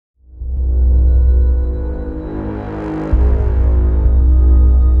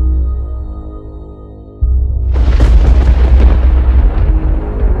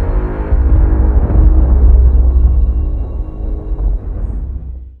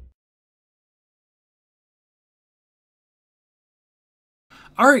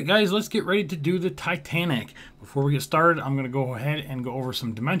Alright guys, let's get ready to do the Titanic. Before we get started, I'm going to go ahead and go over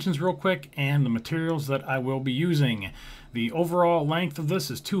some dimensions real quick and the materials that I will be using. The overall length of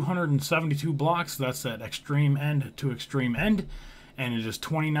this is 272 blocks. That's at extreme end to extreme end. And it is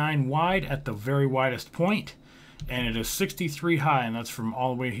 29 wide at the very widest point. And it is 63 high, and that's from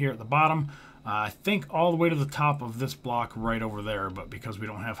all the way here at the bottom. I think all the way to the top of this block right over there, but because we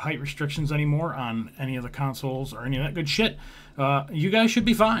don't have height restrictions anymore on any of the consoles or any of that good shit, you guys should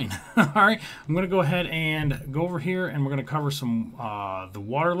be fine. Alright, I'm going to go ahead and go over here and we're going to cover some the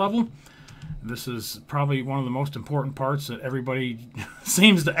water level. This is probably one of the most important parts that everybody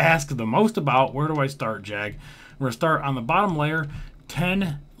seems to ask the most about. Where do I start, Jag? We're going to start on the bottom layer,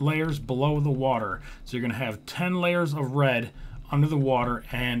 10 layers below the water. So you're going to have 10 layers of red under the water,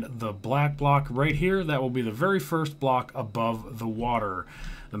 and the black block right here, that will be the very first block above the water.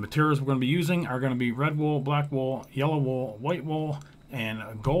 The materials we're going to be using are going to be red wool, black wool, yellow wool, white wool,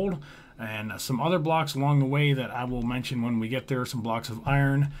 and gold, and some other blocks along the way that I will mention when we get there. Some blocks of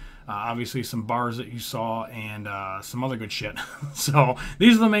iron, obviously some bars that you saw, and some other good shit. So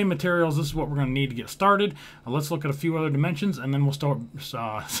these are the main materials. This is what we're going to need to get started. Let's look at a few other dimensions and then we'll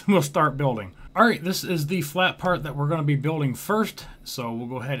start building. Alright, this is the flat part that we're going to be building first. So we'll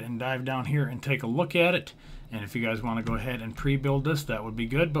go ahead and dive down here and take a look at it. And if you guys want to go ahead and pre-build this, that would be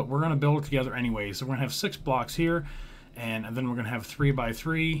good. But we're going to build it together anyway. So we're going to have 6 blocks here. And then we're going to have 3 by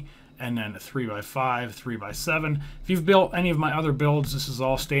 3. And then 3 by 5, 3 by 7. If you've built any of my other builds, this is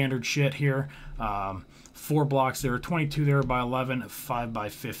all standard shit here. 4 blocks there, 22 there by 11, 5 by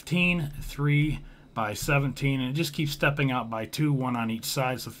 15, 3 by 17, and it just keeps stepping out by 2, 1 on each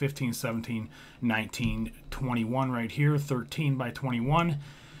side. So 15, 17, 19, 21 right here, 13 by 21.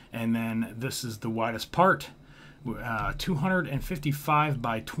 And then this is the widest part. 255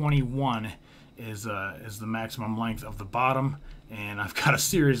 by 21 is the maximum length of the bottom. And I've got a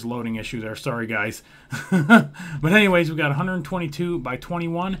serious loading issue there. Sorry, guys. But anyways, we've got 122 by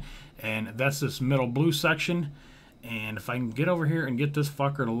 21, and that's this middle blue section. And if I can get over here and get this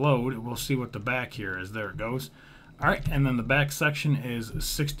fucker to load, we'll see what the back here is. There it goes. All right, and then the back section is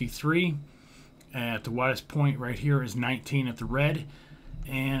 63. At the widest point right here is 19 at the red,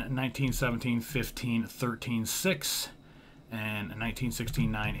 and 19, 17, 15, 13, 6, and 19,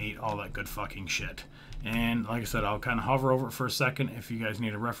 16, 9, 8, all that good fucking shit. And like I said, I'll kind of hover over it for a second if you guys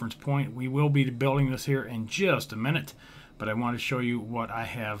need a reference point. We will be building this here in just a minute, but I want to show you what I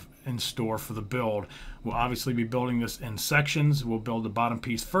have in store for the build. We'll obviously be building this in sections. We'll build the bottom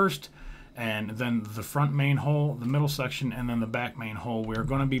piece first, and then the front main hole, the middle section, and then the back main hole. We're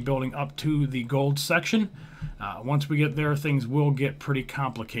going to be building up to the gold section. Once we get there, things will get pretty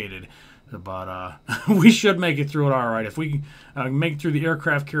complicated. But we should make it through it all right. If we make it through the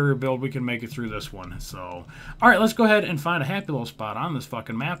aircraft carrier build, we can make it through this one. So, all right, let's go ahead and find a happy little spot on this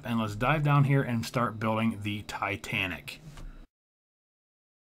fucking map, and let's dive down here and start building the Titanic.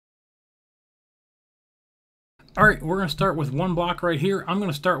 All right, we're going to start with 1 block right here. I'm going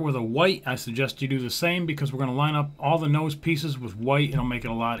to start with a white. I suggest you do the same because we're going to line up all the nose pieces with white. It'll make it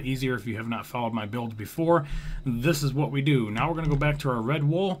a lot easier if you have not followed my builds before. This is what we do. Now we're going to go back to our red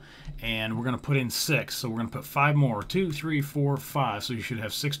wool, and we're going to put in 6. So we're going to put 5 more. 2, 3, 4, 5. So you should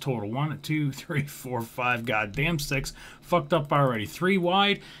have 6 total. 1, 2, 3, 4, 5. Goddamn 6. Fucked up already. 3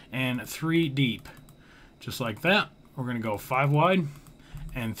 wide and 3 deep. Just like that. We're going to go 5 wide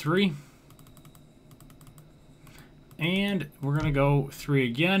and 3. And we're going to go 3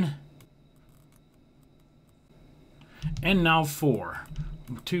 again. And now 4.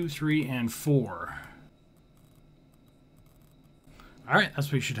 2, 3, and 4. Alright, that's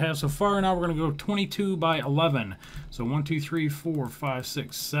what we should have so far. Now we're going to go 22 by 11. So 1, 2, 3, 4, 5,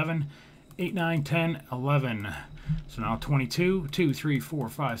 6, 7, 8, 9, 10, 11. So now 22, 2, 3, 4,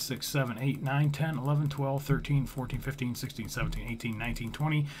 5, 6, 7, 8, 9, 10, 11, 12, 13, 14, 15, 16, 17, 18, 19,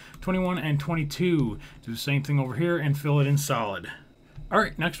 20, 21, and 22. Do the same thing over here and fill it in solid.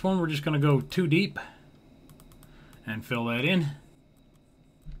 Alright, next one, we're just going to go 2 deep and fill that in.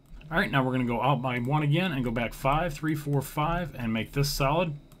 Alright, now we're going to go out by 1 again and go back 5, 3, 4, 5 and make this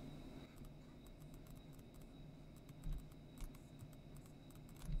solid.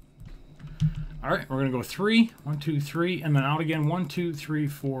 Alright, we're going to go 3, 1, 2, 3, and then out again 1, 2, 3,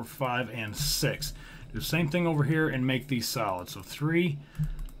 4, 5, and 6. Do the same thing over here and make these solid. So 3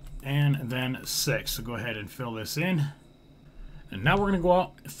 and then 6. So go ahead and fill this in. And now we're going to go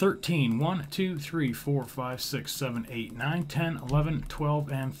out 13. 1, 2, 3, 4, 5, 6, 7, 8, 9, 10, 11,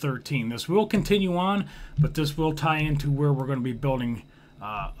 12, and 13. This will continue on, but this will tie into where we're going to be building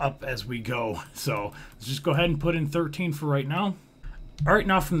up as we go. So let's just go ahead and put in 13 for right now. All right,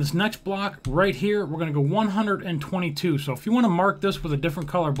 now from this next block right here, we're going to go 122. So if you want to mark this with a different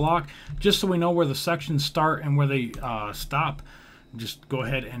color block, just so we know where the sections start and where they stop, just go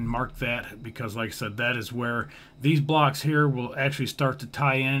ahead and mark that, because like I said, that is where these blocks here will actually start to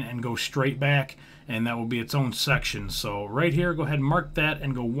tie in and go straight back, and that will be its own section. So right here, go ahead and mark that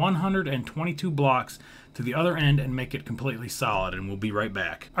and go 122 blocks to the other end and make it completely solid, and we'll be right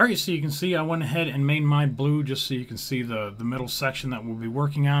back. All right, so you can see I went ahead and made mine blue just so you can see the middle section that we'll be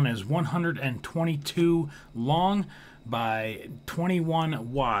working on is 122 long by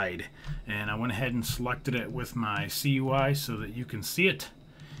 21 wide, and I went ahead and selected it with my CUI so that you can see it,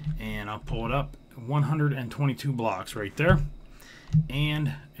 and I'll pull it up. 122 blocks right there,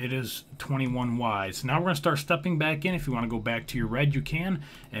 and it is 21 wide. So now we're going to start stepping back in. If you want to go back to your red, you can,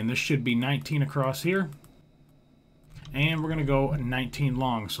 and this should be 19 across here, and we're going to go 19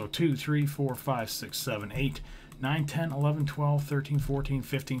 long. So 2, 3, 4, 5, 6, 7, 8, 9, 10, 11, 12, 13, 14,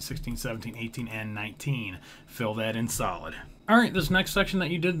 15, 16, 17, 18, and 19. Fill that in solid. All right, this next section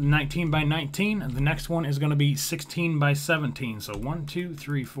that you did, 19 by 19, the next one is going to be 16 by 17. So 1, 2,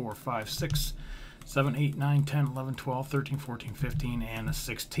 3, 4, 5, 6, 7, 8, 9, 10, 11, 12, 13, 14, 15, and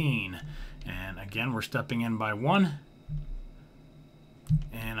 16. And again, we're stepping in by 1.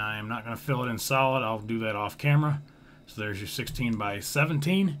 And I am not going to fill it in solid. I'll do that off camera. So there's your 16 by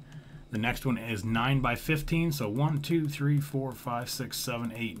 17. The next one is 9 by 15. So 1, 2, 3, 4, 5, 6,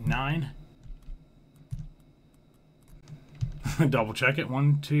 7, 8, 9. Double check it.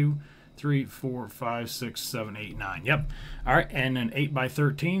 1, 2, 3, 4, 5, 6, 7, 8, 9. Yep. All right, and then 8 by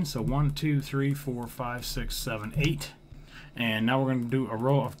 13. So 1, 2, 3, 4, 5, 6, 7, 8. And now we're going to do a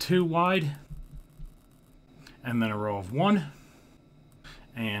row of 2 wide, and then a row of 1,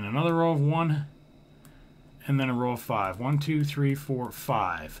 and another row of 1, and then a row of 5. 1, 2, 3, 4,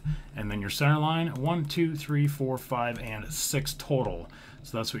 5. And then your center line, 1, 2, 3, 4, 5, and 6 total.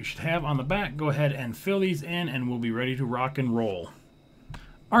 So that's what you should have on the back. Go ahead and fill these in, and we'll be ready to rock and roll.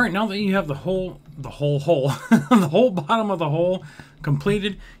 All right, now that you have the whole the whole bottom of the hole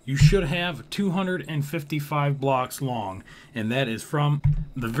completed, you should have 255 blocks long, and that is from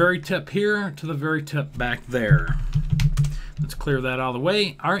the very tip here to the very tip back there. Let's clear that out of the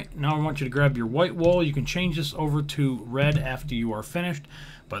way. All right, now I want you to grab your white wool. You can change this over to red after you are finished,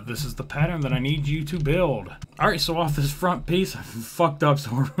 but this is the pattern that I need you to build. All right, so off this front piece, I fucked up,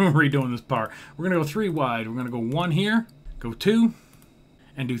 so we're redoing this part. We're gonna go 3 wide. We're gonna go 1 here, go 2,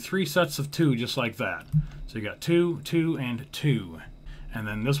 and do 3 sets of 2 just like that. So you got 2, 2, and 2. And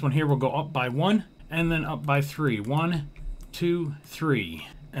then this one here will go up by 1, and then up by 3. 1, 2, 3.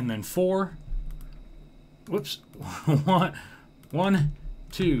 And then 4. Whoops. 1,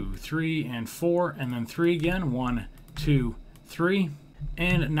 2, 3, and 4. And then 3 again. 1, 2, 3.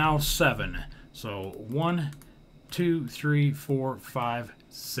 And now 7. So 1, 2, 3, 4, 5,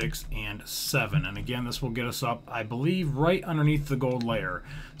 6, and 7. And again, this will get us up, I believe, right underneath the gold layer.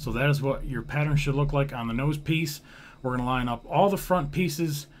 So that is what your pattern should look like on the nose piece. We're going to line up all the front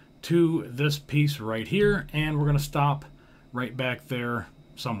pieces to this piece right here, and we're going to stop right back there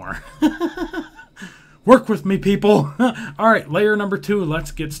somewhere. Work with me, people. All right, layer number 2,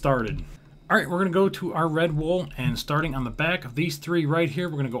 let's get started. All right, we're going to go to our red wool, and starting on the back of these 3 right here,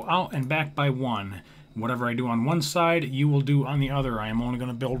 we're going to go out and back by 1. Whatever I do on one side, you will do on the other. I am only going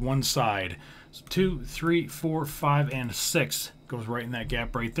to build one side. So 2, 3, 4, 5, and 6 goes right in that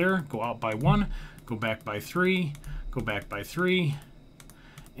gap right there. Go out by 1, go back by 3, go back by 3,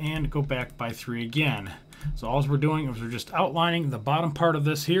 and go back by 3 again. So all we're doing is we're just outlining the bottom part of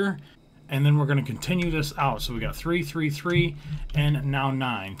this here, and then we're going to continue this out. So we got 3, 3, 3, and now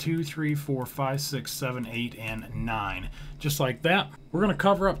 9. 2, 3, 4, 5, 6, 7, 8, and 9. Just like that. We're going to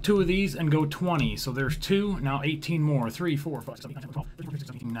cover up 2 of these and go 20. So there's 2, now 18 more. 3, 4, 5, 6, 7, 8, 9, 10, 12, 13, 14,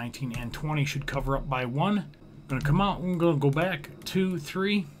 15, 16, 19, and 20 should cover up by 1. I'm going to come out and go back 2,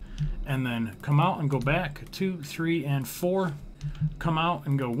 3, and then come out and go back 2, 3, and 4. Come out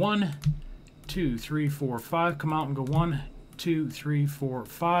and go 1, 2, 3, 4, 5. Come out and go 1, 2, 3, 4,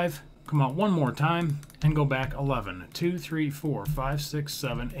 5. Come out one more time and go back 11. 2, 3, 4, 5, 6,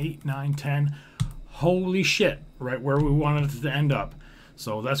 7, 8, 9, 10. Holy shit, right where we wanted it to end up.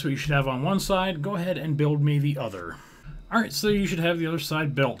 So that's what you should have on one side. Go ahead and build me the other. All right, so you should have the other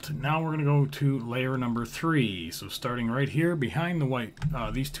side built. Now we're going to go to layer number 3. So starting right here behind the white,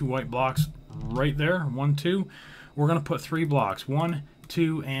 these 2 white blocks right there, 1, 2, we're going to put 3 blocks, 1,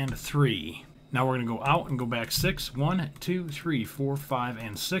 2, and 3. Now we're going to go out and go back 6. 1, 2, 3, 4, 5,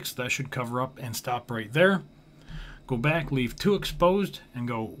 and 6. That should cover up and stop right there. Go back, leave 2 exposed, and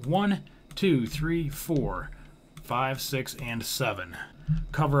go 1, 2, 3, 4, 5, 6, and 7.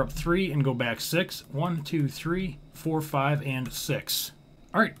 cover up 3 and go back 6. 1, 2, 3, 4, 5, and 6.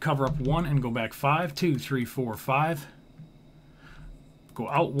 All right, cover up 1 and go back 5. 2, 3, 4, 5. Go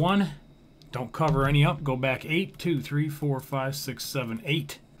out 1. Don't cover any up. Go back 8. 2, 3, 4, 5, 6, 7,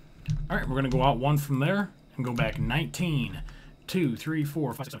 8. All right, we're going to go out 1 from there and go back 19. 2, 3,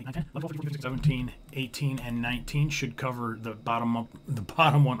 4, 5, 6, 7, 8, 9, 10, 11, 12, 13, 14, 17, 18, and 19 should cover the bottom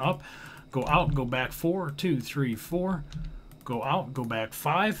one up. Go out, go back 4. 2, 3, 4. Go out, go back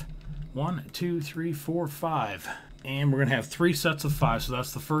 5. 1, 2, 3, 4, 5. And we're going to have 3 sets of 5. So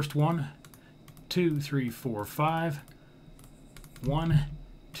that's the first one. 2, 3, 4, 5. 1,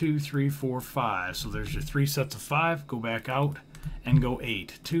 2, 3, 4, 5. So there's your 3 sets of 5. Go back out and go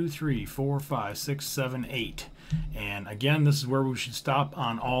 8. 2, 3, 4, 5, 6, 7, 8. And again, this is where we should stop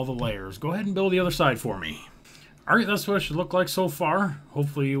on all the layers. Go ahead and build the other side for me. All right, that's what it should look like so far.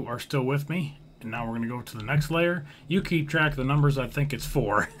 Hopefully you are still with me. And now we're going to go to the next layer. You keep track of the numbers. I think it's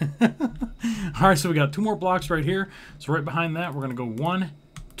 4. All right, so we got 2 more blocks right here. So right behind that, we're going to go 1,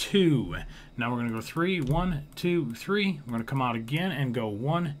 2. Now we're going to go 3, 1, 2, 3. We're going to come out again and go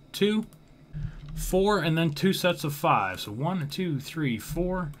 1, 2, 4, and then 2 sets of 5. So 1, 2, 3,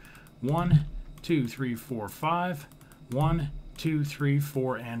 4, 1, 2, 3, 4, 5, 1, 2, 3,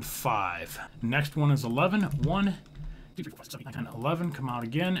 4, and 5. Next one is 11. 1, 2, 3, 4, 5, 6, 7, 8, 9, 10, 11. Come out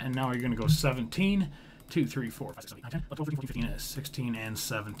again, and now you're going to go 17. 2, 3, 4, 5, 6, 7, 8, 9, 10, 11, 12, 13, 14, 15, 16, and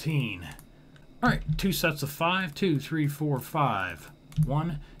 17. All right, 2 sets of 5. 2, 3, 4, 5.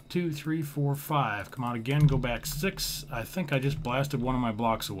 1, 2, 3, 4, 5. Come out again, go back 6. I think I just blasted one of my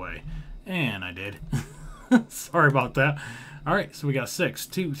blocks away. And I did. Sorry about that. All right, so we got 6.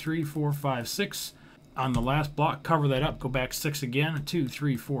 2, 3, 4, 5, 6. On the last block, cover that up. Go back 6 again. 2,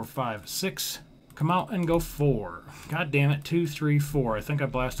 3, 4, 5, 6. Come out and go 4. God damn it. 2, 3, 4. I think I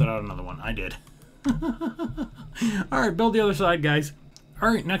blasted out another one. I did. All right, build the other side, guys. All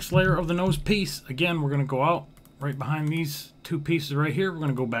right, next layer of the nose piece. Again, we're going to go out right behind these 2 pieces right here. We're going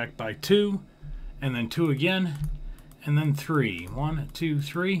to go back by 2, and then 2 again, and then 3. 1, 2,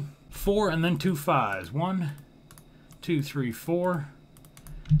 3, 4, and then 2 5s. 1, 2, 3, 4,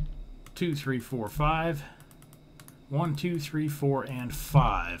 2, 3, 4, 5, 1, 2, 3, 4, and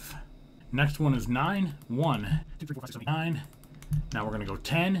 5. Next one is 9. 1, 2, 3, 4, 5, 6, 7, 8, 9. Now we're going to go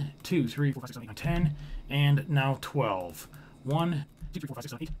 10. 2, 3, 4, 5, 6, 7, 8, 9, 10. And now 12. 1, 2, 3, 4, 5,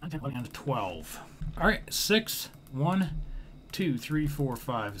 6, 7, 8, 9, 10, 11, and 12. All right, 6. 1, 2, 3, 4,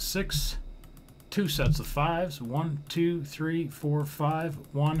 5, 6. 2 sets of 5s. 1, 2, 3, 4, 5.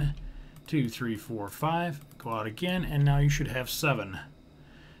 1, 2, 3, 4, 5. Go out again, and now you should have 7.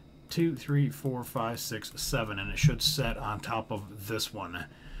 2, 3, 4, 5, 6, 7, and it should set on top of this one.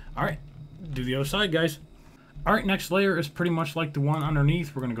 All right, do the other side, guys. All right, next layer is pretty much like the one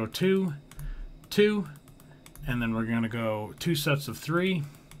underneath. We're going to go 2, 2, and then we're going to go 2 sets of 3,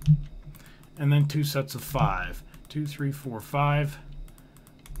 and then 2 sets of 5. 2, 3, 4, 5.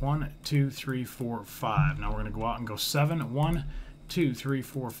 1, 2, 3, 4, 5. Now we're going to go out and go 7. 1, 2, 3,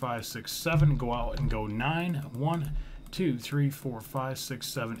 4, 5, 6, 7. Go out and go 9. 1, 2, 3, 4, 5, 6,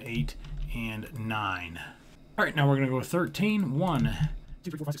 7, 8, and 9. All right, now we're going to go 13. 1,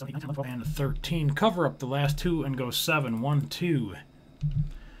 2, 3, 4, 5, 6, 7, 8, 9, 10, 11, 12, and 13. Cover up the last 2 and go 7. 1, 2,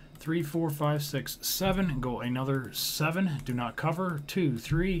 3, 4, 5, 6, 7. Go another 7. Do not cover. 2,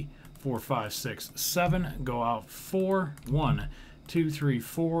 3, 4, 5, 6, 7. Go out 4. 1, 2, 3,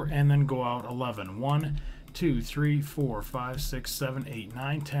 4, and then go out 11. 1, 2, 3, 4, 5, 6, 7, 8,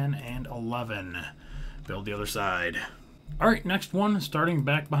 9, 10, and 11. Build the other side. All right, next one, starting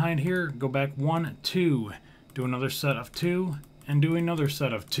back behind here, go back 1, 2. Do another set of 2, and do another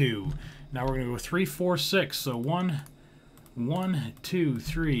set of 2. Now we're going to go 3, 4, 6. So 1, 2,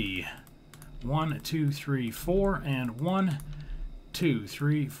 3. 1, 2, 3, 4, and 1, 2,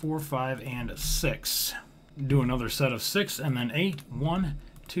 3, 4, 5, and 6. Do another set of 6, and then 8. 1,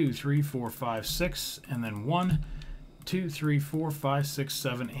 2, 3, 4, 5, 6, and then 1, 2, 3, 4, 5, 6,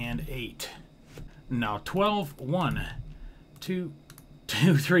 7, and 8. Now 12. 1, 2,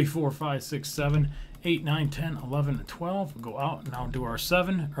 3, 4, 5, 6, 7, 8, 9, 10, 11, 12. Go out. Now do our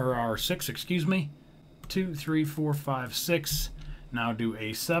 7, or our 6, excuse me. 2, 3, 4, 5, 6. Now do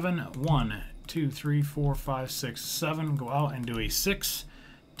a 7. 1, 2, 3, 4, 5, 6, 7. Go out and do a 6.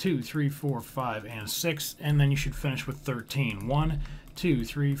 2, 3, 4, 5, and 6. And then you should finish with 13. 1, 2,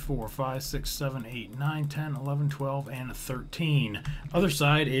 3, 4, 5, 6, 7, 8, 9, 10, 11, 12, and 13. Other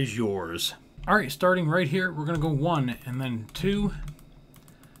side is yours. All right, starting right here, we're going to go 1, and then 2,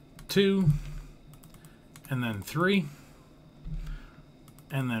 2, and then 3,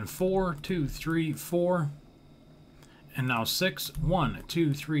 and then 4, 2, 3, 4, and now 6. 1,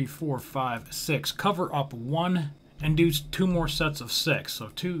 2, 3, 4, 5, 6. Cover up 1 and do 2 more sets of 6. So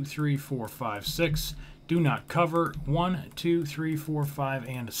 2, 3, 4, 5, 6. Do not cover. 1, 2, 3, 4, 5,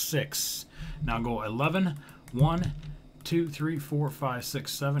 and 6. Now go 11. 1, 2, 3, 4, 5,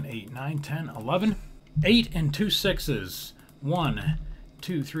 6, 7, 8, 9, 10, 11. 8 and 2 6s. 1,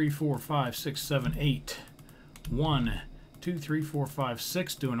 2, 3, 4, 5, 6, 7, 8. 1, 2, 3, 4, 5,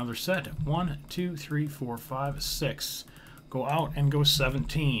 6. Do another set. 1, 2, 3, 4, 5, 6. Go out and go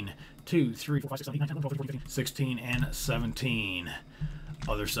 17. 2, 3, 4, 5, 6, 7, 8, 9, 10, 11, 12, 13, 14, 15, 16, and 17.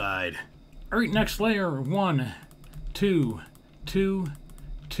 Other side. All right, next layer. 1, 2, 2,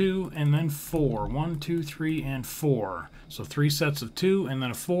 2, and then 4. 1, 2, 3, and 4. So 3 sets of 2, and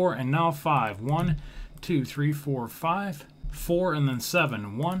then a 4, and now 5. 1, 2, 3, 4, 5. 4, and then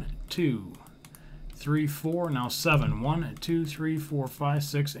 7. 1, 2, 3, 4. Now 7. 1, 2, 3, 4, 5,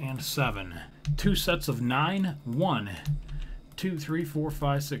 6, and 7. 2 sets of 9. 1, 2, 3, 4,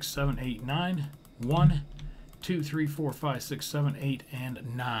 5, 6, 7, 8, 9. 1, 2, 3, 4, 5, 6, 7, 8,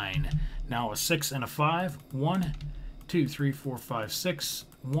 and 9. Now a 6 and a 5. 1, 2, 3, 4, 5, 6.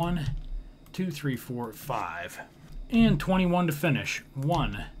 1, 2, 3, 4, 5. And 21 to finish.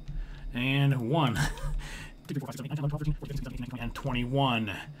 1 and 1. 2, 3, 4, 5, 6, 7, 8, 9, 10, 11, 12, 13, 14, 15, 16, 17, 18, and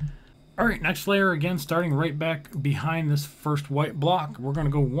 21. All right, next layer again, starting right back behind this first white block. We're going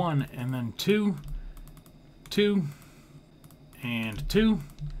to go 1 and then 2, 2, and 2,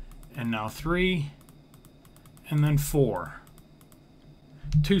 and now 3, and then 4.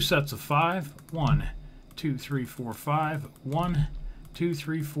 2 sets of 5. 1, 2, 3, 4, 5. 1, 2,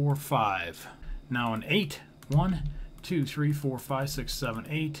 3, 4, 5. Now an 8. 1, 2, 3, 4, 5, 6, 7,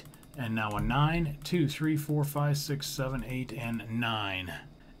 8. And now a 9. 2, 3, 4, 5, 6, 7, 8, and 9.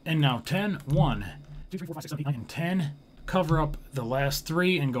 And now 10. 1, 2, 3, 4, 5, 6, 7, 8, 9, and 10. Cover up the last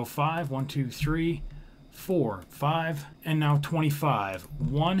 3 and go 5. 1, 2, 3, 4, 5. And now 25.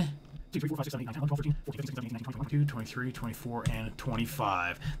 1, 2, 3, 4, 5, 6, 7, 8, 9, 10, 11, 12, 13, 14, 15, 16, 17, 18, 19, 20, 22, 23, 24, and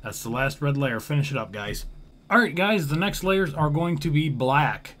 25. That's the last red layer. Finish it up, guys. All right, guys, the next layers are going to be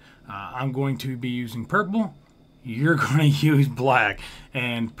black. I'm going to be using purple. You're going to use black.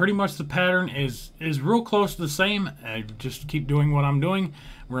 And pretty much the pattern is real close to the same. I just keep doing what I'm doing.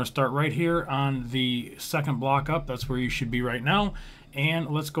 We're going to start right here on the second block up. That's where you should be right now. And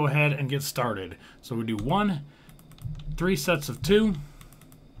let's go ahead and get started. So we do 1, 3 sets of 2,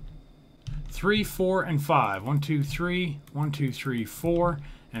 3, 4, and 5. 1, 2, 3, 1, 2, 3, 4,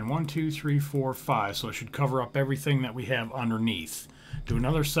 and 1, 2, 3, 4, 5. So it should cover up everything that we have underneath. Do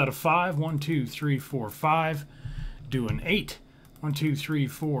another set of 5. 1, 2, 3, 4, 5. Do an 8. 1, 2, 3,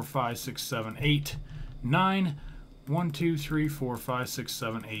 4, 5, 6, 7, 8. 9. 1, 2, 3, 4, 5, 6,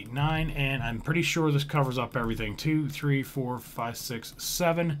 7, 8, 9. And I'm pretty sure this covers up everything. 2, 3, 4, 5, 6,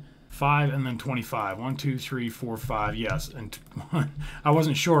 7. 5, and then 25. 1, 2, 3, 4, 5. Yes, and I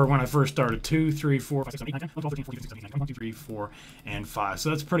wasn't sure when I first started. 2, 3, 4, 5, 6, 7, 8, 9, 10, 11, 12, 13, 14, 15, 16, 17, 18, 19, 20, 23, 4, and 5. So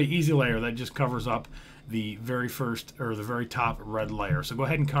that's a pretty easy layer. That just covers up the very first, or the very top red layer. So go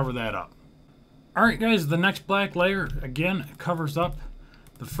ahead and cover that up. All right, guys, the next black layer, again, covers up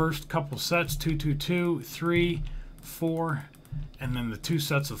the first couple sets. 2, 2, 2, 3, 4, and then the 2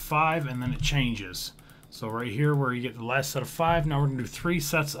 sets of 5, and then it changes. So right here where you get the last set of 5, now we're going to do 3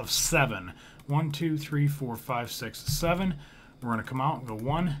 sets of 7. 1, 2, 3, 4, 5, 6, 7. We're going to come out and go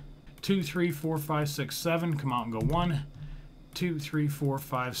 1, 2, 3, 4, 5, 6, 7. Come out and go 1, 2, 3, 4,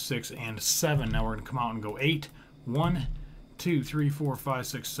 5, 6, and 7. Now we're going to come out and go 8. 1, 2, 3, 4, 5,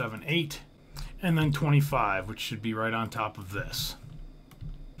 6, 7, 8. And then 25, which should be right on top of this.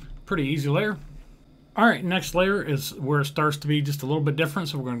 Pretty easy layer. All right, next layer is where it starts to be just a little bit different.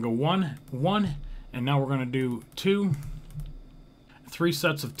 So we're going to go 1, 1. And now we're going to do 2, 3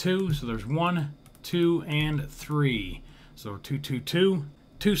 sets of 2. So there's 1, 2, and 3. So 2, 2, 2.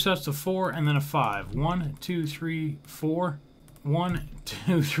 2 sets of 4, and then a 5. 1, 2, 3, 4. 1,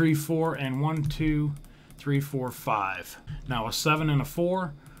 2, 3, 4, and 1, 2, 3, 4, 5. Now a 7 and a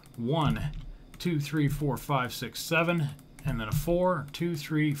 4. 1, 2, 3, 4, 5, 6, 7. And then a 4, 2,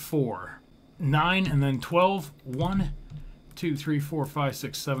 3, 4. 9, and then 12. 1, 2, 3, 4, 5,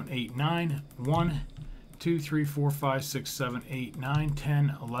 6, 7, 8, 9. 1, 2, 3, 4, 5, 6, 7, 8, 9,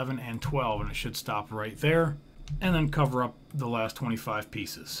 10, 11, and 12. And it should stop right there. And then cover up the last 25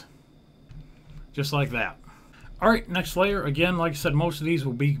 pieces. Just like that. All right, next layer. Again, like I said, most of these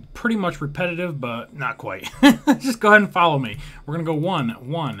will be pretty much repetitive, but not quite. Just go ahead and follow me. We're going to go 1,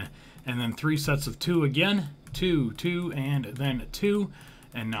 1, and then 3 sets of 2 again. 2, 2, and then 2.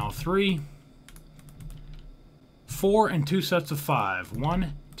 And now 3. 4 and 2 sets of 5.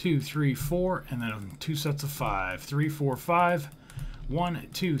 1, 2, 3, 4, and then 2 sets of 5. 3, 4, 5. 1,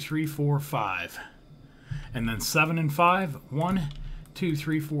 2, 3, 4, 5. And then 7 and 5. 1, 2,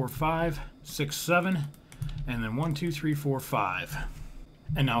 3, 4, 5, 6, 7. and then 1, 2, 3, 4, 5.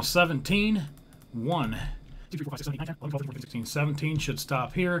 And now 17, 1, 2, 3, 4, 5, 6, 7, 8, 9, 10, 11, 12, 13, 14, 15, 16, 17 should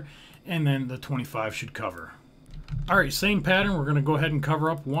stop here, and then the 25 should cover. All right, same pattern. We're going to go ahead and cover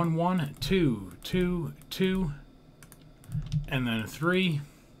up 1, 1, 2, 2, 2, and then 3,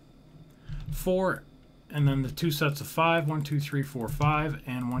 4, and then the 2 sets of 5, 1, 2, 3, 4, 5,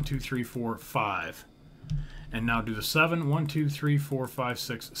 and 1, 2, 3, 4, 5. And now do the 7, 1, 2, 3, 4, 5,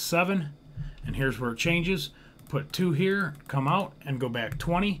 6, 7. And here's where it changes. Put 2 here, come out, and go back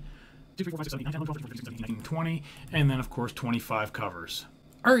 20. 2, 3, 4, 5, 6, 7, 8, 9, 10, 11, 12, 13, 14, 15, 16, 17, 20. And then, of course, 25 covers.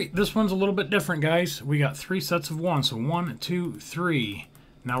 All right, this one's a little bit different, guys. We got 3 sets of 1, so 1, 2, 3.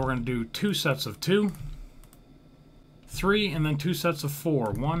 Now we're going to do 2 sets of 2, 3, and then 2 sets of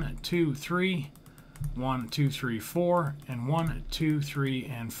 4. 1, 2, 3, 1, 2, 3, 4, and 1, 2, 3,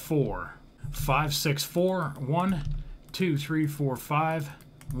 and 4. 5, 6, 4, 1, 2, 3, 4, 5,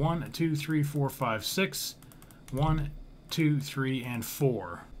 1, 2, 3, 4, 5, 6, 1, 2, 3, and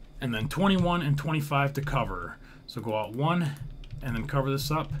 4. And then 21 and 25 to cover. So go out 1, and then cover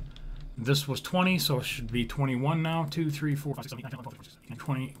this up. This was 20, so it should be 21 now. 2, 3, 4, 5, 6, 7, 8, 9, 10, 11, 12, 13,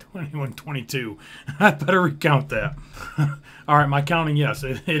 14, 15, 16, 17, 21, 22. I better recount that. All right, my counting, yes,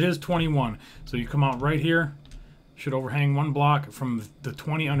 it is 21. So you come out right here. Should overhang 1 block from the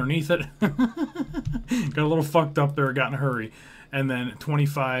 20 underneath it. Got a little fucked up there, got in a hurry. And then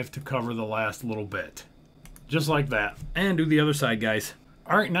 25 to cover the last little bit. Just like that. And do the other side, guys.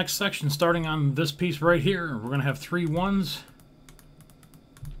 All right, next section, starting on this piece right here, we're going to have 3 1s.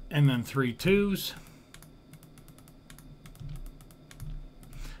 And then 3 2s.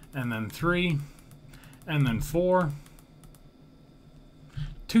 And then 3. And then 4.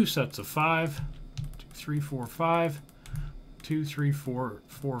 2 sets of 5. 2, 3, 4, 5. 2, 3, 4,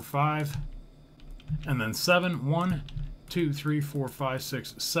 4, 5. And then 7. 1, 2, 3, 4, 5,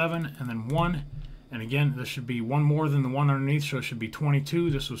 6, 7. And then 1. And again, this should be 1 more than the one underneath, so it should be 22.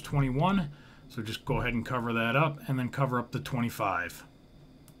 This was 21. So just go ahead and cover that up, and then cover up the 25.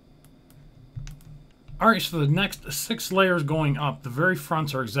 All right, so the next 6 layers going up, the very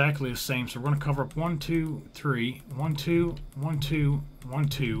fronts are exactly the same. So we're going to cover up 1, 2, 3, 1, 2, 1, 2, 1,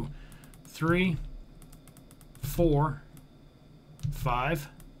 2, 3, 4, 5,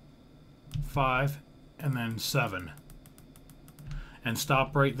 5, and then 7. And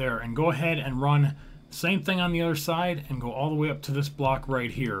stop right there. And go ahead and run the same thing on the other side and go all the way up to this block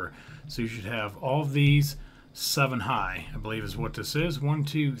right here. So you should have all of these 7 high, I believe is what this is. 1,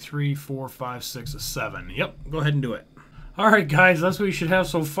 2, 3, 4, 5, 6, 7. Yep, go ahead and do it. All right, guys, that's what you should have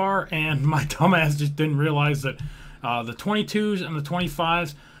so far. And my dumbass just didn't realize that the 22s and the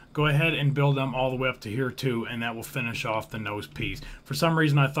 25s, go ahead and build them all the way up to here too, and that will finish off the nose piece. For some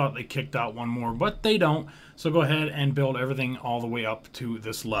reason, I thought they kicked out 1 more, but they don't. So go ahead and build everything all the way up to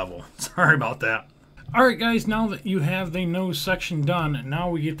this level. Sorry about that. All right, guys, now that you have the nose section done, now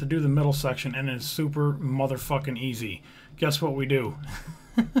we get to do the middle section, and it's super motherfucking easy. Guess what we do?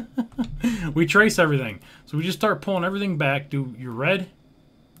 We trace everything. So we just start pulling everything back. Do your red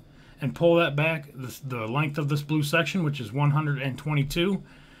and pull that back, the length of this blue section, which is 122,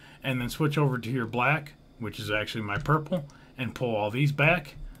 and then switch over to your black, which is actually my purple, and pull all these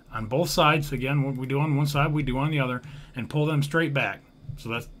back on both sides. Again, what we do on one side, we do on the other, and pull them straight back.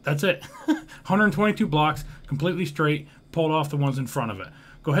 So that's it. 122 blocks, completely straight, pulled off the ones in front of it.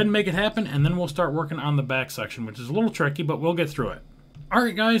 Go ahead and make it happen, and then we'll start working on the back section, which is a little tricky, but we'll get through it. All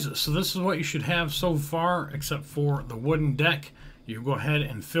right, guys, so this is what you should have so far, except for the wooden deck. You go ahead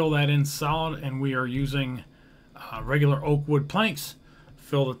and fill that in solid, and we are using regular oak wood planks.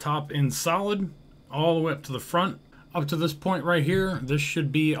 Fill the top in solid, all the way up to the front. Up to this point right here, this should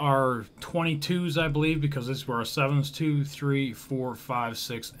be our 22s, I believe, because this is where our 7s, 2, 3, 4, 5,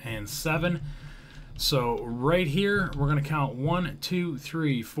 6, and 7. So right here, we're going to count 1, 2,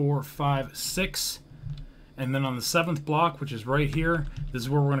 3, 4, 5, 6. And then on the 7th block, which is right here, this is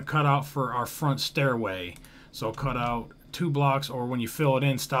where we're going to cut out for our front stairway. So cut out 2 blocks, or when you fill it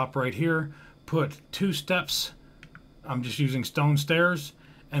in, stop right here, put 2 steps. I'm just using stone stairs,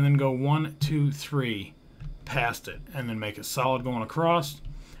 and then go 1, 2, 3. Past it, and then make it solid going across.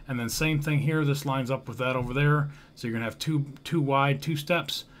 And then same thing here, this lines up with that over there, so you're gonna have two wide, 2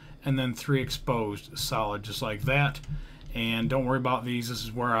 steps, and then 3 exposed, solid, just like that. And don't worry about these. This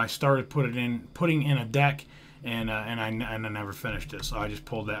is where I started putting in a deck, and I never finished it, so I just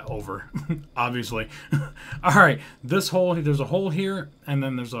pulled that over. Obviously. All right, this hole, there's a hole here, and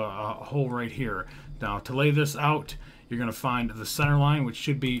then there's a hole right here. Now to lay this out, you're gonna find the center line, which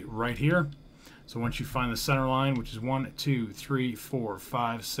should be right here. So once you find the center line, which is 1, 2, 3, 4,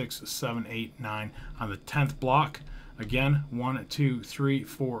 5, 6, 7, 8, 9, on the 10th block, Again, 1, 2, 3,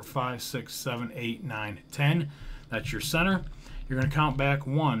 4, 5, 6, 7, 8, 9, 10. That's your center. You're going to count back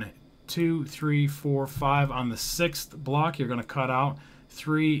 1, 2, 3, 4, 5. On the 6th block, you're going to cut out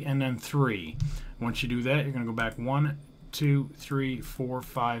 3 and then 3. Once you do that, you're going to go back 1, 2, 3, 4,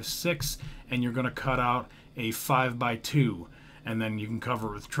 5, 6, and you're going to cut out a 5 by 2. And then you can cover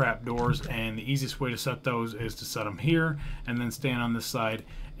it with trap doors, and the easiest way to set those is to set them here and then stand on this side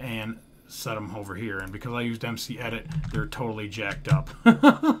and set them over here. And because I used MC Edit, they're totally jacked up.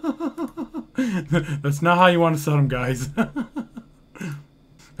 That's not how you want to set them, guys.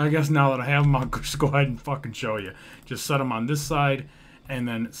 I guess now that I have them, I'll just go ahead and fucking show you. Just set them on this side and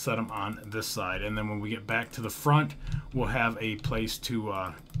then set them on this side. And then when we get back to the front, we'll have a place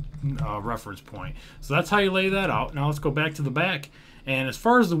to reference point. So that's how you lay that out. Now let's go back to the back. And as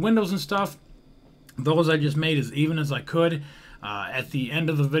far as the windows and stuff, those I just made as even as I could. At the end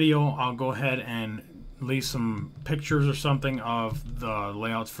of the video, I'll go ahead and leave some pictures or something of the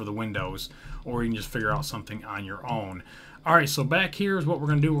layouts for the windows, or you can just figure out something on your own. Alright, so back here is what we're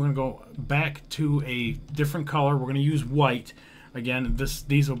going to do. We're going to go back to a different color. We're going to use white. Again,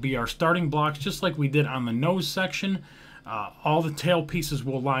 these will be our starting blocks, just like we did on the nose section. All the tail pieces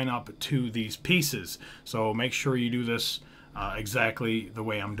will line up to these pieces. So make sure you do this exactly the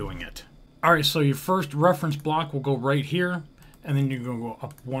way I'm doing it. Alright, so your first reference block will go right here. And then you're going to go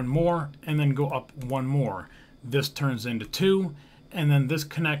up one more, and then go up one more. This turns into 2, and then this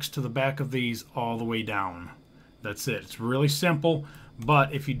connects to the back of these all the way down. That's it. It's really simple,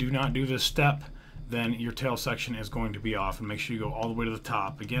 but if you do not do this step, then your tail section is going to be off. And make sure you go all the way to the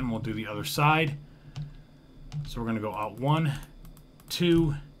top. Again, we'll do the other side. So we're going to go out 1,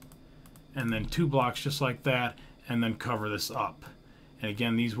 2, and then 2 blocks just like that, and then cover this up. And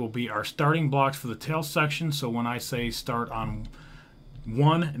again, these will be our starting blocks for the tail section. So when I say start on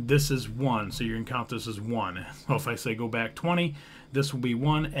 1, this is 1. So you can count this as 1. So if I say go back 20, this will be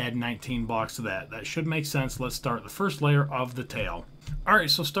 1, add 19 blocks to that. That should make sense. Let's start the first layer of the tail. Alright,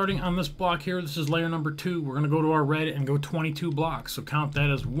 so starting on this block here, this is layer number 2. We're going to go to our red and go 22 blocks. So count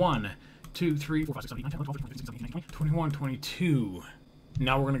that as 1, 2, 3, 4, 5, 6, 7, 8, 9, 10, 11, 12, 13, 14, 15, 16, 17, 18, 19, 20, 21, 22.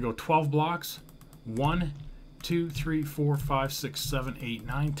 Now we're going to go 12 blocks. 1, 2, 3, 4, 5, 6, 7, 8,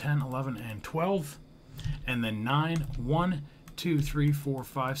 9, 10, 11, and 12. And then 9, 1, 2, 3, 4,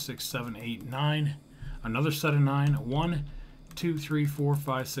 5, 6, 7, 8, 9. Another set of 9, 1, 2, 3, 4,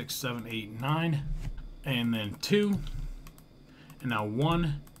 5, 6, 7, 8, 9. And then 2. And now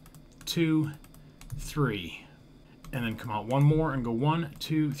 1, 2, 3. And then come out one more and go 1,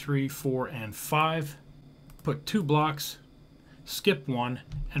 2, 3, 4, and 5. Put 2 blocks, skip 1,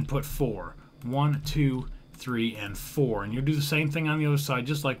 and put 4. 1, 2, 3, and 4. And you'll do the same thing on the other side,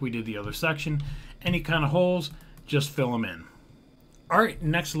 just like we did the other section. Any kind of holes, just fill them in. Alright,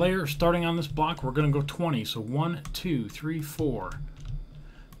 next layer, starting on this block, we're going to go 20. So 1, 2, 3, 4,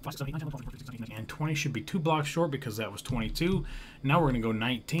 5, 6, 7, 8, 9, 10, 11, 12, 13, 14, 15, and 20 should be 2 blocks short because that was 22. Now we're going to go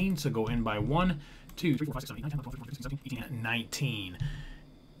 19, so go in by 1, 2, 3, 4, 5, 6, 7, 8, 9, 10, 11, 12, 13, 14, 15, 16, 18, 19.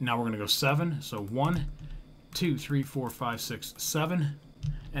 Now we're going to go 7, so 1, 2, 3, 4, 5, 6, 7.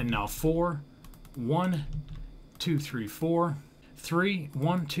 And now 4, 1, 2, 3, 4, 3,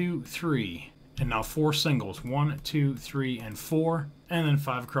 1, 2, 3. And now 4 singles, 1, 2, 3, and 4. And then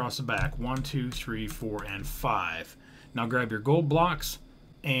 5 across the back, 1, 2, 3, 4, and 5. Now grab your gold blocks,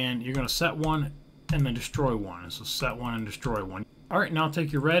 and you're going to set 1 and then destroy 1. So set 1 and destroy 1. Alright, now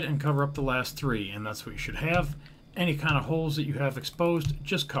take your red and cover up the last 3, and that's what you should have. Any kind of holes that you have exposed,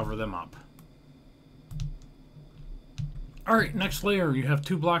 just cover them up. Alright, next layer, you have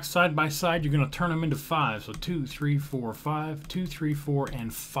 2 blocks side by side. You're going to turn them into 5. So 2, 3, 4, 5, 2, 3, 4,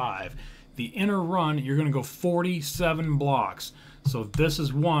 and 5. The inner run, you're going to go 47 blocks. So this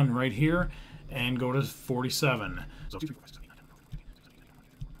is 1 right here, and go to 47. So 2, 3, 4, 5, 6, 7, 8,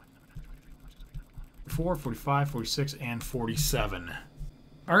 9, 10, 11, 12, 45, 46, and 47.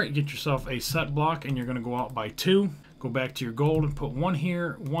 Alright, get yourself a set block, and you're going to go out by 2. Go back to your gold and put 1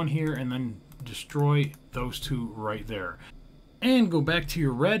 here, and then destroy those 2 right there. And go back to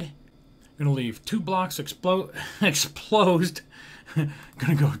your red. You're going to leave 2 blocks exposed. Going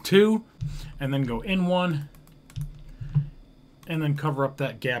to go 2, and then go in 1, and then cover up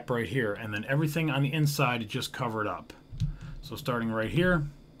that gap right here. And then everything on the inside, just cover it up. So starting right here,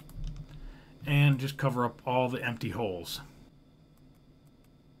 and just cover up all the empty holes.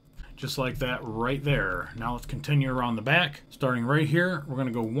 Just like that right there. Now let's continue around the back. Starting right here, we're going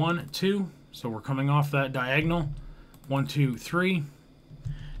to go 1, 2. So we're coming off that diagonal. 1, 2, 3.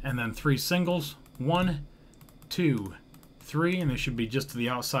 And then 3 singles. 1, 2, 3. And they should be just to the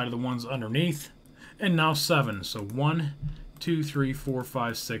outside of the ones underneath. And now 7. So 1, 2, 3, 4,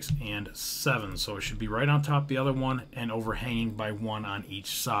 5, 6, and 7. So it should be right on top of the other one and overhanging by 1 on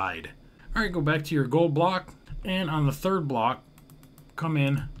each side. All right, go back to your gold block, and on the third block, come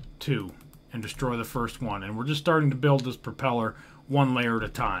in 2 and destroy the first one. And we're just starting to build this propeller one layer at a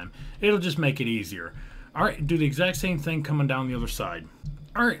time. It'll just make it easier. All right, do the exact same thing coming down the other side.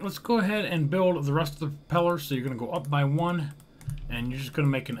 All right, let's go ahead and build the rest of the propeller. So you're going to go up by 1, and you're just going to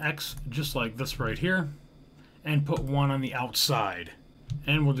make an X just like this right here, and put 1 on the outside.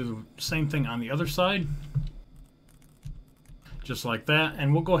 And we'll do the same thing on the other side, just like that.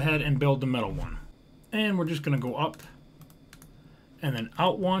 And we'll go ahead and build the middle one. And we're just going to go up, and then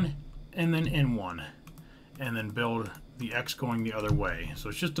out 1, and then in 1, and then build the X going the other way. So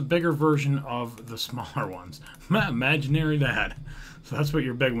it's just a bigger version of the smaller ones. Imaginary that. So that's what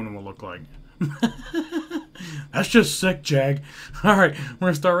your big one will look like. That's just sick, Jag. All right, we're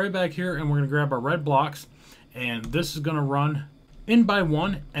going to start right back here, and we're going to grab our red blocks, and this is going to run in by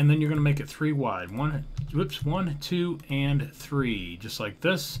 1, and then you're going to make it 3 wide. 1, 2, and 3, just like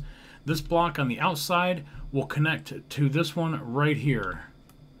this. This block on the outside will connect to this one right here.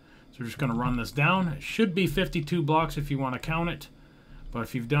 So we're just going to run this down. It should be 52 blocks if you want to count it. But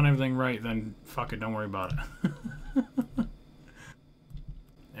if you've done everything right, then fuck it, don't worry about it.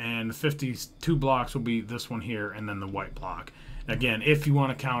 And the 52 blocks will be this one here and then the white block. Again, if you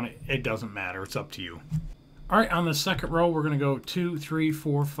want to count it, it doesn't matter. It's up to you. All right, on the second row, we're going to go 2, 3,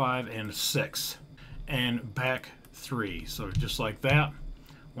 4, 5, and 6. And back 3. So just like that.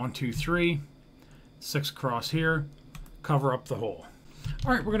 1, 2, 3. 6 across here. Cover up the hole.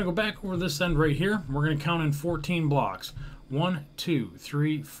 All right, we're going to go back over this end right here. We're going to count in 14 blocks. 1, 2,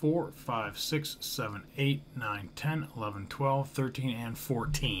 3, 4, 5, 6, 7, 8, 9, 10, 11, 12, 13, and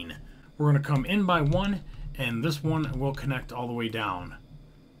 14. We're going to come in by 1, and this one will connect all the way down.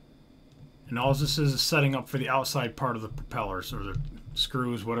 And all this is setting up for the outside part of the propellers, or the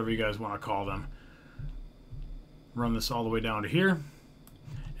screws, whatever you guys want to call them. Run this all the way down to here,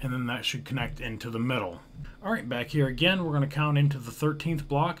 and then that should connect into the middle. All right, back here again, we're going to count into the 13th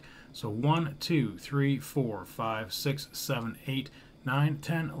block. So 1, 2, 3, 4, 5, 6, 7, 8, 9,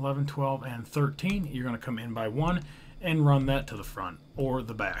 10, 11, 12, and 13. You're going to come in by 1 and run that to the front or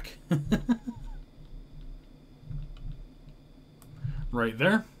the back. Right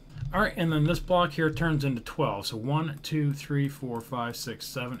there. All right, and then this block here turns into 12. So 1, 2, 3, 4, 5, 6,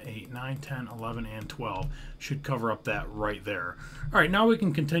 7, 8, 9, 10, 11, and 12 should cover up that right there. All right, now we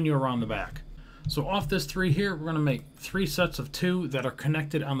can continue around the back. So off this 3 here, we're going to make 3 sets of 2 that are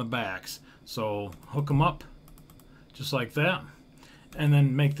connected on the backs. So hook them up just like that, and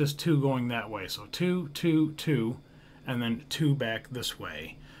then make this 2 going that way. So 2, 2, 2, and then 2 back this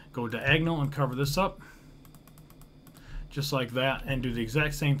way. Go diagonal and cover this up just like that, and do the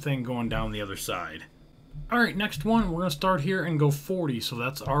exact same thing going down the other side. All right, next one, we're going to start here and go 40. So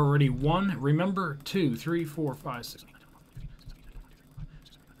that's already 1. Remember, 2, 3, 4, 5, 6,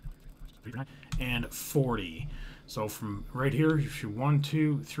 and 40. So from right here, you should 1,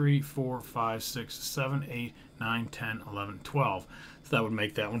 2, 3, 4, 5, 6, 7, 8, 9, 10, 11, 12. So that would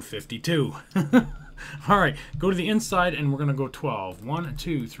make that one 52. All right, go to the inside and we're going to go 12. 1,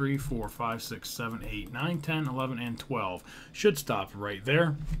 2, 3, 4, 5, 6, 7, 8, 9, 10, 11, and 12. Should stop right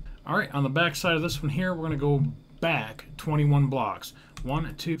there. All right, on the back side of this one here, we're going to go back 21 blocks.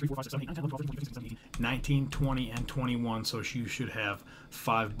 1, 2, 3, 4, 5, 6, 7, 8, 9, 10, 11, 12, 13, 14, 15, 16, 17, 19, 20, and 21. So you should have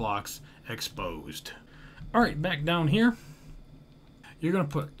 5 blocks exposed. All right, back down here, you're going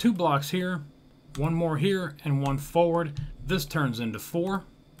to put 2 blocks here, 1 more here, and 1 forward. This turns into 4.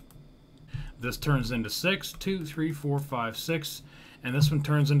 This turns into 6. 2, 3, 4, 5, 6. And this one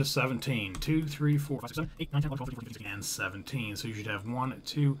turns into 17. 2, 3, 4, 5, 6, 7, 8, 9, 10, 11, 12, 13, 14, 15, and 17. So you should have 1,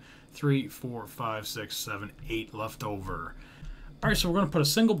 2, 3, 4, 5, 6, 7, 8 left over. All right, so we're going to put a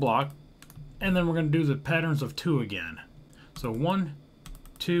single block, and then we're going to do the patterns of 2 again. So 1,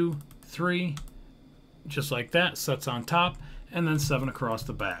 2, 3, just like that, sets on top, and then 7 across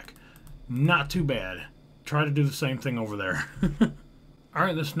the back. Not too bad. Try to do the same thing over there. All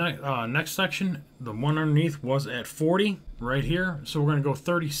right, this next section, the one underneath was at 40 right here. So we're going to go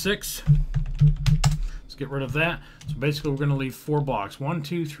 36. Let's get rid of that. So basically, we're going to leave 4 blocks. 1,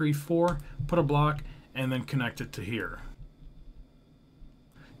 2, 3, 4. Put a block, and then connect it to here.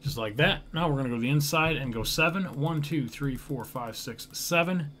 Just like that. Now we're going to go to the inside and go 7. 1, 2, 3, 4, 5, 6,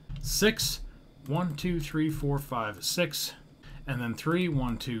 7. 6. 1, 2, 3, 4, 5, 6. And then 3.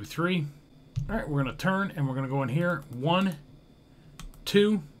 1, 2, 3. All right, we're going to turn, and we're going to go in here. 1,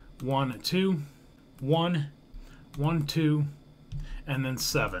 2, 1, 2, 1, 1, 2, and then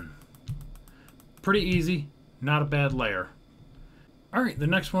 7. Pretty easy, not a bad layer. All right, the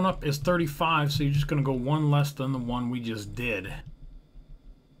next one up is 35, so you're just going to go one less than the one we just did.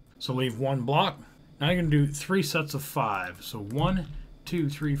 So leave one block. Now you're going to do 3 sets of 5. So 1, 2,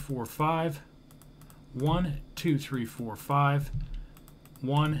 3, 4, 5. 1, 2, 3, 4, 5.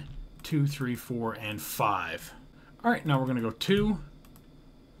 1, 2, 3, 4, and 5. All right, now we're going to go 2,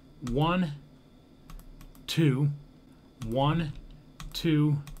 1, 2, 1,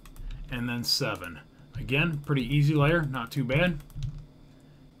 2, and then 7. Again, pretty easy layer, not too bad.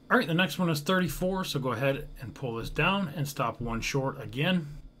 All right, the next one is 34, so go ahead and pull this down and stop one short again.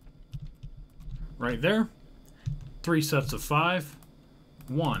 Right there. 3 sets of 5.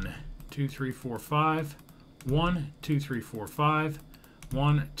 1, 2, 3, 4, 5. 1, 2, 3, 4, 5.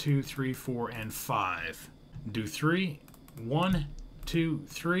 1, 2, 3, 4, and 5. Do 3. 1, 2,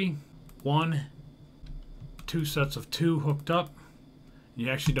 3. 1, 2 sets of 2 hooked up. You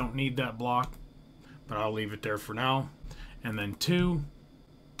actually don't need that block, but I'll leave it there for now. And then 2,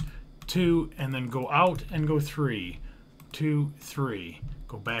 2, and then go out and go 3. 2, 3.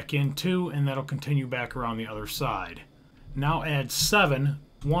 Go back in 2, and that'll continue back around the other side. Now add 7.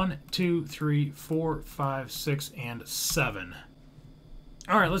 1, 2, 3, 4, 5, 6, and 7.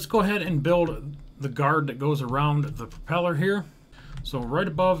 All right, let's go ahead and build the guard that goes around the propeller here. So right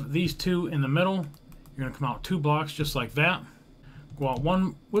above these 2 in the middle, you're going to come out 2 blocks just like that. Go out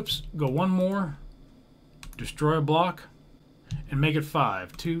one, whoops, go one more, destroy a block, and make it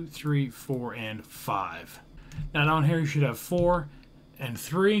 5. 2, 3, 4, and 5. Now down here you should have 4 and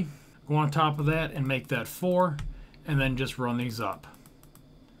 3. Go on top of that and make that 4, and then just run these up.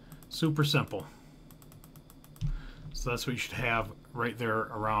 Super simple. So that's what you should have right there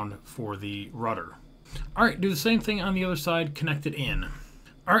around for the rudder. All right, do the same thing on the other side, connect it in.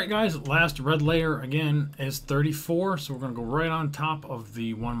 All right, guys, last red layer again is 34, so we're going to go right on top of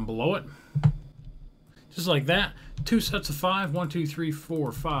the one below it. Just like that. 2 sets of 5. 1, 2, 3,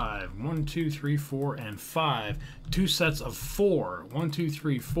 4, 5. 1, 2, 3, 4, and 5. 2 sets of 4. 1, 2,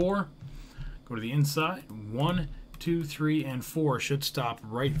 3, 4. Go to the inside. 1, 2, 3, and 4 should stop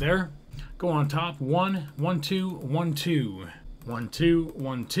right there. Go on top. 1, 1, 2, 1, 2. 1, 2,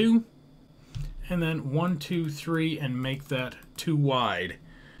 1, 2. And then 1, 2, 3, and make that 2 wide.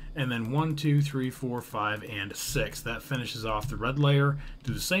 And then 1, 2, 3, 4, 5, and 6. That finishes off the red layer.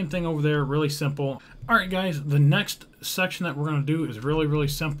 Do the same thing over there, really simple. All right, guys, the next section that we're going to do is really, really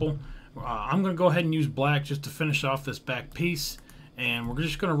simple. I'm going to go ahead and use black just to finish off this back piece. And we're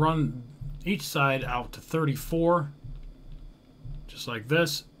just going to run each side out to 34, just like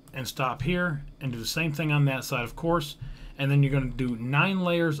this, and stop here, and do the same thing on that side, of course. And then you're going to do 9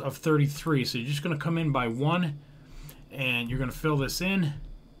 layers of 33. So you're just going to come in by 1, and you're going to fill this in.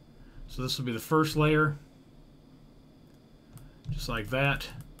 So this will be the first layer, just like that.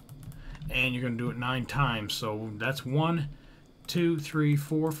 And you're going to do it 9 times. So that's 1, 2, 3,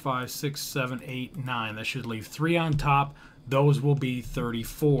 4, 5, 6, 7, 8, 9. That should leave 3 on top. Those will be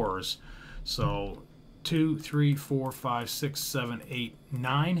 34s. So 2, 3, 4, 5, 6, 7, 8,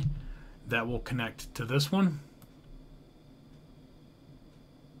 9. That will connect to this one.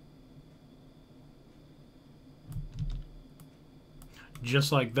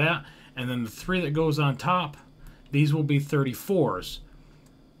 Just like that. And then the 3 that goes on top, these will be 34s.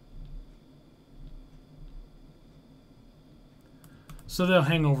 So they'll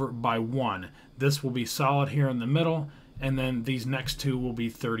hang over by 1. This will be solid here in the middle, and then these next 2 will be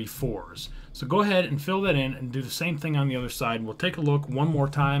 34s. So go ahead and fill that in and do the same thing on the other side. We'll take a look one more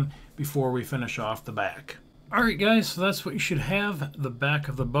time before we finish off the back. Alright guys, so that's what you should have. The back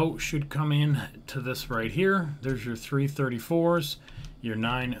of the boat should come in to this right here. There's your 3 34s, your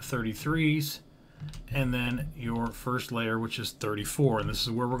 9 33s, and then your first layer, which is 34. And this is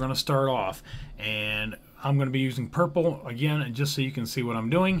where we're going to start off. And I'm going to be using purple again, just so you can see what I'm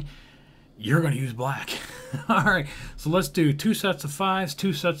doing. You're going to use black. Alright, so let's do 2 sets of 5s,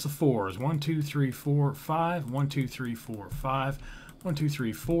 2 sets of 4s. 1, 2, 3, 4, 5. 1, 2, 3, 4, 5. 1, 2,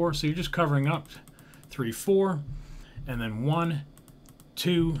 3, 4. So you're just covering up 3, 4. And then 1,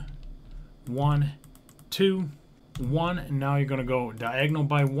 2, 1, 2, 1. And now you're going to go diagonal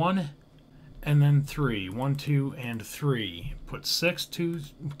by 1. And then 3. 1, 2, and 3. Put 6, 2,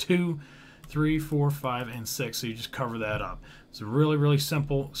 2, 3, 4, 5, and 6. So you just cover that up. It's a really, really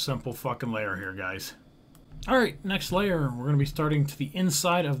simple fucking layer here, guys. Alright, next layer. We're going to be starting to the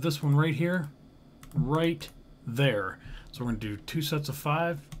inside of this one right here. Right there. So we're going to do 2 sets of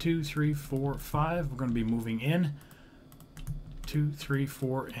 5. 2, 3, 4, 5. We're going to be moving in. 2, 3,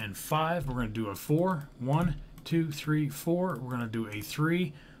 4, and 5. We're going to do a 4. 1, 2, 3, 4. We're going to do a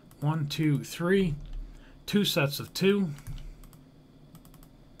 3. 1, 2, 3. 2 sets of 2.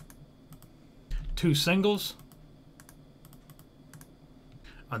 2 singles.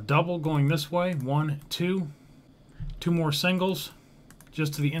 a double going this way, 1, 2, 2 more singles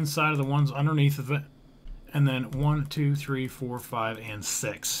just to the inside of the ones underneath of it, and then 1, 2, 3, 4, 5, and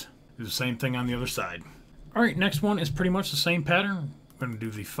 6. Do the same thing on the other side. All right, next one is pretty much the same pattern. We're going to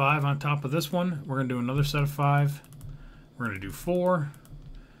do the 5 on top of this one. We're going to do another set of 5. We're going to do 4.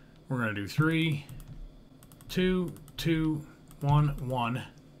 We're going to do 3, 2, 2, 1, 1,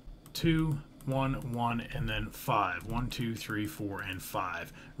 2, 1, 1, and then 5. 1, 2, 3, 4, and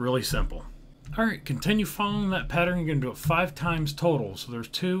 5. Really simple. All right, continue following that pattern. You're going to do it 5 times total. So there's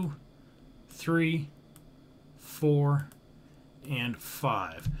 2, 3, 4, and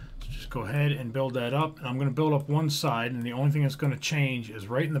 5. So just go ahead and build that up. And I'm going to build up one side, and the only thing that's going to change is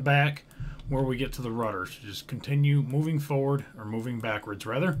right in the back where we get to the rudder. So just continue moving forward, or moving backwards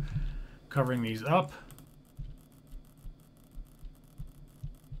rather, covering these up.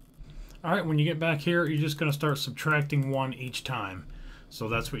 All right, when you get back here, you're just going to start subtracting 1 each time. So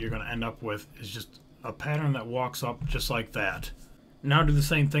that's what you're going to end up with, is just a pattern that walks up just like that. Now do the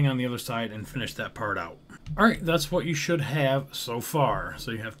same thing on the other side and finish that part out. All right, that's what you should have so far.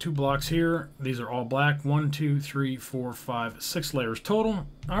 So you have 2 blocks here. These are all black. 1, 2, 3, 4, 5, 6 layers total.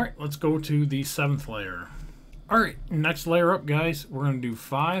 All right, let's go to the 7th layer. All right, next layer up, guys, we're going to do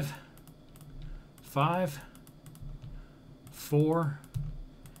 5, 5, 4,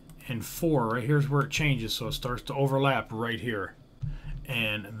 and 4. Right here's where it changes, so it starts to overlap right here.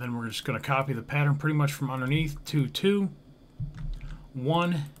 And then we're just going to copy the pattern pretty much from underneath. 2, 2,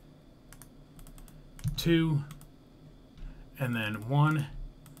 1, 2, and then 1,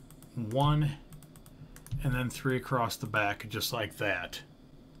 1, and then 3 across the back, just like that.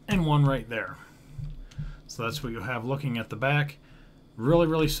 And 1 right there. So that's what you'll have looking at the back. Really,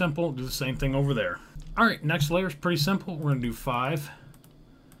 really simple. Do the same thing over there. All right, next layer is pretty simple. We're going to do 5,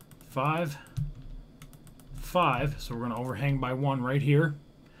 5, 5. So we're going to overhang by 1 right here.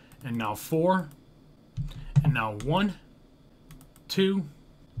 And now 4. And now 1, 2,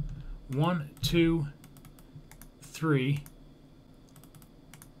 1, 2, 3,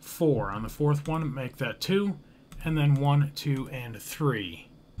 4. On the 4th one, make that 2. And then 1, 2, and 3.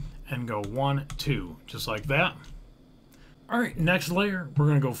 And go 1, 2. Just like that. All right, next layer, we're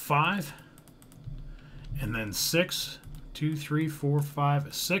going to go 5. And then 6. 2, 3, 4,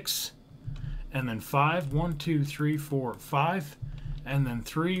 5, 6. And then 5, 1, 2, 3, 4, 5. And then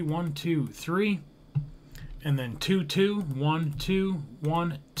 3, 1, 2, 3. And then 2, 2, 1, 2,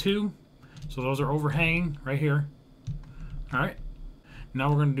 1, 2. So those are overhanging right here. All right. Now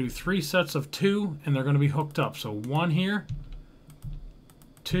we're going to do 3 sets of 2, and they're going to be hooked up. So 1 here,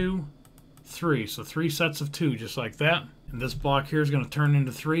 2, 3. So 3 sets of 2, just like that. And this block here is going to turn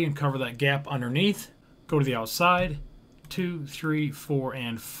into 3 and cover that gap underneath. Go to the outside, 2, 3, 4,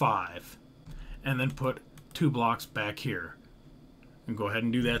 and 5. And then put 2 blocks back here. And go ahead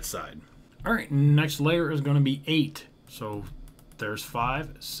and do that side. All right, next layer is going to be 8. So there's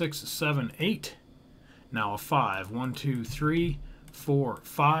 5, 6, 7, 8. Now a 5. 1, 2, 3, 4,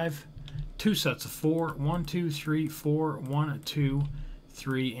 5. 2 sets of 4. 1, 2, 3, 4. 1, 2,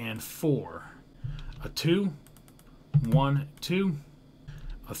 3, and 4. A 2. 1, 2.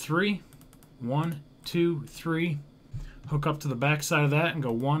 A 3. 1, 2, 3. Hook up to the back side of that and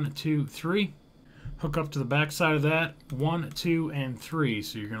go 1, 2, 3. Hook up to the back side of that, 1, 2, and 3.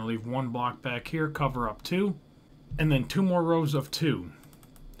 So you're going to leave 1 block back here, cover up 2, and then 2 more rows of 2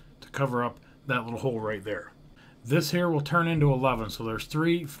 to cover up that little hole right there. This here will turn into 11. So there's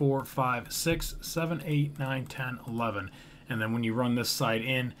 3, 4, 5, 6, 7, 8, 9, 10, 11. And then when you run this side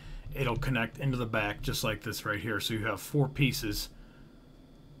in, it'll connect into the back just like this right here. So you have 4 pieces,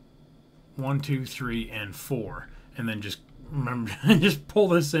 1, 2, 3, and 4. And then just remember, just pull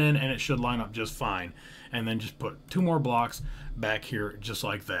this in and it should line up just fine. And then just put 2 more blocks back here just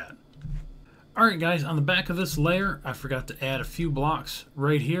like that. Alright guys, on the back of this layer, I forgot to add a few blocks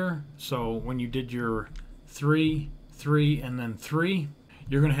right here. So when you did your 3, 3, and then 3,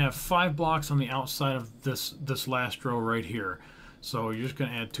 you're going to have 5 blocks on the outside of this last row right here. So you're just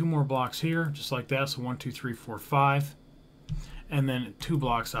going to add 2 more blocks here, just like that. So 1, 2, 3, 4, 5. And then 2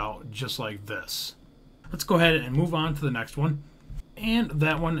 blocks out just like this. Let's go ahead and move on to the next one. And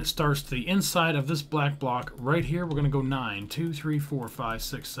that one starts to the inside of this black block right here. We're going to go 9. 2, 3, 4, 5,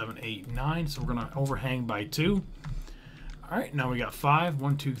 6, 7, 8, 9. So we're going to overhang by 2. All right, now we got 5.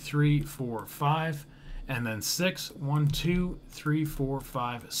 1, 2, 3, 4, 5. And then 6. 1, 2, 3, 4,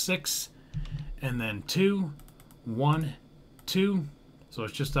 5, 6. And then 2. 1, 2. So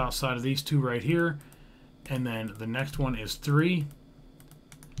it's just outside of these 2 right here. And then the next one is 3.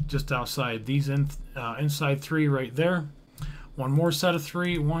 Just outside these inside 3 right there. 1 more set of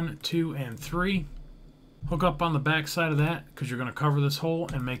 3. 1, 2, and 3. Hook up on the back side of that because you're going to cover this hole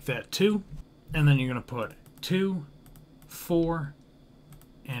and make that 2. And then you're going to put 2, 4,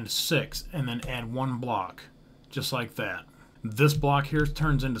 and 6, and then add 1 block, just like that. This block here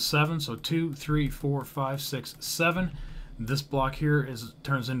turns into 7, so 2, 3, 4, 5, 6, 7. This block here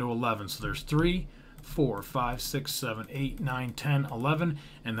turns into 11, so there's 3, 4, 5, 6, 7, 8, 9, 10, 11,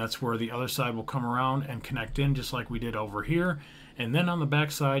 and that's where the other side will come around and connect in just like we did over here. And then on the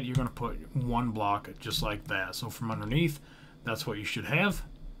back side, you're going to put 1 block just like that. So from underneath, that's what you should have.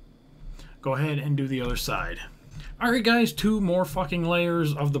 Go ahead and do the other side. Alright guys, 2 more fucking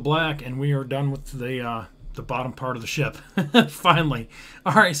layers of the black, and we are done with the bottom part of the ship. Finally.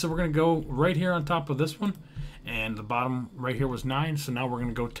 Alright, so we're going to go right here on top of this one, and the bottom right here was 9, so now we're going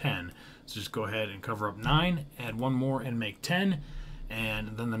to go 10. So just go ahead and cover up 9, add 1 more and make 10,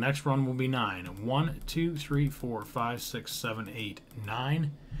 and then the next run will be 9. 1, 2, 3, 4, 5, 6, 7, 8,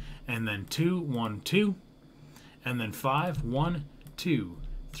 9, and then 2, 1, 2, and then 5, 1, 2,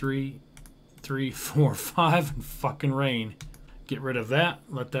 3, 4, 5, and fucking rain. Get rid of that.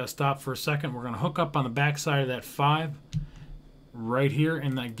 Let that stop for a second. We're going to hook up on the back side of that 5 right here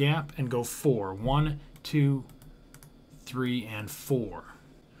in that gap and go 4. 1, 2, 3, and 4.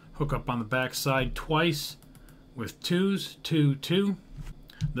 Hook up on the back side twice with 2s, 2, 2.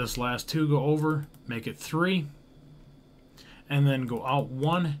 This last 2 go over, make it 3. And then go out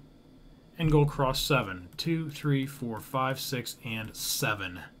 1 and go across 7. 2, 3, 4, 5, 6, and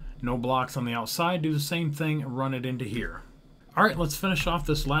 7. No blocks on the outside. Do the same thing and run it into here. Alright, let's finish off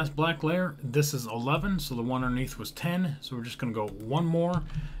this last black layer. This is 11, so the one underneath was 10. So we're just going to go 1 more.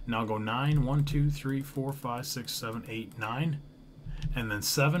 Now go 9. 1, 2, 3, 4, 5, 6, 7, 8, 9. And then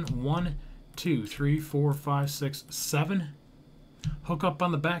 7. 1, 2, 3, 4, 5, 6, 7. Hook up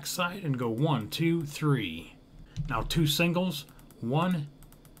on the back side and go 1, 2, 3. Now 2 singles. 1,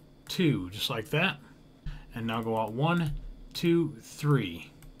 2, just like that. And now go out 1, 2, 3.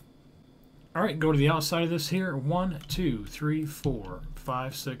 Alright, go to the outside of this here. 1, 2, 3, 4,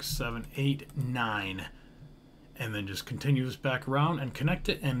 5, 6, 7, 8, 9. And then just continue this back around and connect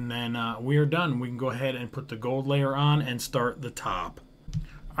it, and then we are done. We can go ahead and put the gold layer on and start the top.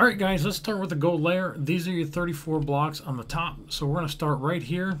 Alright guys, let's start with the gold layer. These are your 34 blocks on the top. So we're going to start right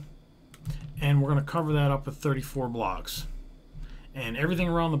here, and we're going to cover that up with 34 blocks. And everything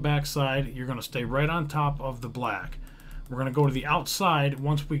around the back side, you're going to stay right on top of the black. We're going to go to the outside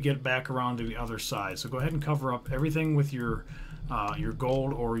once we get back around to the other side. So go ahead and cover up everything with your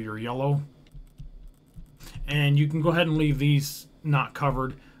gold or your yellow. And you can go ahead and leave these not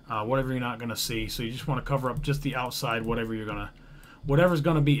covered, whatever you're not going to see. So you just want to cover up just the outside, whatever's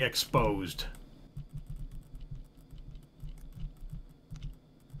going to be exposed.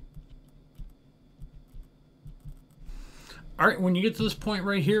 All right, when you get to this point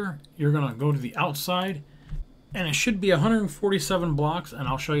right here, you're going to go to the outside. And it should be 147 blocks, and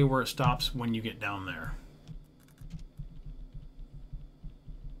I'll show you where it stops when you get down there.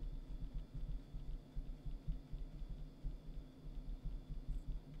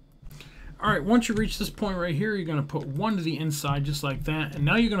 Alright, once you reach this point right here, you're going to put 1 to the inside just like that. And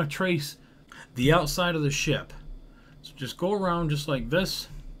now you're going to trace the outside of the ship. So just go around just like this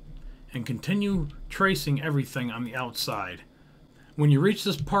and continue tracing everything on the outside. When you reach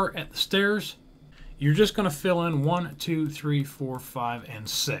this part at the stairs, you're just going to fill in 1, 2, 3, 4, 5, and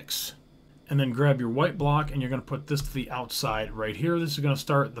 6. And then grab your white block, and you're going to put this to the outside right here. This is going to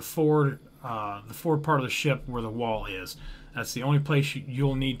start the forward part of the ship where the wall is. That's the only place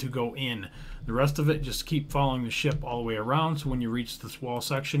you'll need to go in. The rest of it, just keep following the ship all the way around. So when you reach this wall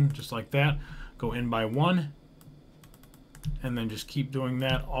section, just like that, go in by 1. And then just keep doing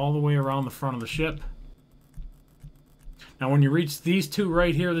that all the way around the front of the ship. Now when you reach these 2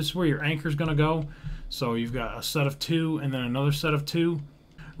 right here, this is where your anchor is going to go. So you've got a set of 2 and then another set of 2.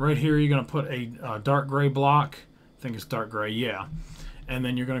 Right here you're going to put a dark gray block. I think it's dark gray, yeah. And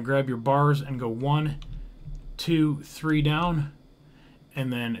then you're going to grab your bars and go 1, 2, 3 down.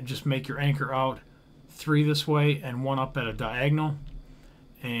 And then just make your anchor out 3 this way and 1 up at a diagonal.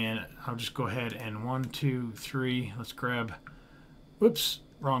 And I'll just go ahead and 1, 2, 3. Let's grab, whoops,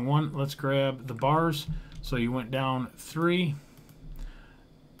 wrong one. Let's grab the bars. So you went down 3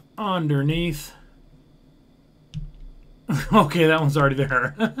 underneath. Okay, that one's already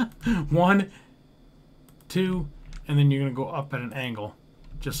there. 1, 2, and then you're going to go up at an angle,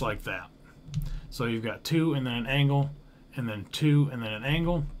 just like that. So you've got 2 and then an angle, and then 2 and then an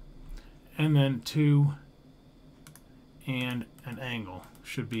angle, and then 2 and an angle.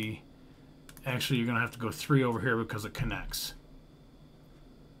 Should be, actually you're going to have to go 3 over here because it connects.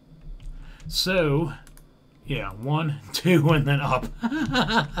 So, yeah, 1, 2, and then up.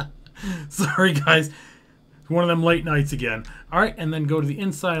 Sorry guys. One of them late nights again. All right, and then go to the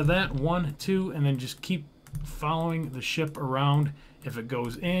inside of that. 1, 2, and then just keep following the ship around. If it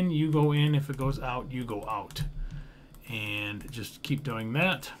goes in, you go in. If it goes out, you go out. And just keep doing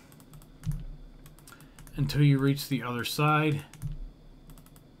that until you reach the other side.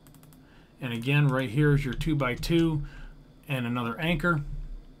 And again, right here is your 2x2 and another anchor.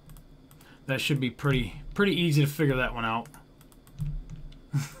 That should be pretty easy to figure that one out.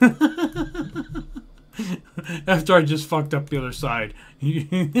 After I just fucked up the other side.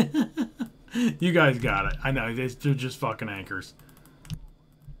 You guys got it. I know, they're just fucking anchors.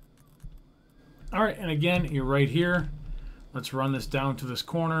 Alright, and again, you're right here. Let's run this down to this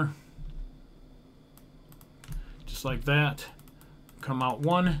corner. Just like that. Come out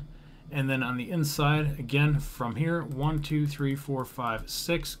 1. And then on the inside, again, from here, 1, 2, 3, 4, 5,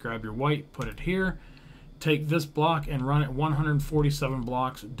 6. Grab your white, put it here. Take this block and run it 147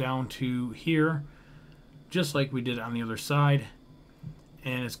 blocks down to here, just like we did on the other side.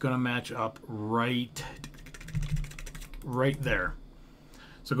 And it's going to match up right there.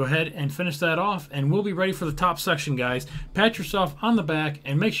 So go ahead and finish that off, and we'll be ready for the top section, guys. Pat yourself on the back,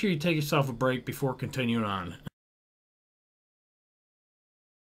 and make sure you take yourself a break before continuing on.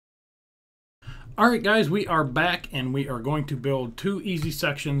 Alright guys, we are back, and we are going to build 2 easy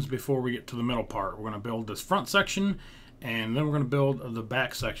sections before we get to the middle part. We're going to build this front section, and then we're going to build the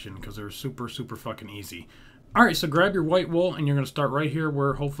back section, because they're super fucking easy. Alright, so grab your white wool, and you're going to start right here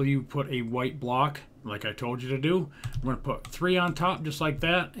where hopefully you put a white block, like I told you to do. We're going to put 3 on top, just like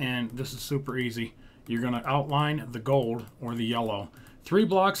that, and this is super easy. You're going to outline the gold, or the yellow, 3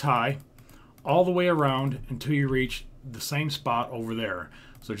 blocks high, all the way around until you reach the same spot over there.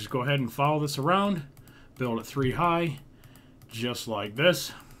 So just go ahead and follow this around, build it 3 high, just like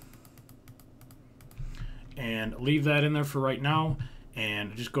this, and leave that in there for right now,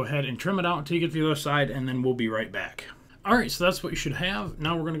 and just go ahead and trim it out until you get to the other side, and then we'll be right back. Alright, so that's what you should have.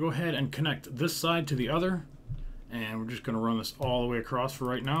 Now we're going to go ahead and connect this side to the other, and we're just going to run this all the way across for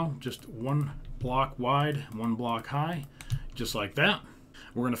right now, just 1 block wide, 1 block high, just like that.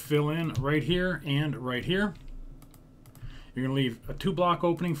 We're going to fill in right here and right here. You're going to leave a 2 block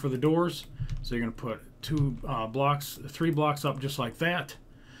opening for the doors. So you're going to put 3 blocks up just like that.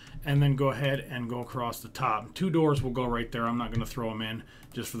 And then go ahead and go across the top. 2 doors will go right there. I'm not going to throw them in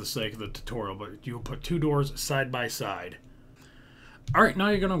just for the sake of the tutorial, but you'll put 2 doors side by side. Alright, now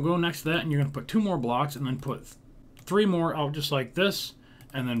you're going to go next to that, and you're going to put 2 more blocks and then put 3 more out just like this.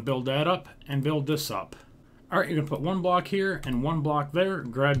 And then build that up and build this up. Alright, you're going to put 1 block here and 1 block there.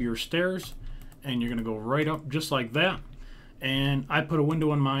 Grab your stairs, and you're going to go right up just like that. And I put a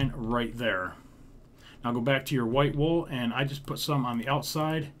window in mine right there. Now go back to your white wool, and I just put some on the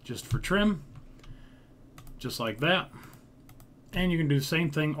outside just for trim, just like that. And you can do the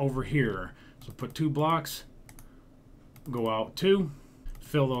same thing over here. So put 2 blocks, go out 2,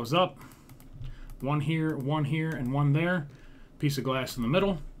 fill those up, 1 here, and 1 there, piece of glass in the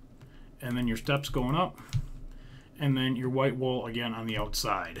middle, and then your steps going up, and then your white wool again on the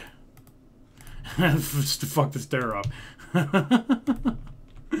outside. Just to fuck the stair up.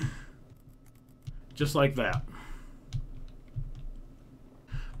 Just like that.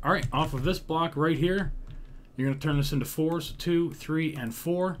 Alright, off of this block right here, you're going to turn this into 4s, 2, 3, and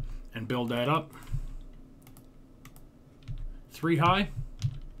 4, and build that up 3 high.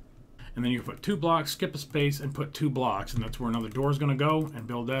 And then you put 2 blocks, skip a space, and put 2 blocks, and that's where another door is going to go, and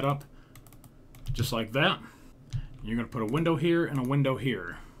build that up just like that. You're going to put a window here and a window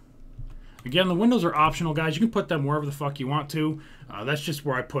here. Again, the windows are optional, guys. You can put them wherever the fuck you want to. That's just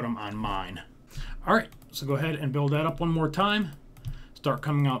where I put them on mine. Alright, so go ahead and build that up one more time. Start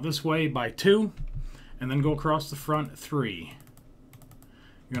coming out this way by 2, and then go across the front 3.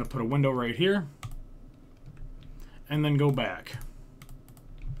 You're going to put a window right here, and then go back.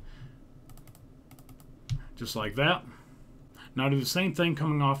 Just like that. Now do the same thing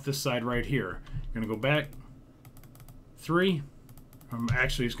coming off this side right here. You're going to go back 3.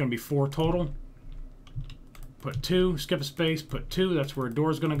 Actually, it's going to be 4 total. Put 2, skip a space, put 2. That's where a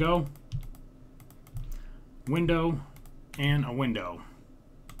door is going to go. Window and a window.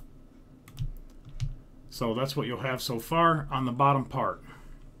 So that's what you'll have so far on the bottom part.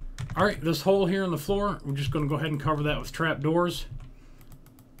 Alright, this hole here in the floor, we're just going to go ahead and cover that with trap doors,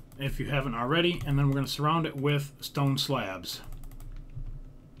 if you haven't already, and then we're going to surround it with stone slabs.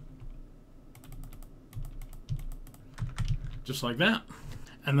 Just like that.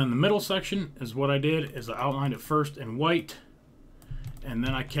 And then the middle section is what I did, is I outlined it first in white, and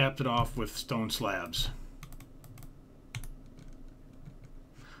then I capped it off with stone slabs.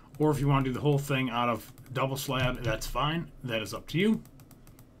 Or if you want to do the whole thing out of double slab, that's fine. That is up to you.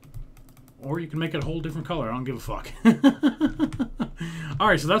 Or you can make it a whole different color. I don't give a fuck.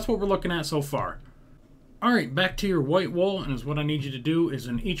 Alright, so that's what we're looking at so far. Alright, back to your white wool, and is what I need you to do is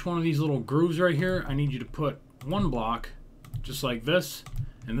in each one of these little grooves right here, I need you to put one block, just like this.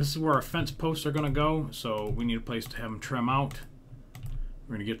 And this is where our fence posts are going to go, so we need a place to have them trim out.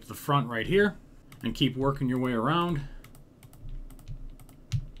 We're going to get to the front right here, and keep working your way around.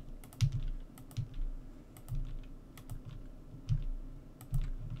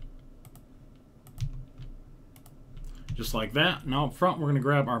 Just like that. Now up front, we're going to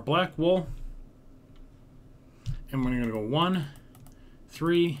grab our black wool, and we're going to go 1,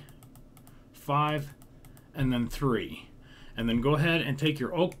 3, 5, and then 3. And then go ahead and take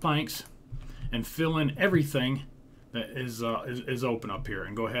your oak planks and fill in everything that is open up here.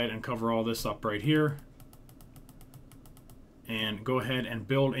 And go ahead and cover all this up right here. And go ahead and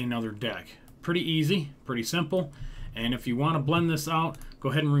build another deck. Pretty easy, pretty simple. And if you want to blend this out, go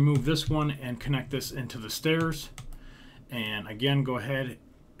ahead and remove this one and connect this into the stairs. And again, go ahead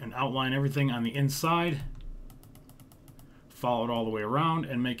and outline everything on the inside. Follow it all the way around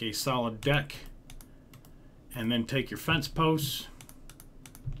and make a solid deck. And then take your fence posts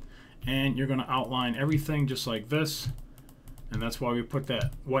and you're going to outline everything just like this. And that's why we put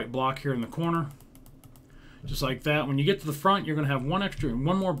that white block here in the corner. Just like that. When you get to the front, you're going to have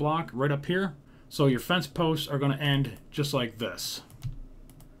one more block right up here. So your fence posts are going to end just like this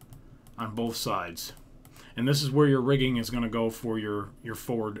on both sides. And this is where your rigging is going to go for your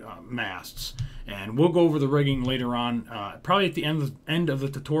forward masts. And we'll go over the rigging later on. Probably at the end of the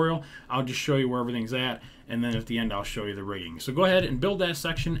tutorial, I'll just show you where everything's at. And then at the end, I'll show you the rigging. So go ahead and build that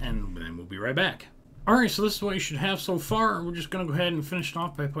section, and then we'll be right back. Alright, so this is what you should have so far. We're just going to go ahead and finish it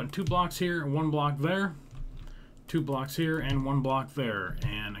off by putting 2 blocks here, 1 block there, 2 blocks here, and 1 block there.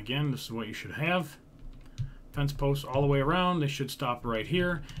 And again, this is what you should have. Fence posts all the way around. They should stop right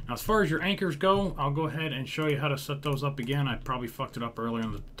here. Now, as far as your anchors go, I'll go ahead and show you how to set those up again. I probably fucked it up earlier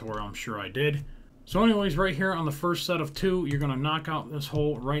in the tutorial. I'm sure I did. So anyways, right here on the first set of 2, you're going to knock out this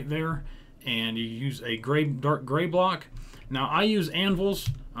hole right there. And you use a dark gray block. Now, I use anvils.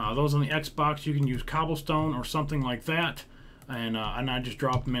 Those on the Xbox, you can use cobblestone or something like that. And I just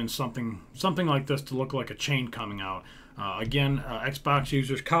drop them in something like this to look like a chain coming out. Again, Xbox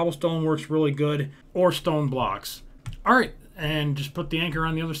users, cobblestone works really good, or stone blocks. Alright, and just put the anchor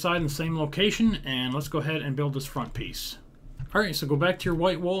on the other side in the same location, and let's go ahead and build this front piece. Alright, so go back to your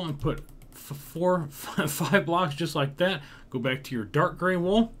white wool and put 5 blocks just like that. Go back to your dark gray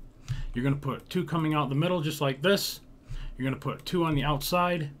wool. You're going to put 2 coming out the middle just like this. You're going to put 2 on the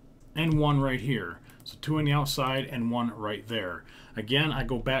outside and 1 right here. So 2 on the outside and 1 right there. Again, I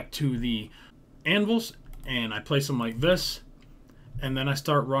go back to the anvils and I place them like this, and then I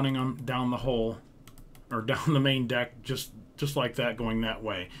start running them down the hole, or down the main deck, just like that, going that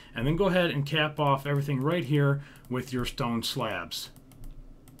way. And then go ahead and cap off everything right here with your stone slabs.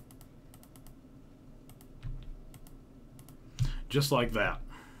 Just like that.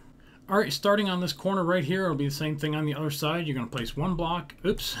 Alright, starting on this corner right here, it'll be the same thing on the other side. You're going to place 1 block.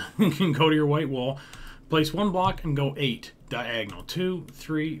 Oops, you can go to your white wool. Place 1 block and go 8 diagonal. 2,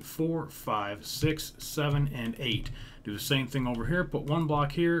 3, 4, 5, 6, 7, and 8. Do the same thing over here. Put 1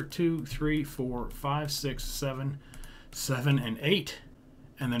 block here. 2, 3, 4, 5, 6, 7, 7, and 8.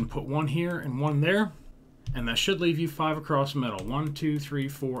 And then put 1 here and 1 there. And that should leave you 5 across the middle. 1, 2, 3,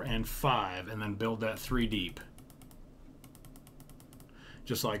 4, and 5. And then build that 3 deep.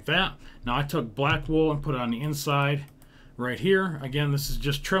 Just like that. Now I took black wool and put it on the inside right here. Again, this is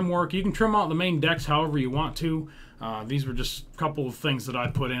just trim work. You can trim out the main decks however you want to. These were just a couple of things that I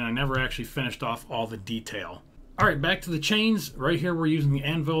put in. I never actually finished off all the detail. Alright, back to the chains. Right here we're using the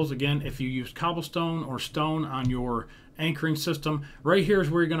anvils. Again, if you use cobblestone or stone on your anchoring system, right here is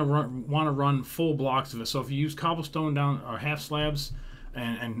where you're going to want to run full blocks of it. So if you use cobblestone down, or half slabs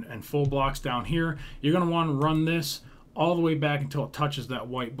and full blocks down here, you're going to want to run this all the way back until it touches that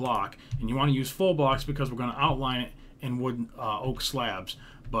white block. And you want to use full blocks because we're going to outline it in wood oak slabs.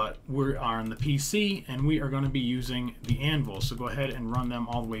 But we are on the PC and we are going to be using the anvil. So go ahead and run them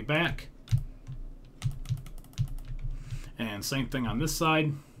all the way back. And same thing on this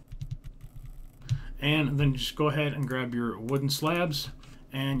side. And then just go ahead and grab your wooden slabs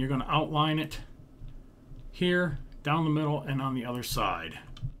and you're going to outline it here, down the middle, and on the other side.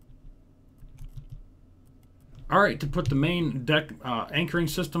 Alright, to put the main deck anchoring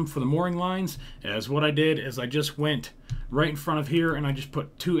system for the mooring lines, as what I did is I just went right in front of here and I just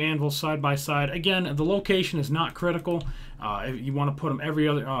put 2 anvils side by side. Again, the location is not critical. If you want to put them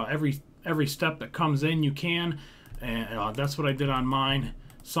every step that comes in, you can. And that's what I did on mine.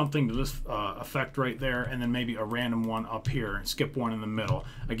 something to this effect right there, and then maybe a random one up here, and skip one in the middle.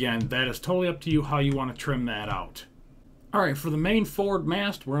 Again, that is totally up to you how you want to trim that out. Alright, for the main forward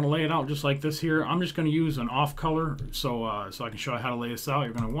mast, we're going to lay it out just like this here. I'm just going to use an off color so I can show you how to lay this out.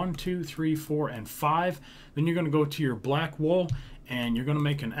 You're going to 1, 2, 3, 4, and 5. Then you're going to go to your black wool, and you're going to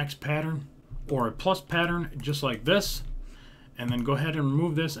make an X pattern or a plus pattern just like this. And then go ahead and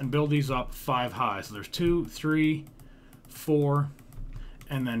remove this and build these up 5 high. So there's 2, 3, 4,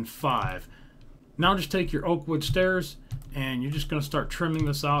 and then 5. Now just take your oak wood stairs, and you're just going to start trimming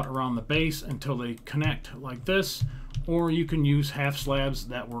this out around the base until they connect like this. Or you can use half slabs,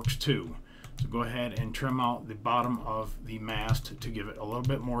 that works too. So go ahead and trim out the bottom of the mast to give it a little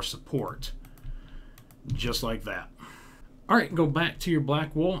bit more support. Just like that. Alright, go back to your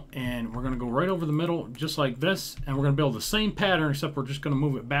black wool, and we're going to go right over the middle just like this, and we're going to build the same pattern, except we're just going to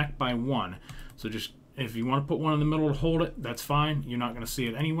move it back by 1. So just, if you want to put one in the middle to hold it, that's fine. You're not going to see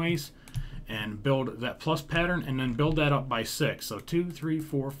it anyways. And build that plus pattern, and then build that up by 6. So 2, 3,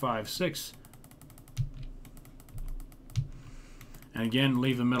 4, 5, 6. And again,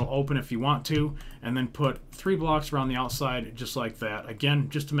 leave the middle open if you want to, and then put 3 blocks around the outside just like that. Again,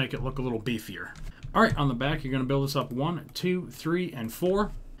 just to make it look a little beefier. Alright, on the back, you're going to build this up 1, 2, 3, and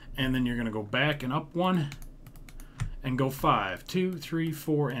 4. And then you're going to go back and up 1, and go 5. 2, 3,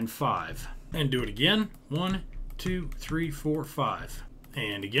 4, and 5. And do it again. 1, 2, 3, 4, 5.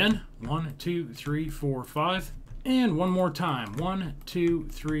 And again. 1, 2, 3, 4, 5. And one more time. 1, 2,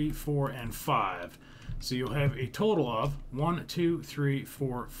 3, 4, and 5. So you'll have a total of 1, 2, 3,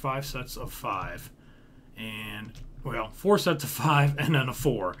 4, 5 sets of 5. And, well, 4 sets of 5 and then a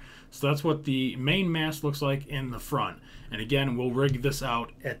 4. So that's what the main mast looks like in the front. And again, we'll rig this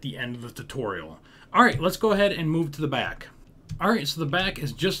out at the end of the tutorial. Alright, let's go ahead and move to the back. Alright, so the back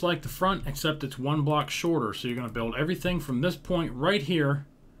is just like the front, except it's 1 block shorter. So you're going to build everything from this point right here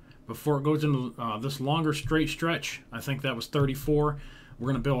before it goes into this longer straight stretch. I think that was 34. We're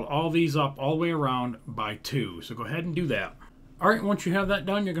going to build all these up all the way around by 2. So go ahead and do that. Alright, once you have that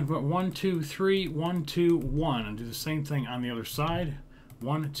done, you're going to put 1, 2, 3, 1, 2, 1. And do the same thing on the other side.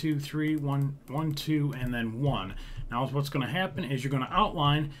 1, 2, 3, 1, 1, 2, and then 1. Now what's going to happen is you're going to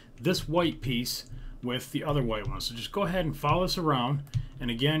outline this white piece with the other white one. So just go ahead and follow this around. And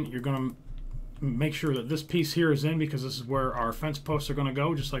again, you're going to make sure that this piece here is in, because this is where our fence posts are going to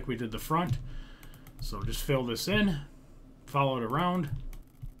go, just like we did the front. So just fill this in, follow it around.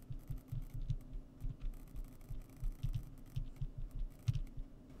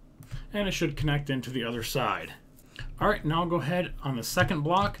 And it should connect into the other side. Alright, now go ahead on the second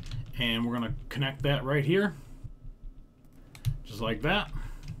block, and we're going to connect that right here. Just like that.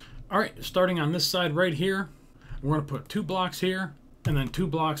 Alright, starting on this side right here, we're going to put 2 blocks here, and then 2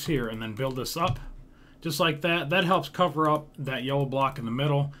 blocks here, and then build this up. Just like that. That helps cover up that yellow block in the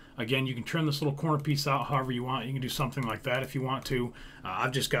middle. Again, you can trim this little corner piece out however you want. You can do something like that if you want to.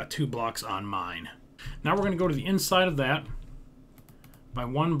 I've just got 2 blocks on mine. Now we're going to go to the inside of that by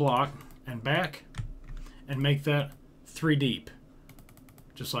 1 block and back, and make that 3 deep.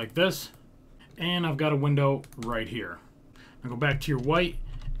 Just like this. And I've got a window right here. Now go back to your white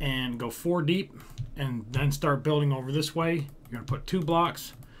and go 4 deep, and then start building over this way. You're going to put 2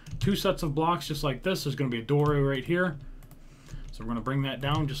 blocks, 2 sets of blocks just like this. There's going to be a doorway right here. So we're going to bring that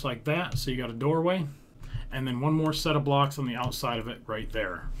down just like that. So you got a doorway. And then 1 more set of blocks on the outside of it right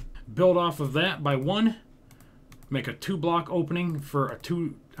there. Build off of that by 1. Make a 2 block opening for a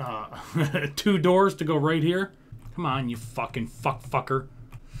 2 doors to go right here. Come on, you fucking fucker.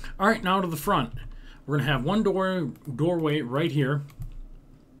 Alright, now to the front. We're going to have 1 doorway right here.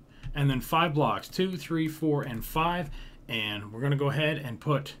 And then 5 blocks. 2, 3, 4, and 5. And we're going to go ahead and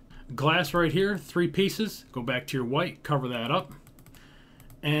put glass right here. 3 pieces. Go back to your white. Cover that up.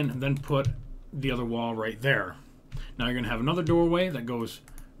 And then put the other wall right there. Now you're going to have another doorway that goes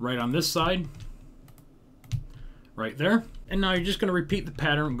right on this side. Right there. And now you're just going to repeat the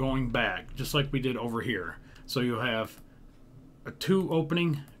pattern going back, just like we did over here. So you'll have a 2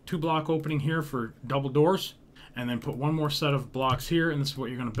 block opening here for double doors, and then put 1 more set of blocks here, and this is what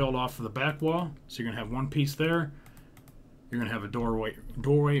you're going to build off of the back wall. So you're going to have 1 piece there. You're going to have a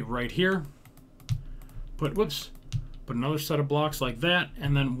doorway right here. Put another set of blocks like that,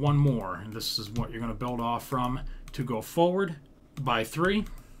 and then 1 more. And this is what you're going to build off from to go forward by 3.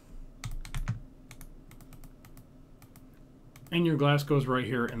 And your glass goes right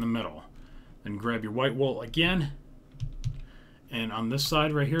here in the middle. Then grab your white wool again, and on this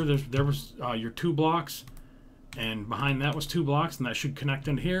side right here, there was your 2 blocks, and behind that was 2 blocks, and that should connect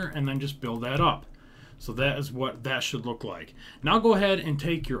in here, and then just build that up. So that is what that should look like. Now go ahead and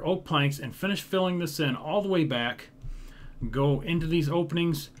take your oak planks and finish filling this in all the way back go into these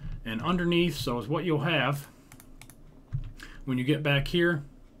openings and underneath. So is what you'll have when you get back here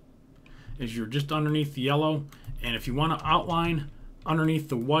is you're just underneath the yellow, and if you want to outline underneath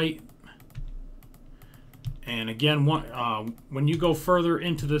the white, and again, when you go further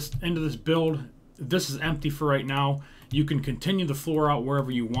into this build, this is empty for right now. You can continue the floor out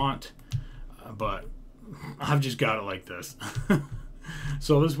wherever you want, but I've just got it like this.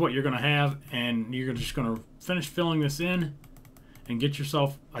 So this is what you're going to have, and you're just going to finish filling this in and get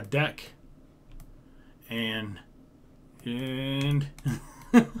yourself a deck. And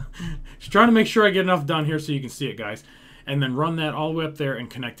just trying to make sure I get enough done here so you can see it, guys. And then run that all the way up there and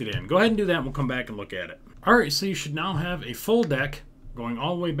connect it in. Go ahead and do that, and we'll come back and look at it. Alright, so you should now have a full deck going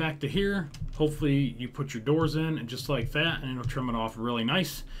all the way back to here. Hopefully you put your doors in and just like that, and it'll trim it off really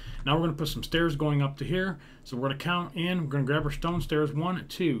nice. Now we're going to put some stairs going up to here. So we're going to count in. We're going to grab our stone stairs 1,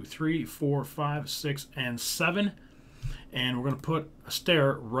 2, 3, 4, 5, 6, and 7. And we're going to put a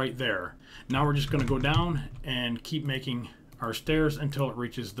stair right there. Now we're just going to go down and keep making our stairs until it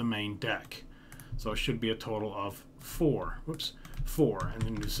reaches the main deck. So it should be a total of 4. Whoops. 4. And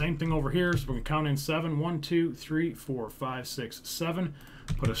then do the same thing over here. So we're going to count in 7. 1, 2, 3, 4, 5, 6, 7.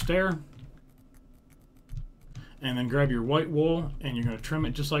 Put a stair. And then grab your white wool, and you're going to trim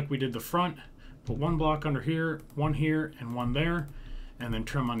it just like we did the front. Put one block under here, one here, and one there. And then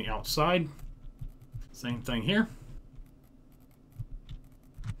trim on the outside. Same thing here.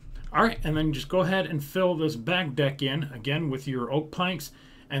 Alright, and then just go ahead and fill this back deck in, again, with your oak planks,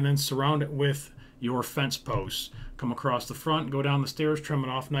 and then surround it with your fence posts. Come across the front, go down the stairs, trim it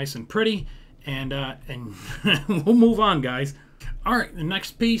off nice and pretty, and we'll move on, guys. Alright, the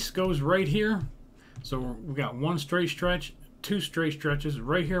next piece goes right here. So we've got one straight stretch, two straight stretches.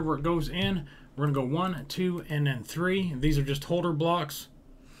 Right here where it goes in, we're going to go 1, 2, and then 3. These are just holder blocks.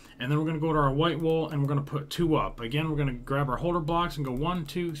 And then we're going to go to our white wool, and we're going to put 2 up. Again, we're going to grab our holder blocks and go 1,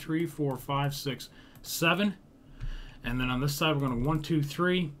 2, 3, 4, 5, 6, 7. And then on this side, we're going to 1, 2,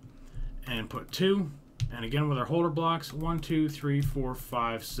 3, and put 2. And again, with our holder blocks, 1, 2, 3, 4,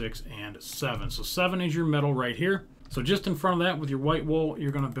 5, 6, and 7. So 7 is your middle right here. So just in front of that, with your white wool,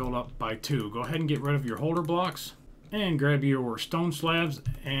 you're going to build up by 2. Go ahead and get rid of your holder blocks. And grab your stone slabs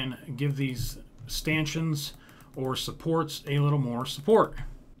and give these stanchions or supports a little more support.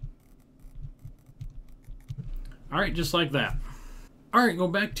 Alright, just like that. Alright, go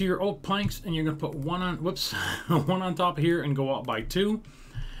back to your oak planks, and you're going to put one on top here and go up by 2.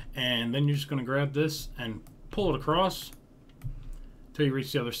 And then you're just going to grab this and pull it across until you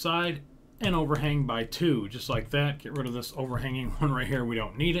reach the other side and overhang by 2, just like that. Get rid of this overhanging one right here. We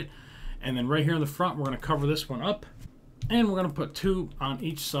don't need it. And then right here in the front, we're going to cover this one up, and we're going to put 2 on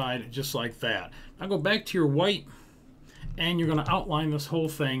each side, just like that. Now go back to your white, and you're going to outline this whole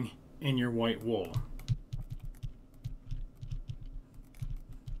thing in your white wool.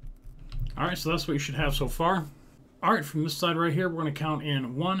 Alright, so that's what you should have so far. Alright, from this side right here, we're going to count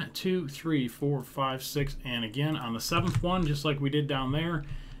in 1, 2, 3, 4, 5, 6, and again on the 7th one, just like we did down there,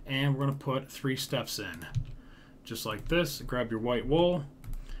 and we're going to put 3 steps in. Just like this. Grab your white wool,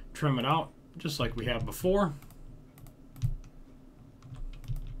 trim it out, just like we have before.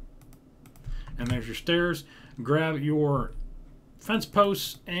 And there's your stairs. Grab your fence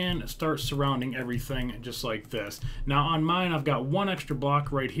posts and start surrounding everything just like this. Now on mine, I've got 1 extra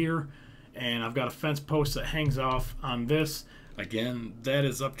block right here, and I've got a fence post that hangs off on this. Again, that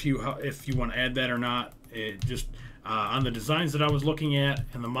is up to you if you want to add that or not. It just on the designs that I was looking at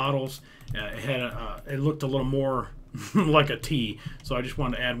and the models, it looked a little more like a T, so I just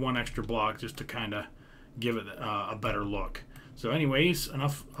wanted to add 1 extra block just to kind of give it a better look. So anyways,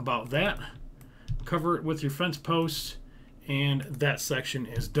 enough about that. Cover it with your fence posts, and that section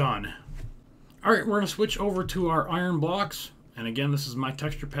is done. Alright, we're going to switch over to our iron blocks. And again, this is my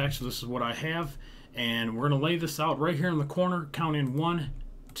texture pack, so this is what I have. And we're going to lay this out right here in the corner, count in 1,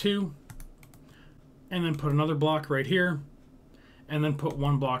 2, and then put another block right here, and then put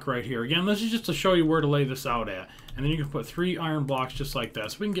 1 block right here. Again, this is just to show you where to lay this out at. And then you can put 3 iron blocks just like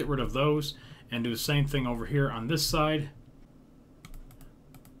that. So we can get rid of those and do the same thing over here on this side.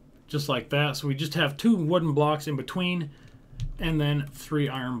 Just like that. So we just have 2 wooden blocks in between, and then 3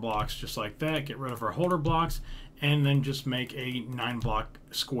 iron blocks just like that. Get rid of our holder blocks, and then just make a 9-block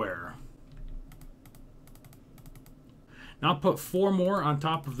square. Now put 4 more on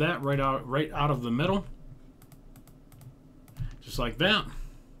top of that right out of the middle. Just like that.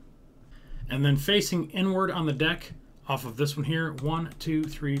 And then facing inward on the deck off of this one here, 1, 2,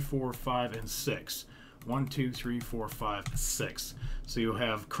 3, 4, 5, and 6. 1, 2, 3, 4, 5, 6. So you'll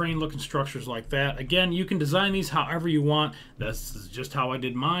have crane looking structures like that. Again, you can design these however you want. This is just how I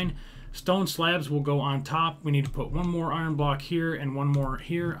did mine. Stone slabs will go on top. We need to put one more iron block here and one more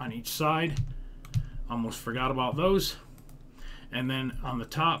here on each side. Almost forgot about those. And then on the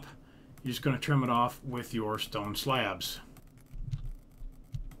top, you're just going to trim it off with your stone slabs.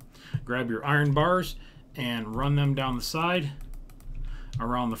 Grab your iron bars and run them down the side,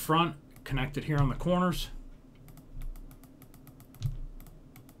 around the front, connect it here on the corners.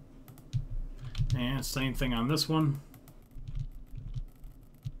 And same thing on this one.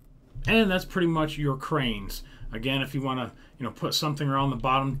 And that's pretty much your cranes. Again, if you want to, put something around the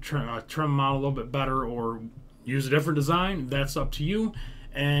bottom, trim them out a little bit better, or use a different design, that's up to you.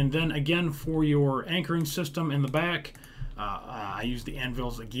 And then again, for your anchoring system in the back, I use the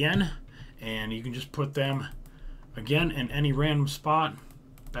anvils again, and you can just put them again in any random spot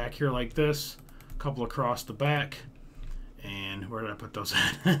back here like this, a couple across the back, and where did I put those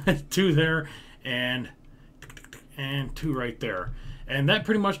at? 2 there, and 2 right there. And that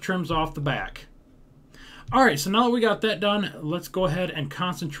pretty much trims off the back. Alright, so now that we got that done, let's go ahead and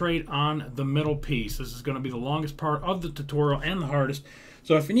concentrate on the middle piece. This is going to be the longest part of the tutorial and the hardest.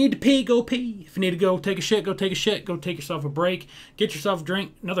 So if you need to pee, go pee. If you need to go take a shit, go take a shit. Go take yourself a break. Get yourself a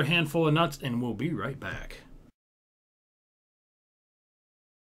drink, another handful of nuts, and we'll be right back.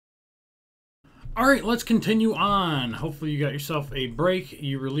 Alright, let's continue on. Hopefully you got yourself a break.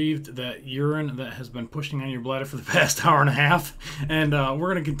 You relieved that urine that has been pushing on your bladder for the past hour and a half. And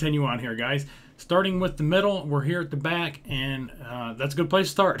we're going to continue on here, guys. Starting with the middle, we're here at the back, and that's a good place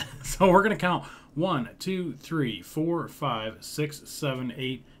to start. So we're going to count 1, 2, 3, 4, 5, 6, 7,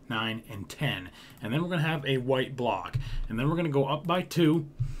 8, 9, and 10. And then we're going to have a white block. And then we're going to go up by 2,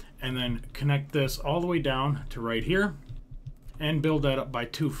 and then connect this all the way down to right here, and build that up by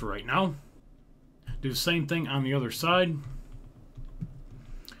 2 for right now. Do the same thing on the other side.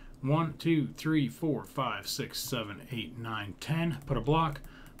 1, 2, 3, 4, 5, 6, 7, 8, 9, 10. Put a block,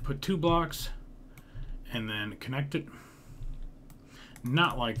 put 2 blocks, and then connect it.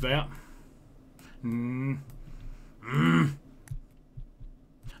 Not like that.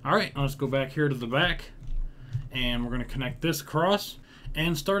 Alright, let's go back here to the back, and we're going to connect this across.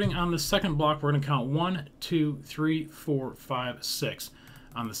 And starting on the second block, we're going to count 1, 2, 3, 4, 5, 6.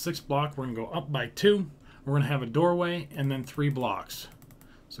 On the 6th block, we're going to go up by 2. We're going to have a doorway and then 3 blocks.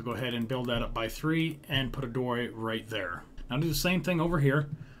 So go ahead and build that up by 3 and put a doorway right there. Now do the same thing over here.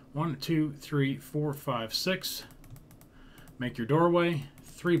 1, 2, 3, 4, 5, 6. Make your doorway,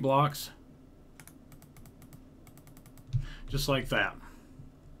 3 blocks. Just like that.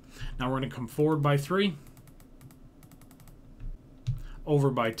 Now we're going to come forward by 3. Over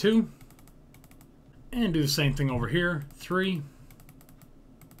by 2. And do the same thing over here. 3.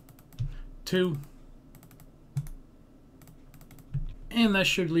 2, and that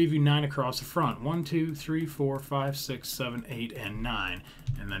should leave you 9 across the front. 1, 2, 3, 4, 5, 6, 7, 8, and 9.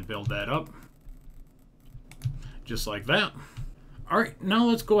 And then build that up just like that. Alright, now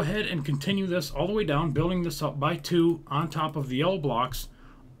let's go ahead and continue this all the way down, building this up by 2 on top of the yellow blocks,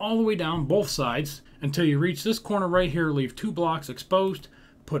 all the way down both sides until you reach this corner right here. Leave 2 blocks exposed,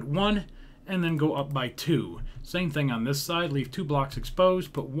 put 1, and then go up by 2. Same thing on this side, leave 2 blocks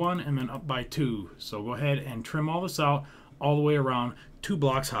exposed, put 1, and then up by 2. So go ahead and trim all this out all the way around 2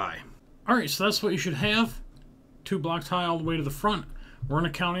 blocks high. Alright, so that's what you should have. 2 blocks high all the way to the front. We're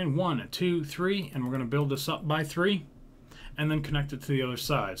going to count in 1, 2, 3, and we're going to build this up by 3, and then connect it to the other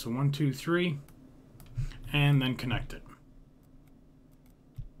side. So 1, 2, 3, and then connect it.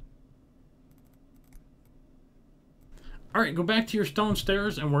 Alright, go back to your stone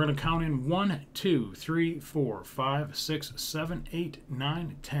stairs, and we're going to count in 1, 2, 3, 4, 5, 6, 7, 8,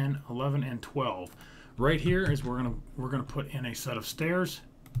 9, 10, 11, and 12. Right here is we're going to put in a set of stairs.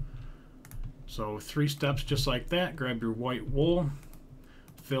 So 3 steps just like that. Grab your white wool,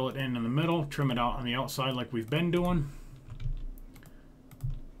 fill it in the middle, trim it out on the outside like we've been doing.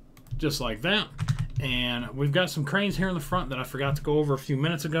 Just like that. And we've got some cranes here in the front that I forgot to go over a few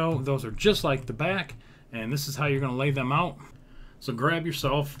minutes ago. Those are just like the back. And this is how you're going to lay them out. So grab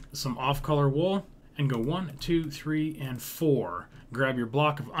yourself some off-color wool and go 1, 2, 3, and 4. Grab your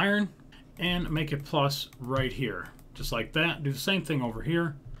block of iron and make a plus right here. Just like that. Do the same thing over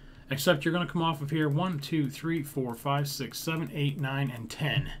here. Except you're going to come off of here 1, 2, 3, 4, 5, 6, 7, 8, 9, and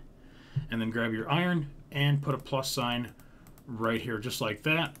 10. And then grab your iron and put a plus sign right here. Just like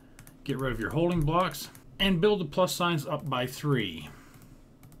that. Get rid of your holding blocks and build the plus signs up by 3.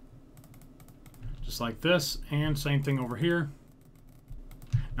 Just like this, and same thing over here.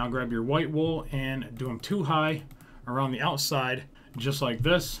 Now grab your white wool and do them 2 high around the outside, just like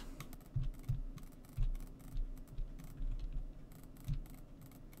this.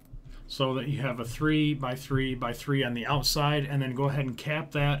 So that you have a 3 by 3 by 3 on the outside, and then go ahead and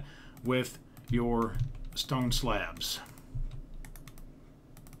cap that with your stone slabs.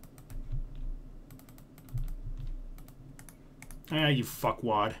 Ah, you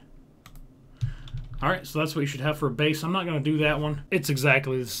fuckwad. Alright, so that's what you should have for a base. I'm not going to do that one. It's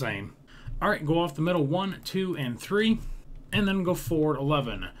exactly the same. Alright, go off the middle 1, 2, and 3. And then go forward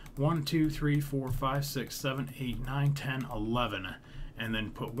 11. 1, 2, 3, 4, 5, 6, 7, 8, 9, 10, 11. And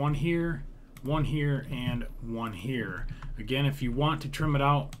then put one here, and one here. Again, if you want to trim it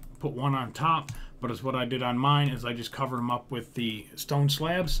out, put one on top. But as what I did on mine is I just covered them up with the stone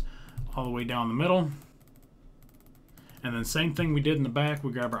slabs all the way down the middle. And then same thing we did in the back.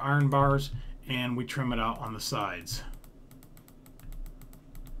 We grab our iron bars and we trim it out on the sides.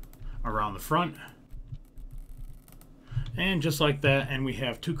 Around the front. And just like that, and we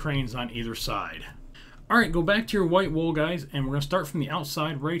have 2 cranes on either side. Alright, go back to your white wool, guys, and we're going to start from the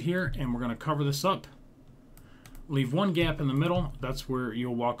outside right here, and we're going to cover this up. Leave one gap in the middle. That's where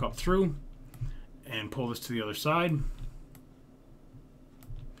you'll walk up through and pull this to the other side.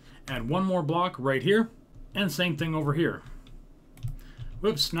 Add one more block right here, and same thing over here.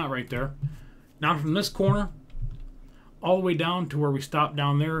 Whoops, not right there. Now from this corner all the way down to where we stopped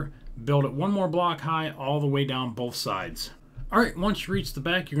down there, build it one more block high all the way down both sides. Alright, once you reach the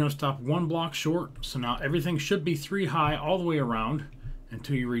back, you're going to stop one block short. So now everything should be 3 high all the way around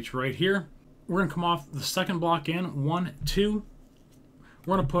until you reach right here. We're going to come off the second block in, 1, 2.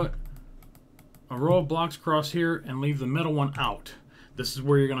 We're going to put a row of blocks across here and leave the middle one out. This is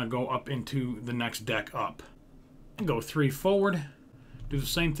where you're going to go up into the next deck up. And go 3 forward. Do the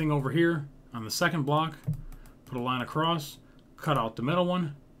same thing over here on the second block. Put a line across, cut out the middle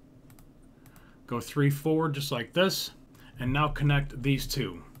one. Go 3 forward just like this. And now connect these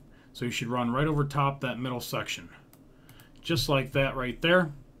 2. So you should run right over top that middle section. Just like that right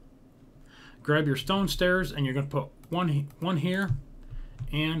there. Grab your stone stairs and you're going to put one here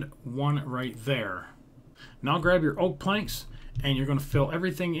and one right there. Now grab your oak planks and you're going to fill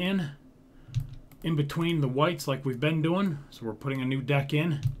everything in between the whites like we've been doing. So we're putting a new deck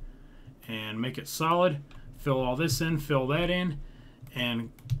in and make it solid. Fill all this in, fill that in,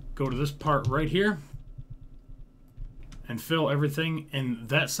 and go to this part right here and fill everything in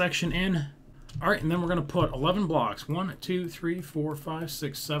that section in. Alright, and then we're going to put 11 blocks. 1, 2, 3, 4, 5,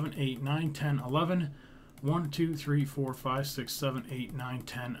 6, 7, 8, 9, 10, 11. 1, 2, 3, 4, 5, 6, 7, 8, 9,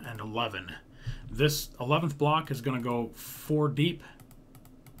 10, and 11. This 11th block is going to go 4 deep.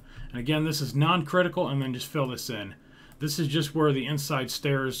 And again, this is non-critical, and then just fill this in. This is just where the inside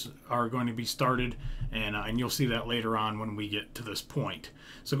stairs are going to be started, and you'll see that later on when we get to this point.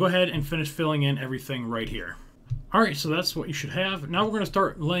 So go ahead and finish filling in everything right here. Alright, so that's what you should have. Now we're going to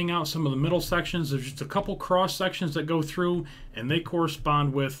start laying out some of the middle sections. There's just a couple cross sections that go through, and they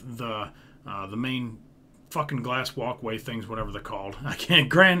correspond with the main fucking glass walkway things, whatever they're called. I can't,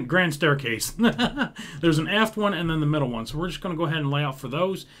 grand staircase. There's an aft one and then the middle one. So we're just going to go ahead and lay out for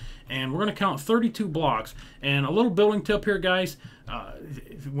those. And we're going to count 32 blocks. And a little building tip here, guys.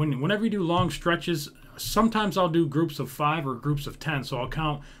 Whenever you do long stretches, sometimes I'll do groups of 5 or groups of 10. So I'll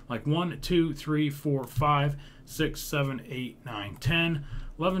count like 1, 2, 3, 4, 5, 6, 7, 8, 9, 10,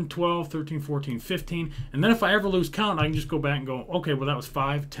 11, 12, 13, 14, 15. And then if I ever lose count, I can just go back and go, okay, well that was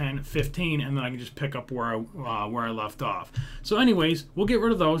 5, 10, 15, and then I can just pick up where I left off. So anyways, we'll get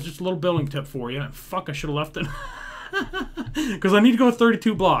rid of those. Just a little building tip for you. Fuck, I should have left it. Because I need to go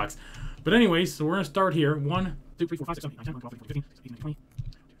 32 blocks. But anyways, so we're going to start here. 1, 2, 3, 4, 5, 6, 7, 8, 9, 10, 11, 12, 13, 14, 15, 16, 17, 18,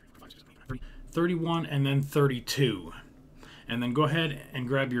 19, 20, 21, and then 32. And then go ahead and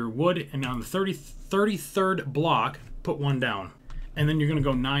grab your wood, and on the 33rd block, put one down. And then you're going to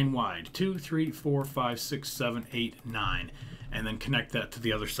go 9 wide. 2, 3, 4, 5, 6, 7, 8, 9. And then connect that to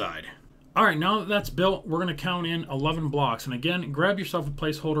the other side. Alright, now that that's built, we're going to count in 11 blocks. And again, grab yourself a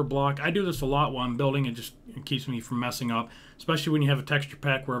placeholder block. I do this a lot while I'm building. It keeps me from messing up, especially when you have a texture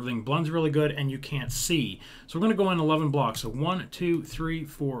pack where everything blends really good and you can't see. So we're going to go in 11 blocks. So 1, 2, 3,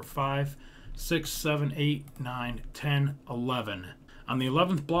 4, 5, 6, 7, 8, 9, 10, 11. On the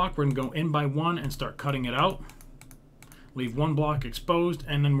 11th block, we're going to go in by 1 and start cutting it out. Leave 1 block exposed,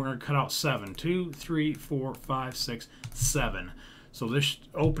 and then we're going to cut out 7. 2, 3, 4, 5, 6, 7. So this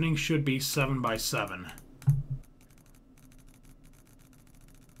opening should be 7 by 7.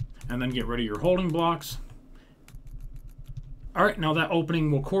 And then get rid of your holding blocks. Alright, now that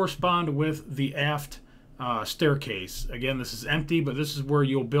opening will correspond with the aft staircase. Again, this is empty, but this is where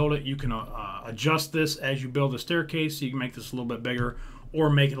you'll build it. You can adjust this as you build the staircase, so you can make this a little bit bigger or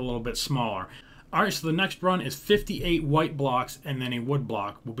make it a little bit smaller. Alright, so the next run is 58 white blocks, and then a wood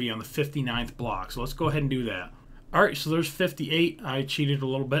block will be on the 59th block. So let's go ahead and do that. Alright, so there's 58. I cheated a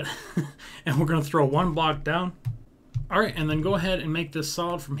little bit. And we're going to throw 1 block down. All right, and then go ahead and make this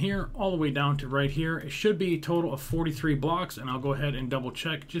solid from here all the way down to right here. It should be a total of 43 blocks, and I'll go ahead and double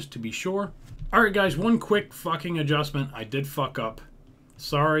check just to be sure. All right, guys, one quick fucking adjustment. I did fuck up.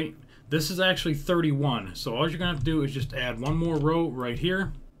 Sorry. This is actually 31, so all you're going to have to do is just add one more row right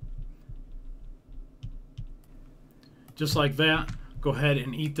here. Just like that. Go ahead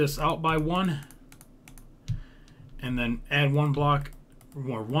and eat this out by 1. And then add one block,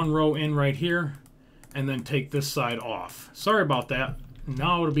 or one row in right here. And then take this side off. Sorry about that.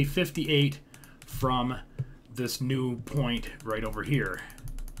 Now it'll be 58 from this new point right over here.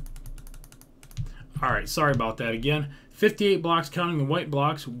 Alright, sorry about that again. 58 blocks counting the white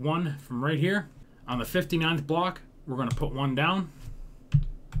blocks, 1 from right here. On the 59th block, we're going to put 1 down.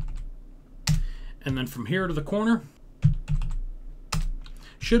 And then from here to the corner,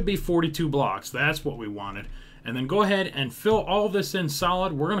 should be 42 blocks. That's what we wanted. And then go ahead and fill all this in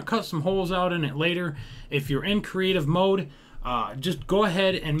solid. We're going to cut some holes out in it later. If you're in creative mode, just go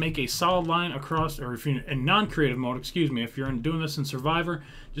ahead and make a solid line across, or if you're in non-creative mode, excuse me, if you're doing this in Survivor,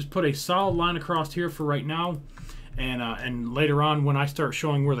 just put a solid line across here for right now. And later on, when I start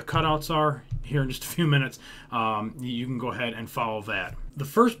showing where the cutouts are, here in just a few minutes, you can go ahead and follow that. The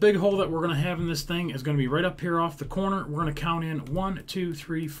first big hole that we're going to have in this thing is going to be right up here off the corner. We're going to count in 1, 2,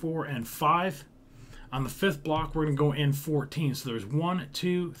 3, 4, and 5. On the 5th block, we're going to go in 14. So there's 1,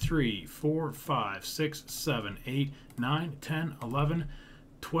 2, 3, 4, 5, 6, 7, 8, 9, 10, 11,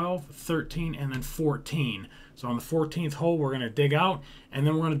 12, 13, and then 14. So on the 14th hole, we're going to dig out, and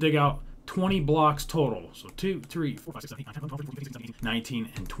then we're going to dig out 20 blocks total. So 2, 3, 4, 5, 6, 7, 8, 9, 10, 11, 12, 13, 14, 15, 16, 19,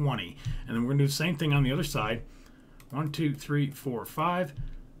 and 20. And then we're going to do the same thing on the other side. 1, 2, 3, 4, 5,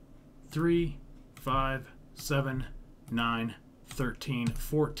 3, 5, 7, 9, 13,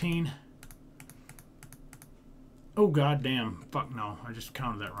 14. Oh, goddamn. Fuck no. I just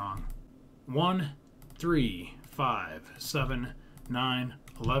counted that wrong. 1, 3, 5, 7, 9,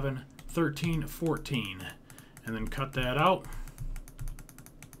 11, 13, 14. And then cut that out.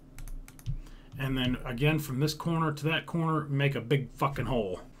 And then again, from this corner to that corner, make a big fucking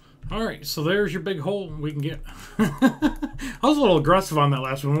hole. All right, so there's your big hole. We can get... I was a little aggressive on that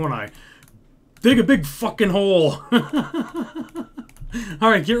last one, wasn't I? Dig a big fucking hole. All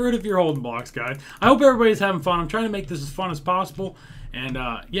right, get rid of your holding blocks, guys. I hope everybody's having fun. I'm trying to make this as fun as possible. And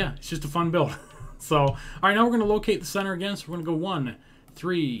yeah, it's just a fun build. So, all right, now we're going to locate the center again. So we're going to go 1,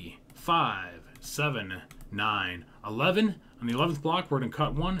 3, 5, 7, 9, 11. On the 11th block, we're going to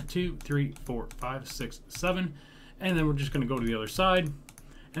cut 1, 2, 3, 4, 5, 6, 7. And then we're just going to go to the other side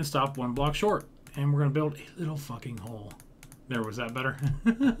and stop 1 block short. And we're going to build a little fucking hole. There, was that better?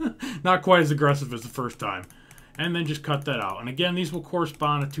 Not quite as aggressive as the first time. And then just cut that out. And again, these will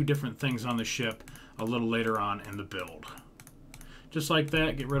correspond to 2 different things on the ship a little later on in the build. Just like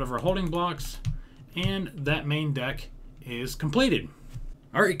that, get rid of our holding blocks. And that main deck is completed.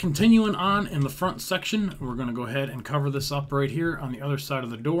 All right, continuing on in the front section, we're going to go ahead and cover this up right here on the other side of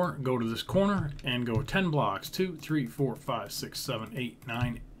the door. Go to this corner and go 10 blocks. 2, 3, 4, 5, 6, 7, 8,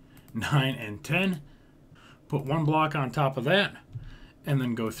 9, 9, and 10. Put 1 block on top of that, and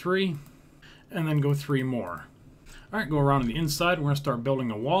then go 3, and then go 3 more. All right, go around to the inside. We're going to start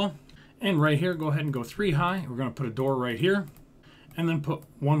building a wall. And right here, go ahead and go 3 high. We're going to put a door right here, and then put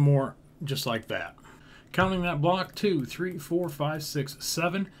 1 more just like that. Counting that block, 2, 3, 4, 5, 6,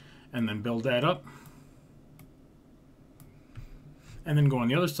 7, and then build that up. And then go on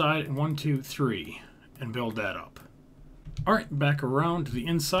the other side, 1, 2, 3, and build that up. All right, back around to the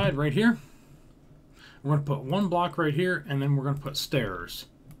inside right here. We're going to put 1 block right here, and then we're going to put stairs.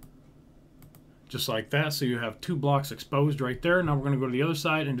 Just like that, so you have 2 blocks exposed right there. Now we're going to go to the other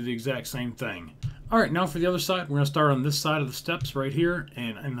side and do the exact same thing. All right, now for the other side, we're going to start on this side of the steps right here,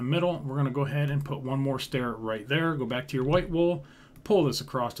 and in the middle, we're going to go ahead and put 1 more stair right there. Go back to your white wool, pull this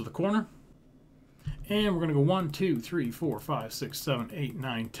across to the corner, and we're going to go 1, 2, 3, 4, 5, 6, 7, 8,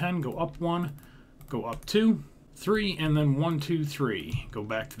 9, 10. Go up 1, go up 2, 3, and then 1, 2, 3. Go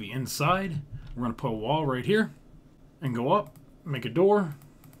back to the inside. We're going to put a wall right here, and go up, make a door,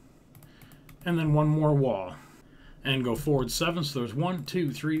 and then 1 more wall. And go forward 7, so there's 1,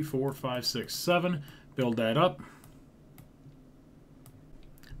 2, 3, 4, 5, 6, 7. Build that up.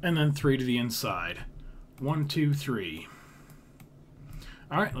 And then 3 to the inside. 1, 2, 3.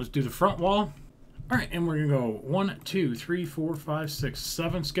 All right, let's do the front wall. All right, and we're going to go 1, 2, 3, 4, 5, 6,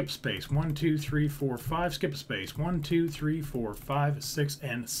 7, skip a space. 1, 2, 3, 4, 5, skip a space. 1, 2, 3, 4, 5, 6,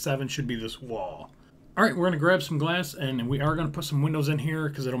 and 7 should be this wall. All right, we're going to grab some glass, and we are going to put some windows in here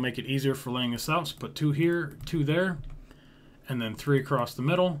because it'll make it easier for laying this out. So put 2 here, 2 there, and then 3 across the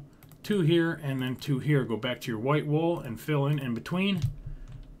middle, 2 here, and then 2 here. Go back to your white wool and fill in between,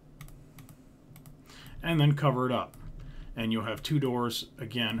 and then cover it up. and you'll have two doors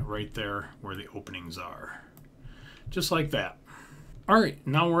again right there where the openings are. Just like that. Alright,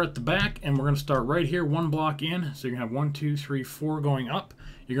 now we're at the back, and we're going to start right here, one block in. So you're going to have 1, 2, 3, 4 going up.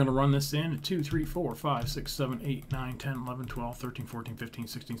 You're going to run this in 2, 3, 4, 5, 6, 7, 8, 9, 10, 11, 12, 13, 14, 15,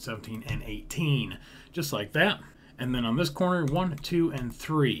 16, 17, and 18. Just like that. And then on this corner, 1, 2, and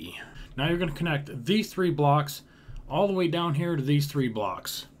 3. Now you're going to connect these 3 blocks all the way down here to these 3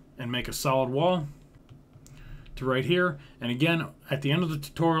 blocks and make a solid wall to right here. And again, at the end of the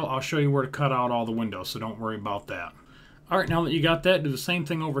tutorial, I'll show you where to cut out all the windows, so don't worry about that. Alright, now that you got that, do the same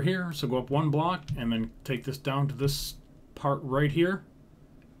thing over here. So go up one block and then take this down to this part right here.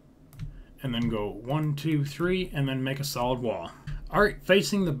 And then go 1, 2, 3, and then make a solid wall. Alright,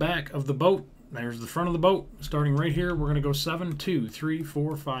 facing the back of the boat, there's the front of the boat. Starting right here, we're going to go 7, 2, 3,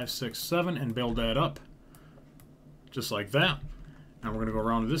 4, 5, 6, 7, and build that up. Just like that. Now we're going to go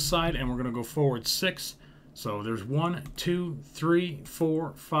around to this side, and we're going to go forward 6. So there's 1, 2, 3,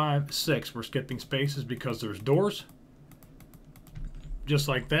 4, 5, 6. We're skipping spaces because there's doors. Just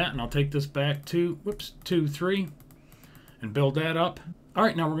like that, and I'll take this back to, 2, 3, and build that up.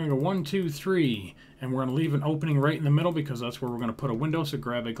 Alright, now we're going to go 1, 2, 3, and we're going to leave an opening right in the middle because that's where we're going to put a window. So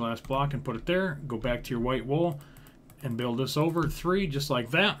grab a glass block and put it there. Go back to your white wool and build this over 3, just like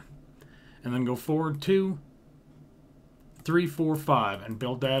that. And then go forward 2, 3, 4, 5, and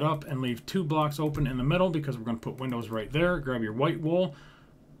build that up and leave 2 blocks open in the middle because we're going to put windows right there. Grab your white wool,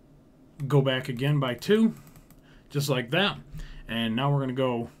 go back again by 2, just like that. And now we're going to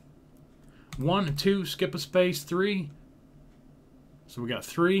go 1, 2, skip a space, 3. So we got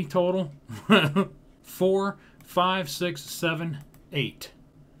 3 total. 4, 5, 6, 7, 8.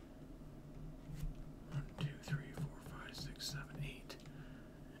 1, 2, 3, 4, 5, 6, 7, 8.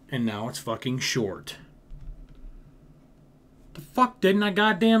 And now it's fucking short. The fuck didn't I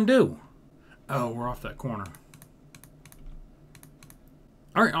goddamn do? Oh, we're off that corner.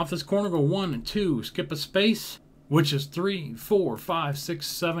 Alright, off this corner, go 1, 2, skip a space, which is 3, 4, 5, 6,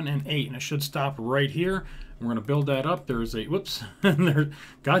 7, and 8. And it should stop right here. We're going to build that up. There's a, whoops, and there,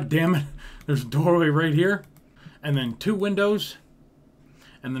 god damn it, there's a doorway right here. And then 2 windows,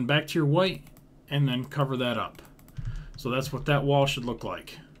 and then back to your white, and then cover that up. So that's what that wall should look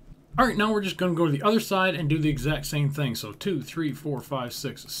like. Alright, now we're just going to go to the other side and do the exact same thing. So 2, 3, 4, 5,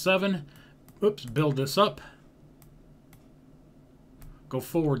 6, 7. Oops, build this up. Go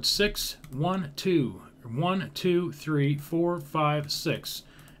forward 6, 1, 2. 1, 2, 3, 4, 5, 6.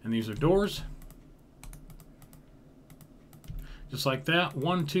 And these are doors. Just like that.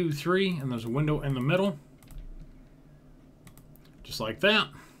 1, 2, 3. And there's a window in the middle. Just like that.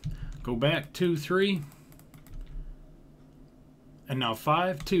 Go back 2, 3. And now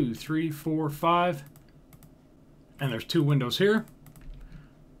 5, 2, 3, 4, 5. And there's 2 windows here.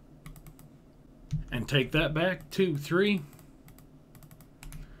 And take that back 2, 3.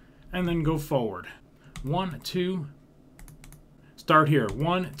 And then go forward. 1, 2. Start here.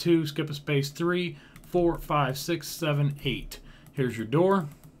 1, 2, skip a space, 3, 4, 5, 6, 7, 8. Here's your door.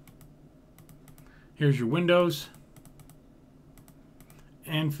 Here's your windows.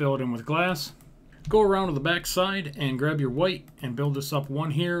 And fill it in with glass. Go around to the back side and grab your white and build this up,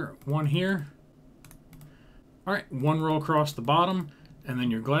 1 here, 1 here. Alright, 1 row across the bottom, and then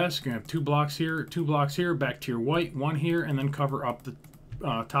your glass. You're going to have 2 blocks here, 2 blocks here, back to your white, 1 here, and then cover up the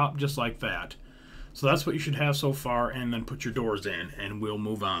top just like that. So that's what you should have so far, and then put your doors in, and we'll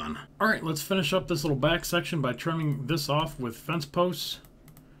move on. Alright, let's finish up this little back section by trimming this off with fence posts,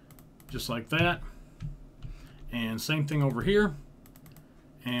 just like that. And same thing over here.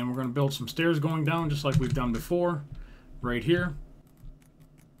 And we're going to build some stairs going down just like we've done before, right here.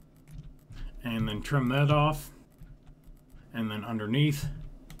 And then trim that off. And then underneath,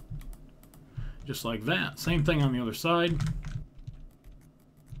 just like that. Same thing on the other side.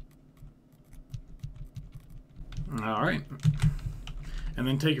 Alright. And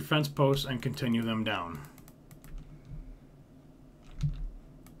then take your fence posts and continue them down.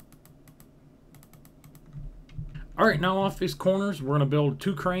 Alright, now off these corners, we're going to build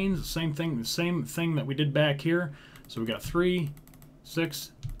 2 cranes. Same thing that we did back here. So we got 3,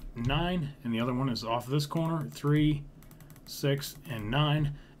 6, 9, and the other one is off this corner. 3, 6, and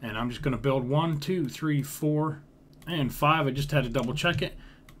 9. And I'm just going to build 1, 2, 3, 4, and 5. I just had to double check it.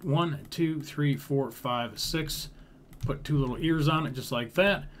 1, 2, 3, 4, 5, 6. Put 2 little ears on it, just like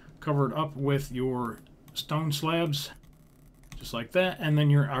that. Cover it up with your stone slabs, just like that, and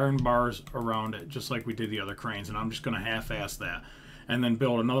then your iron bars around it, just like we did the other cranes. And I'm just going to half-ass that, and then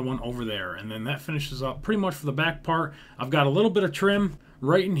build another one over there, and then that finishes up pretty much for the back part. I've got a little bit of trim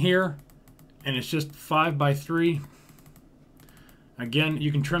right in here, and it's just 5 by 3. Again,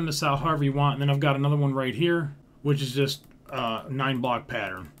 you can trim this out however you want. And then I've got another one right here, which is just 9-block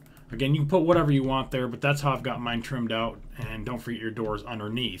pattern. Again, you can put whatever you want there, but that's how I've got mine trimmed out. And don't forget your doors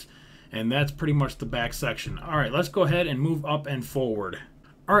underneath. And that's pretty much the back section. All right, let's go ahead and move up and forward.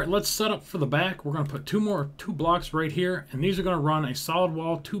 All right, let's set up for the back. We're going to put two blocks right here, and these are going to run a solid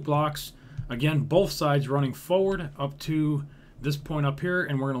wall, 2 blocks. Again, both sides running forward up to this point up here,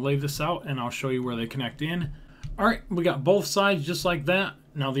 and we're going to lay this out, and I'll show you where they connect in. All right, we got both sides just like that.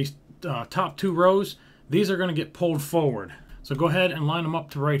 Now these top 2 rows, these are going to get pulled forward. So go ahead and line them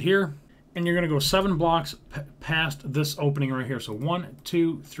up to right here, and you're going to go 7 blocks past this opening right here. So 1,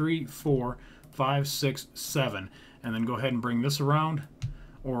 2, 3, 4, 5, 6, 7, and then go ahead and bring this around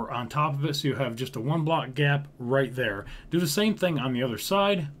or on top of it, so you have just a 1-block gap right there. Do the same thing on the other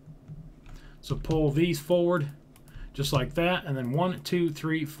side. So pull these forward just like that, and then 1, 2,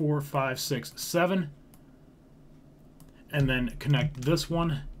 3, 4, 5, 6, 7, and then connect this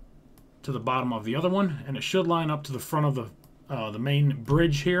one to the bottom of the other one, and it should line up to the front of the main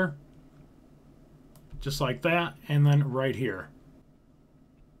bridge here, just like that, and then right here.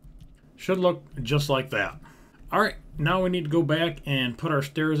 Should look just like that. All right, now we need to go back and put our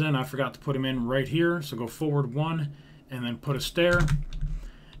stairs in. I forgot to put them in right here, so go forward 1 and then put a stair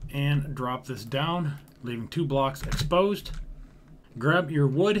and drop this down, leaving 2 blocks exposed. Grab your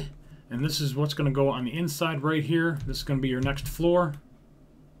wood, and this is what's going to go on the inside right here. This is going to be your next floor,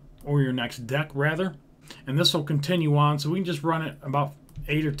 or your next deck rather, and this will continue on, so we can just run it about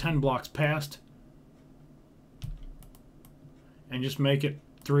 8 or 10 blocks past and just make it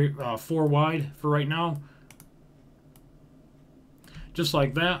 4 wide for right now, just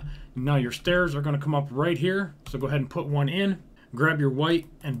like that. Now your stairs are going to come up right here, so go ahead and put one in. Grab your white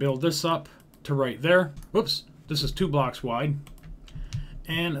and build this up to right there. Whoops, this is 2 blocks wide,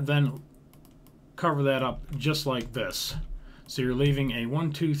 and then cover that up just like this. So you're leaving a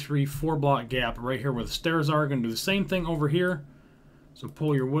 1, 2, 3, 4 block gap right here where the stairs are. Going to do the same thing over here. So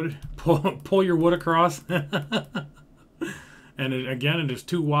pull your wood, pull your wood across, and again it is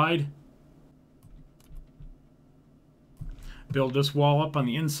too wide. Build this wall up on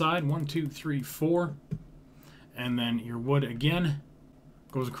the inside, 1, 2, 3, 4, and then your wood again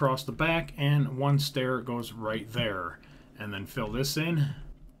goes across the back, and 1 stair goes right there, and then fill this in.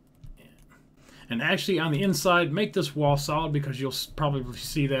 And actually on the inside, make this wall solid, because you'll probably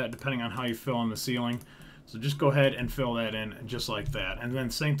see that depending on how you fill in the ceiling. So just go ahead and fill that in just like that. And then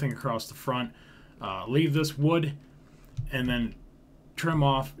same thing across the front. Leave this wood and then trim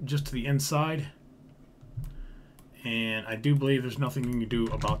off just to the inside. And I do believe there's nothing you can do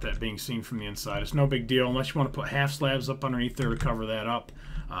about that being seen from the inside. It's no big deal unless you want to put half slabs up underneath there to cover that up.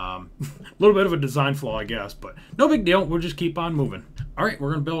 A little bit of a design flaw, I guess, but no big deal. We'll just keep on moving. All right, we're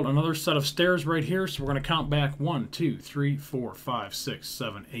going to build another set of stairs right here. So we're going to count back 1, 2, 3, 4, 5, 6,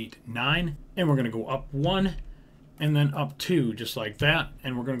 7, 8, 9. And we're going to go up 1 and then up 2, just like that.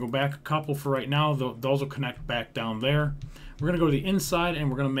 And we're going to go back a couple for right now. Those will connect back down there. We're going to go to the inside,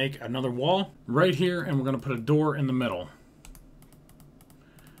 and we're going to make another wall right here, and we're going to put a door in the middle.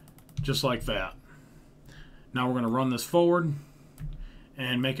 Just like that. Now we're going to run this forward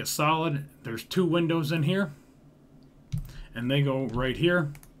and make it solid. There's 2 windows in here, and they go right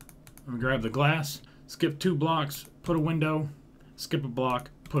here. Let me grab the glass, skip 2 blocks, put a window, skip a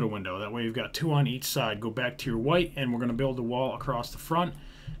block, put a window. That way you've got 2 on each side. Go back to your white, and we're going to build a wall across the front.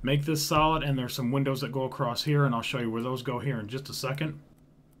 Make this solid, and there's some windows that go across here, and I'll show you where those go here in just a second.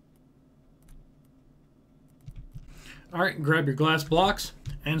 All right, grab your glass blocks,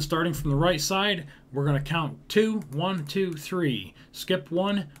 and starting from the right side, we're going to count 2, 1, 2, 3, skip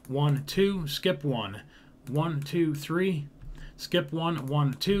 1, 1, 2, skip 1, 1, 2, 3, skip 1,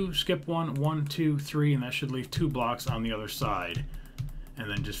 1, 2, skip 1, 1, 2, 3, and that should leave 2 blocks on the other side. And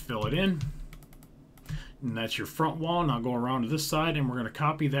then just fill it in. And that's your front wall. Now go around to this side, and we're going to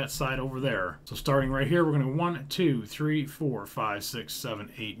copy that side over there. So starting right here, we're going to 1, 2, 3, 4, 5, 6,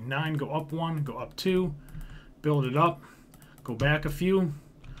 7, 8, 9. Go up 1, go up 2, build it up, go back a few,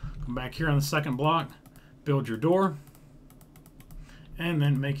 come back here on the second block, build your door, and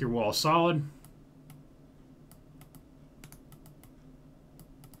then make your wall solid.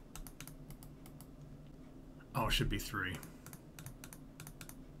 Oh, it should be 3.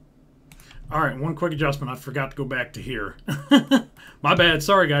 All right, one quick adjustment. I forgot to go back to here. My bad.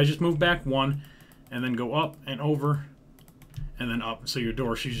 Sorry, guys. Just move back 1 and then go up and over and then up. So your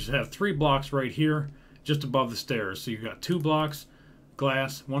door should just have 3 blocks right here just above the stairs. So you've got 2 blocks,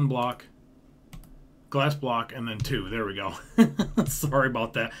 glass, 1 block, glass block, and then 2. There we go. Sorry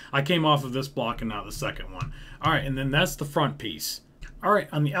about that. I came off of this block and not the second one. All right, and then that's the front piece. All right,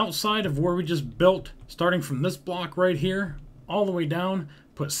 on the outside of where we just built, starting from this block right here all the way down,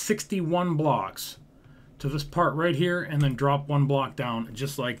 put 61 blocks to this part right here and then drop 1 block down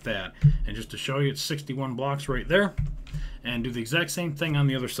just like that. And just to show you, it's 61 blocks right there. And do the exact same thing on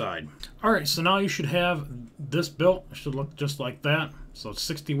the other side. Alright, so now you should have this built. It should look just like that. So it's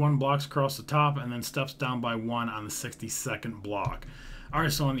 61 blocks across the top and then steps down by 1 on the 62nd block.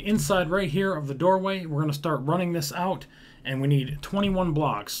 Alright, so on the inside right here of the doorway, we're going to start running this out. And we need 21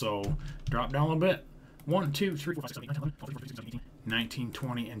 blocks. So drop down a little bit. 1, 2, 3, 4, 5, 6, 7, 8, 9, 10, 11, 12, 13, 14, 15, 16, 17, 19,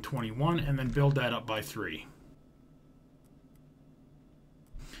 20, and 21. And then build that up by 3.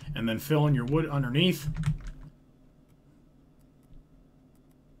 And then fill in your wood underneath.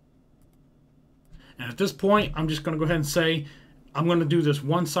 And at this point, I'm just going to go ahead and say, I'm going to do this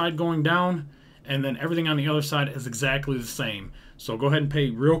one side going down, and then everything on the other side is exactly the same. So go ahead and pay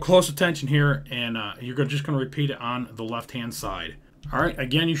real close attention here, and you're just going to repeat it on the left-hand side. All right,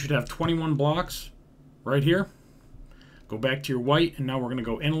 again, you should have 21 blocks right here. Go back to your white, and now we're going to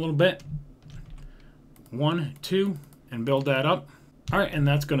go in a little bit. 1, 2, and build that up. All right, and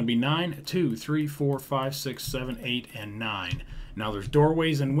that's going to be 9, 2, 3, 4, 5, 6, 7, 8, and 9. Now there's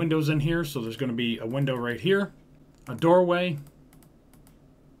doorways and windows in here, so there's going to be a window right here, a doorway,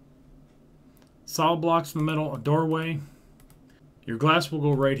 solid blocks in the middle, a doorway. Your glass will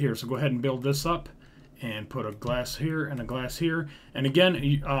go right here, so go ahead and build this up and put a glass here and a glass here. And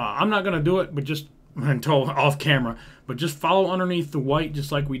again, I'm not going to do it, but just until off camera, but just follow underneath the white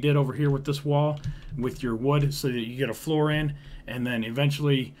just like we did over here with this wall with your wood so that you get a floor in, and then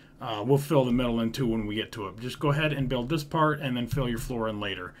eventually we'll fill the middle in too when we get to it. Just go ahead and build this part and then fill your floor in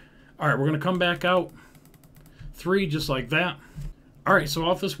later. Alright, we're going to come back out 3 just like that. Alright, so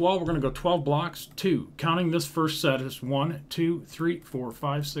off this wall we're going to go 12 blocks, 2. Counting this first set is 1, 2, 3, 4,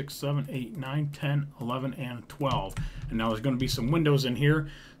 5, 6, 7, 8, 9, 10, 11, and 12. And now there's going to be some windows in here.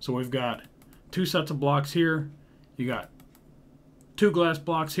 So we've got 2 sets of blocks here. You got 2 glass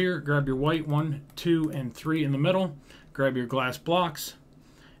blocks here. Grab your white, 1, 2, and 3 in the middle. Grab your glass blocks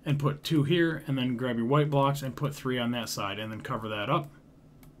and put 2 here, and then grab your white blocks and put 3 on that side, and then cover that up.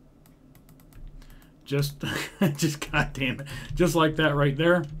 Just goddamn it, just like that right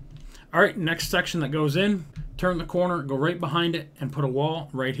there. All right, next section that goes in, turn the corner, go right behind it, and put a wall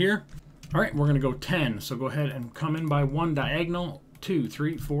right here. All right, we're gonna go 10, so go ahead and come in by 1 diagonal, 2,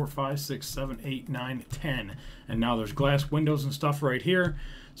 3, 4, 5, 6, 7, 8, 9, 10. And now there's glass windows and stuff right here.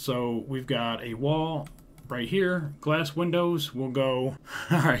 So we've got a wall right here. Glass windows will go,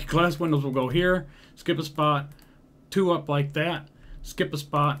 all right, glass windows will go here. Skip a spot, 2 up like that. Skip a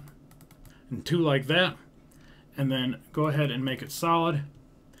spot, and 2 like that. And then go ahead and make it solid.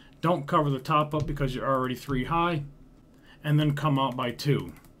 Don't cover the top up because you're already 3 high. And then come out by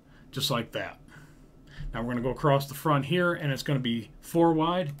 2, just like that. Now we're going to go across the front here, and it's going to be 4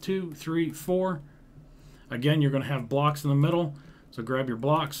 wide, 2, 3, 4. Again, you're going to have blocks in the middle, so grab your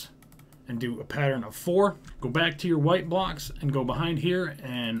blocks and do a pattern of 4. Go back to your white blocks and go behind here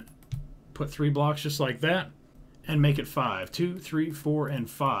and put 3 blocks just like that, and make it 5. 2, 3, 4, and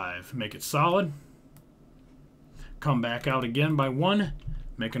 5. Make it solid. Come back out again by 1.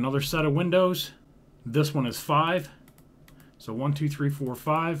 Make another set of windows. This one is 5. So 1, 2, 3, 4,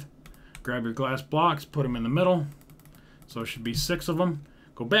 5. Grab your glass blocks, put them in the middle. So it should be 6 of them.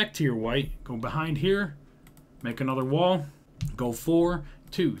 Go back to your white, go behind here, make another wall, go 4,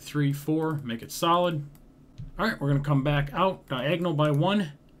 2, 3, 4, make it solid. All right, we're gonna come back out diagonal by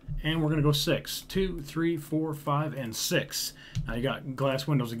 1, and we're gonna go 6, 2, 3, 4, 5, and 6. Now you got glass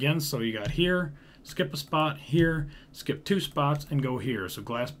windows again, so you got here, skip a spot here, skip 2 spots, and go here. So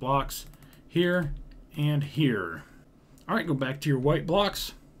glass blocks here and here. All right, go back to your white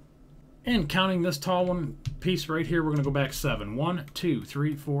blocks. And counting this tall one piece right here, we're going to go back 7. 1, 2,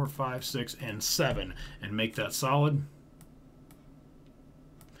 3, 4, 5, 6, and 7. And make that solid.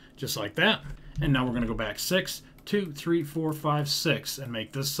 Just like that. And now we're going to go back 6, 2, 3, 4, 5, 6. And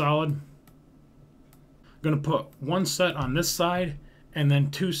make this solid. I'm going to put 1 set on this side and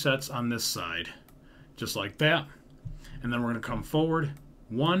then 2 sets on this side. Just like that. And then we're going to come forward.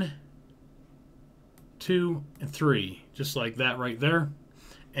 1, 2, and 3. Just like that right there.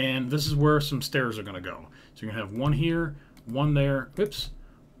 And this is where some stairs are going to go. So you're going to have 1 here, 1 there, oops,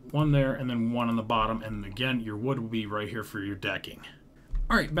 1 there, and then 1 on the bottom. And again, your wood will be right here for your decking.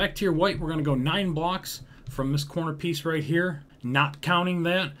 All right, back to your white. We're going to go 9 blocks from this corner piece right here, not counting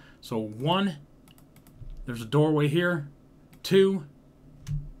that. So 1, there's a doorway here, 2,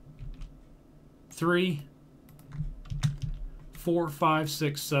 3, 4, 5,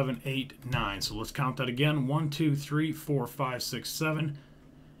 6, 7, 8, 9. So let's count that again. 1, 2, 3, 4, 5, 6, 7,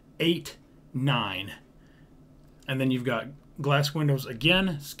 8, 9. And then you've got glass windows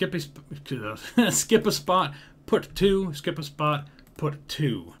again. Skip a spot, put 2, skip a spot, put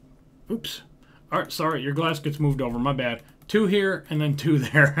 2. Oops. All right, sorry, your glass gets moved over. My bad. 2 here and then 2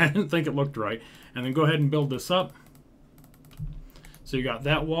 there. I didn't think it looked right. And then go ahead and build this up. So you got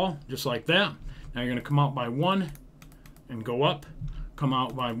that wall just like that. Now you're going to come out by 1 and go up. Come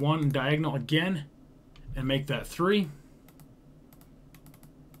out by 1 diagonal again and make that 3.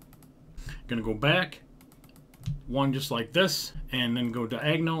 Going to go back 1 just like this and then go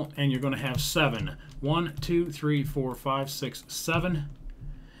diagonal, and you're going to have 7. 1, 2, 3, 4, 5, 6, 7.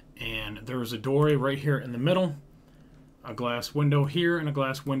 And there's a doorway right here in the middle, a glass window here and a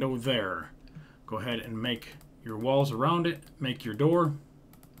glass window there. Go ahead and make your walls around it, make your door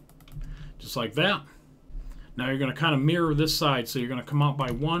just like that. Now you're going to kind of mirror this side, so you're going to come out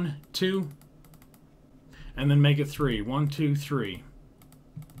by 1, 2, and then make it 3. 1, 2, 3.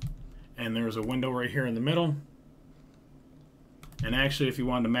 And there's a window right here in the middle. And actually, if you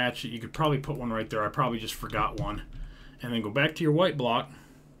wanted to match it, you could probably put one right there. I probably just forgot one. And then go back to your white block,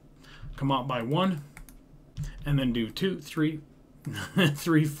 come out by 1, and then do 2, 3,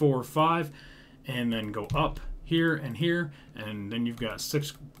 3, 4, 5, and then go up here, and then you've got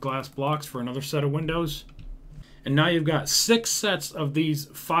 6 glass blocks for another set of windows. And now you've got 6 sets of these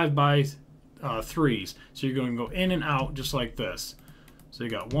 5 by 3s. So you're going to go in and out just like this. So you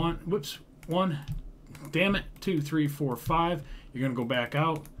got 1, 2, 3, 4, 5. You're going to go back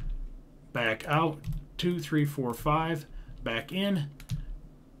out, 2, 3, 4, 5, back in,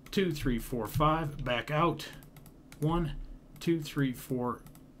 2, 3, 4, 5, back out, 1, 2, 3, 4,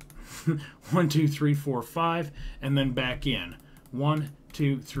 1, 2, 3, 4, 5, and then back in, 1,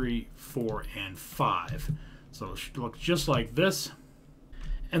 2, 3, 4, and 5. So it looks just like this.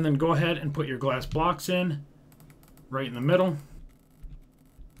 And then go ahead and put your glass blocks in right in the middle,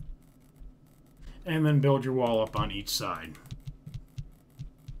 and then build your wall up on each side.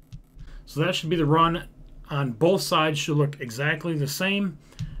 So that should be the run on both sides. Should look exactly the same.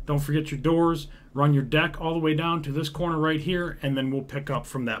 Don't forget your doors. Run your deck all the way down to this corner right here, and then we'll pick up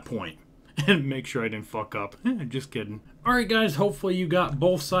from that point. And make sure I didn't fuck up. Just kidding. Alright guys, hopefully you got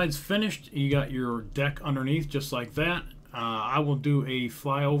both sides finished. You got your deck underneath just like that. I will do a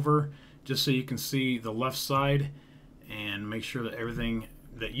flyover just so you can see the left side and make sure that everything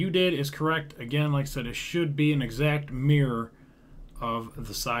that you did is correct. Again, like I said, it should be an exact mirror of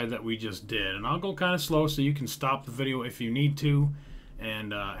the side that we just did. And I'll go kind of slow so you can stop the video if you need to,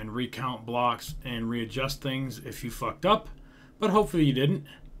 and recount blocks and readjust things if you fucked up. But hopefully you didn't.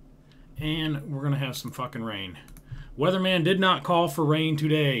 And we're gonna have some fucking rain. Weatherman did not call for rain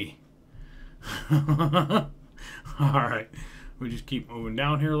today. Alright, we just keep moving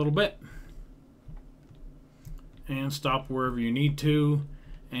down here a little bit. And stop wherever you need to.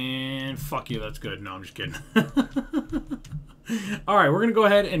 And fuck you, that's good. No, I'm just kidding. Alright, we're going to go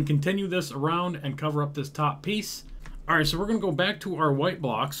ahead and continue this around and cover up this top piece. Alright, so we're going to go back to our white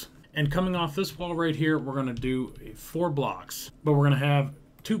blocks. And coming off this wall right here, we're going to do 4 blocks. But we're going to have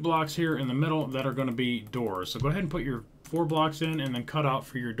 2 blocks here in the middle that are going to be doors. So go ahead and put your 4 blocks in and then cut out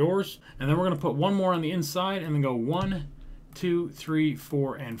for your doors. And then we're going to put 1 more on the inside and then go 1, 2, 3,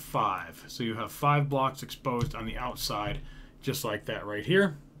 4, and 5. So you have 5 blocks exposed on the outside, just like that right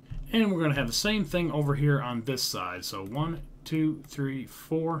here. And we're going to have the same thing over here on this side. So 1, 2, 3,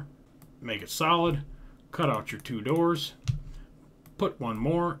 4. Make it solid. Cut out your 2 doors. Put 1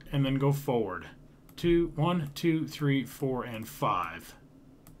 more and then go forward. 1, 2, 3, 4, and 5.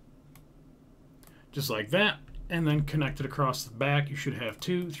 Just like that. And then connect it across the back. You should have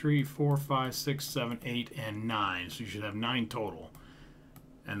 2, 3, 4, 5, 6, 7, 8, and 9. So you should have 9 total.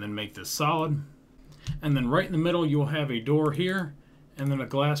 And then make this solid. And then right in the middle you'll have a door here, and then a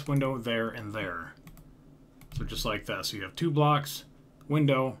glass window there and there. So just like that. So you have 2 blocks,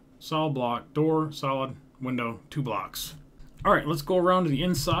 window, solid block, door, solid, window, 2 blocks. Alright, let's go around to the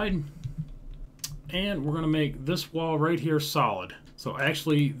inside. And we're going to make this wall right here solid. So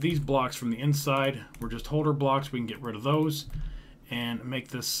actually, these blocks from the inside were just holder blocks. We can get rid of those and make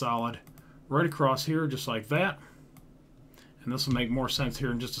this solid right across here, just like that. And this will make more sense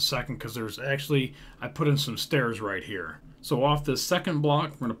here in just a second because there's actually, I put in some stairs right here. So off this second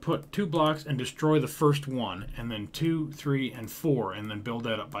block, we're going to put 2 blocks and destroy the first one, and then 2, 3, and 4, and then build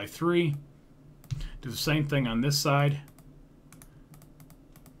that up by 3. Do the same thing on this side.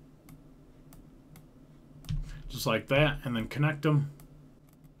 Just like that, and then connect them.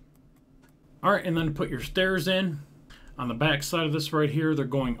 Alright, and then put your stairs in. On the back side of this right here, they're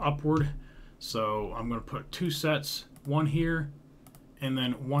going upward. So I'm going to put 2 sets, 1 here, and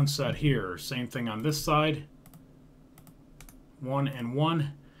then 1 set here. Same thing on this side. 1 and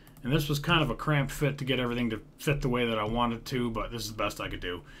 1. And this was kind of a cramped fit to get everything to fit the way that I wanted to, but this is the best I could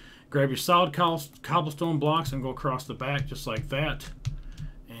do. Grab your solid cobblestone blocks and go across the back just like that.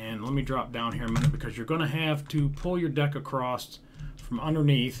 And let me drop down here a minute because you're going to have to pull your deck across from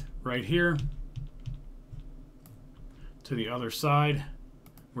underneath right here to the other side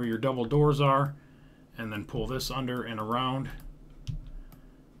where your double doors are, and then pull this under and around.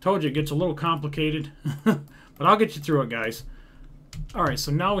 Told you it gets a little complicated, but I'll get you through it, guys. All right,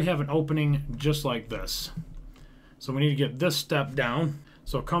 so now we have an opening just like this. So we need to get this step down.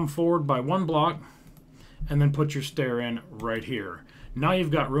 So come forward by 1 block and then put your stair in right here. Now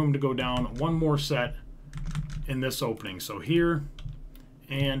you've got room to go down 1 more set in this opening. So here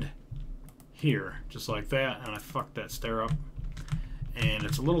and here, just like that. And I fucked that stair up. And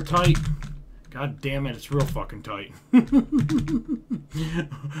it's a little tight. God damn it, it's real fucking tight.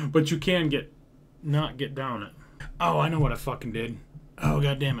 But you can not get down it. Oh, I know what I fucking did. Oh,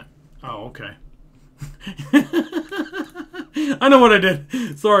 god damn it. Oh, okay. I know what I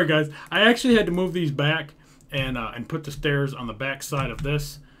did. Sorry, guys. I actually had to move these back and put the stairs on the back side of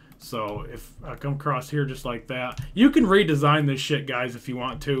this. So if I come across here just like that, you can redesign this shit, guys, if you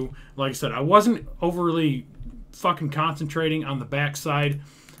want to. Like I said, I wasn't overly fucking concentrating on the back side,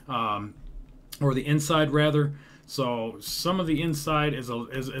 or the inside rather. So some of the inside is a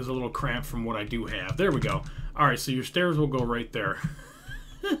little cramped from what I do have. There we go. All right, so your stairs will go right there.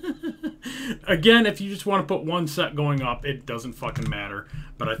 Again, if you just want to put 1 set going up, it doesn't fucking matter.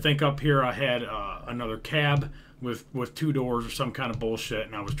 But I think up here I had another cab with 2 doors or some kind of bullshit,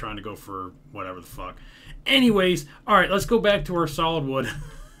 and I was trying to go for whatever the fuck. Anyways, all right, let's go back to our solid wood.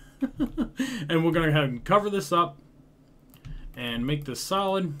 And we're going to go ahead and cover this up and make this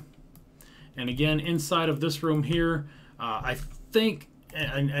solid. And again, inside of this room here, I think,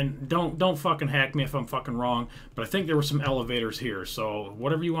 and don't fucking hack me if I'm fucking wrong, but I think there were some elevators here. So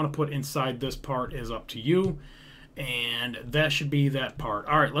whatever you want to put inside this part is up to you. And that should be that part.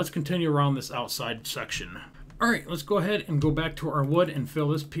 All right, let's continue around this outside section. All right, let's go ahead and go back to our wood and fill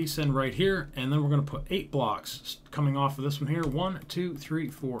this piece in right here. And then we're going to put 8 blocks coming off of this one here. 1, 2, 3,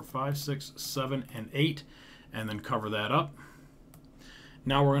 4, 5, 6, 7, and 8. And then cover that up.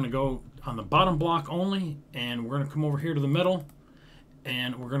 Now we're going to go on the bottom block only, and we're going to come over here to the middle,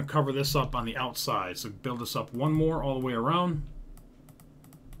 and we're going to cover this up on the outside. So build this up 1 more all the way around,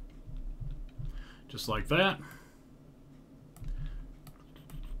 just like that.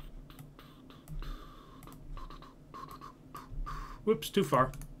 Whoops, too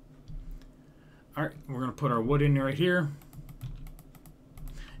far. All right, we're going to put our wood in right here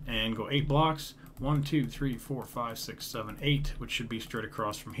and go 8 blocks. 1, 2, 3, 4, 5, 6, 7, 8, which should be straight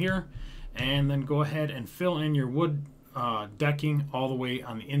across from here. And then go ahead and fill in your wood decking all the way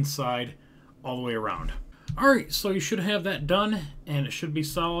on the inside, all the way around. Alright, so you should have that done, and it should be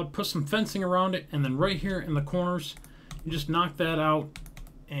solid. Put some fencing around it, and then right here in the corners, you just knock that out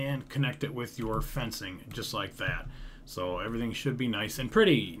and connect it with your fencing, just like that. So everything should be nice and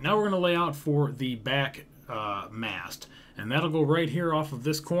pretty. Now we're going to lay out for the back mast, and that'll go right here off of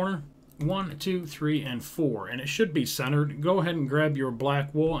this corner. 1, 2, 3, and 4, and it should be centered. Go ahead and grab your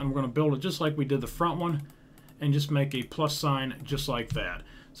black wool, and we're going to build it just like we did the front one, and just make a plus sign just like that.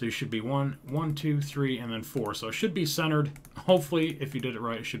 So you should be 1, 2, 3, and then 4. So it should be centered. Hopefully, if you did it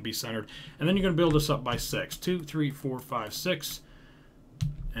right, it should be centered. And then you're going to build this up by 6. 2, 3, 4, 5, 6,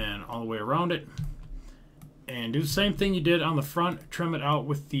 and all the way around it. And do the same thing you did on the front. Trim it out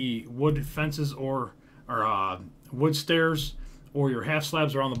with the wood fences or wood stairs, or your half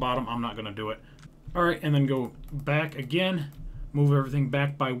slabs are on the bottom. I'm not going to do it. All right, and then go back again. Move everything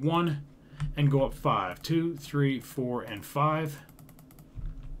back by 1 and go up 5. 2, 3, 4, and 5.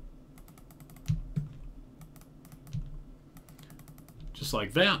 Just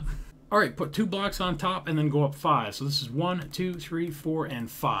like that. All right, put 2 blocks on top and then go up 5. So this is 1, 2, 3, 4,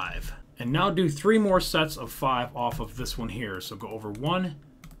 and 5. And now do 3 more sets of 5 off of this one here. So go over 1,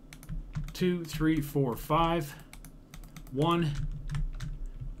 2, 3, 4, 5. 1,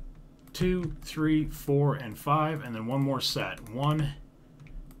 2, 3, 4, and 5, and then 1 more set. 1,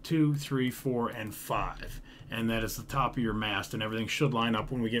 2, 3, 4, and 5. And that is the top of your mast, and everything should line up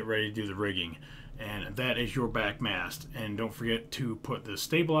when we get ready to do the rigging. And that is your back mast. And don't forget to put the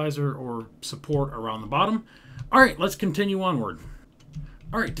stabilizer or support around the bottom. All right, let's continue onward.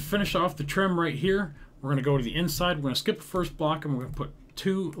 All right, to finish off the trim right here, we're going to go to the inside. We're going to skip the first block, and we're going to put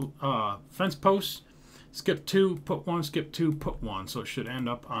 2 fence posts. Skip 2, put 1, skip 2, put 1. So it should end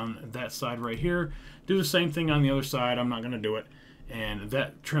up on that side right here. Do the same thing on the other side. I'm not going to do it. And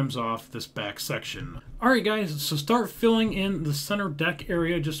that trims off this back section. Alright guys, so start filling in the center deck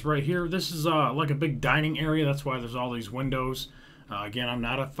area just right here. This is like a big dining area. That's why there's all these windows. Again, I'm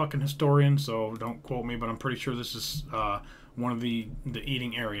not a fucking historian, so don't quote me, but I'm pretty sure this is one of the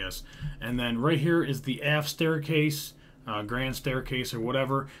eating areas. And then right here is the aft staircase. grand staircase or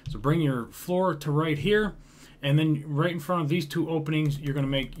whatever. So bring your floor to right here, and then right in front of these two openings, you're going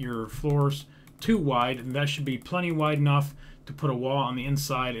to make your floors too wide, and that should be plenty wide enough to put a wall on the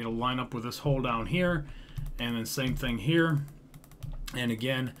inside. It'll line up with this hole down here, and then same thing here. And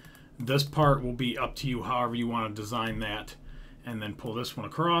again, this part will be up to you however you want to design that. And then pull this one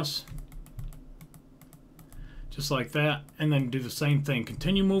across, just like that, and then do the same thing.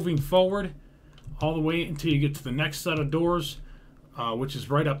 Continue moving forward all the way until you get to the next set of doors, which is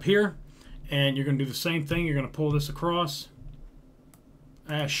right up here. And you're going to do the same thing. You're going to pull this across.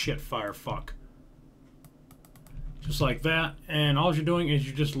 Ah, shit, fire, fuck. Just like that. And all you're doing is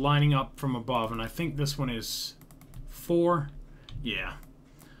you're just lining up from above. And I think this one is 4. Yeah.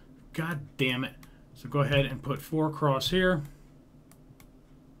 God damn it. So go ahead and put 4 across here.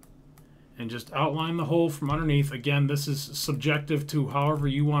 And just outline the hole from underneath. Again, this is subjective to however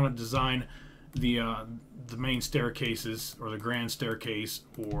you want to design the main staircases, or the grand staircase,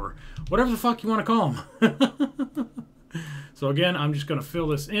 or whatever the fuck you want to call them. So again, I'm just going to fill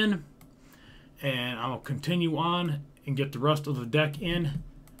this in, and I'll continue on and get the rest of the deck in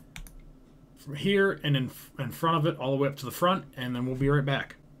from here and in front of it all the way up to the front, and then we'll be right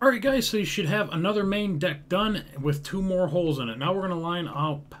back. Alright guys, so you should have another main deck done with 2 more holes in it. Now we're going to line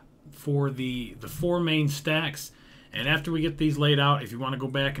up for the 4 main stacks, and after we get these laid out, if you want to go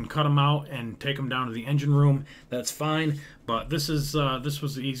back and cut them out and take them down to the engine room, that's fine. But this was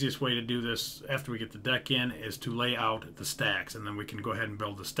the easiest way to do this after we get the deck in, is to lay out the stacks, and then we can go ahead and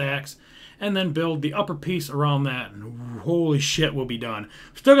build the stacks and then build the upper piece around that, and holy shit, we'll be done.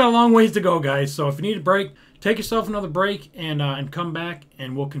 Still got a long ways to go, guys, so if you need a break, take yourself another break and come back,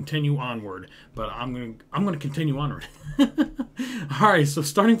 and we'll continue onward. But I'm gonna continue onward. All right, so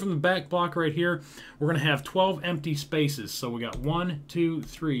starting from the back block right here, we're gonna have 12 empty spaces. So we got 1, 2,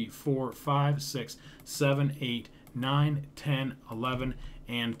 3, 4, 5, 6, 7, 8, 9, 10, 11,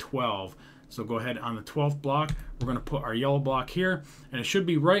 and 12. So go ahead on the 12th block, we're gonna put our yellow block here, and it should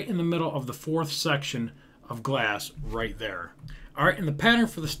be right in the middle of the 4th section of glass right there. All right, and the pattern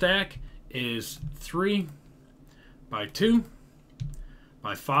for the stack is 3 by 2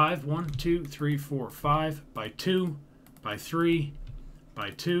 by 5, 1, 2, 3, 4, 5 by 2 by 3 by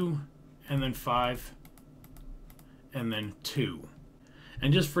 2, and then 5, and then 2.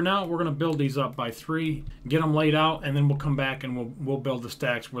 And just for now, we're going to build these up by 3, get them laid out, and then we'll come back and we'll build the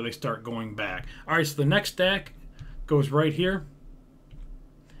stacks where they start going back. All right, so the next stack goes right here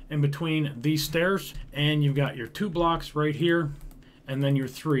in between these stairs, and you've got your 2 blocks right here, and then your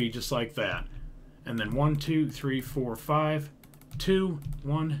 3 just like that. And then 1, 2, 3, 4, 5, 2,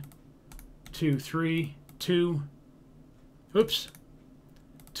 1, 2, 3, 2, oops,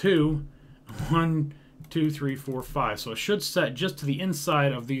 2, 1, 2, 3, 4, 5. So it should set just to the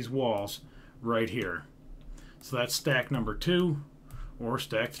inside of these walls right here. So that's stack number 2 or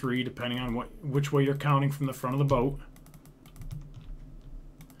stack 3, depending on which way you're counting from the front of the boat.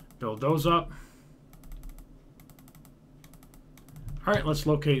 Build those up. All right, let's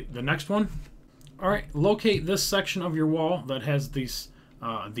locate the next one. All right, locate this section of your wall that has these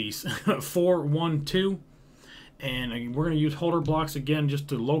 4, 1, 2, and we're going to use holder blocks again just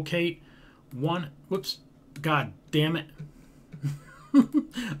to locate 1. Whoops, god damn it.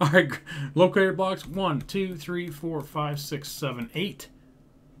 All right, locator blocks 1, 2, 3, 4, 5, 6, 7, 8.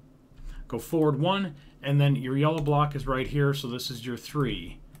 Go forward 1, and then your yellow block is right here, so this is your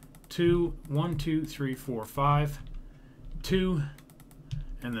 3. 2, 1, 2, 3, 4, 5, 2,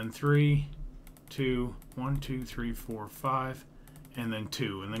 and then 3, 2, 1, 2, 3, 4, 5, and then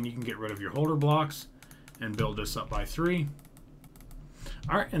 2. And then you can get rid of your holder blocks and build this up by 3.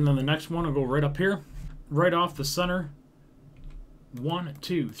 All right, and then the next one will go right up here, right off the center. 1,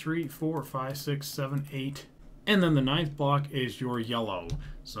 2, 3, 4, 5, 6, 7, 8. And then the 9th block is your yellow.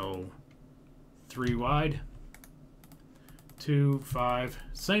 So 3 wide, 2, 5.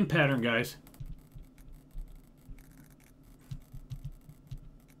 Same pattern, guys.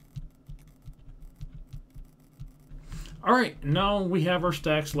 All right, now we have our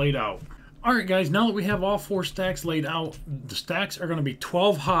stacks laid out. All right, guys, now that we have all 4 stacks laid out, the stacks are going to be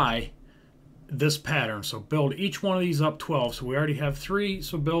 12 high, this pattern. So build each one of these up 12. So we already have 3,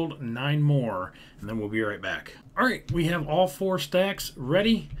 so build 9 more, and then we'll be right back. All right, we have all 4 stacks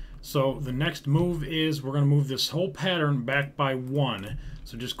ready. So the next move is we're going to move this whole pattern back by 1.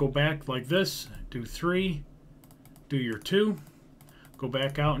 So just go back like this, do 3, do your 2, go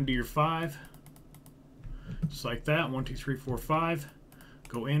back out and do your 5. Just like that. 1, 2, 3, 4, 5.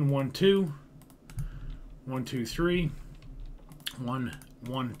 Go in 1, 2. 1, 2, 3. 1,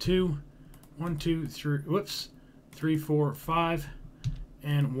 1, 2. 1, 2, 3. Whoops. 3, 4, 5.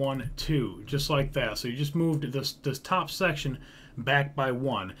 and 1, 2, just like that. So you just moved this top section back by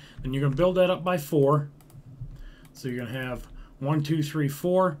 1. Then you're going to build that up by 4. So you're going to have 1, 2, 3,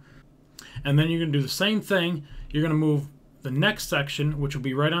 4. And then you're going to do the same thing. You're going to move the next section, which will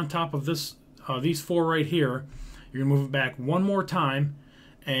be right on top of this, these 4 right here. You're going to move it back one more time,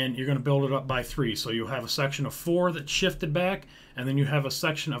 and you're going to build it up by 3. So you'll have a section of 4 that's shifted back, and then you have a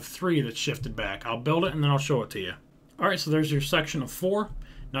section of 3 that's shifted back. I'll build it, and then I'll show it to you. All right, so there's your section of 4.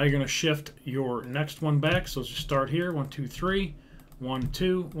 Now you're going to shift your next one back. So just start here, 1, 2, 3, 1,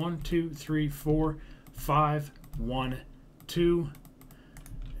 2, 1, 2, 3, 4, 5, 1, 2,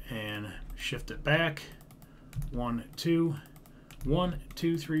 and shift it back, 1, 2, 1,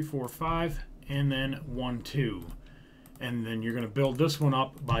 2, 3, 4, 5, and then 1, 2. And then you're going to build this one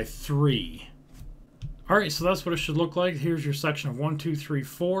up by 3. All right, so that's what it should look like. Here's your section of 1, 2, 3,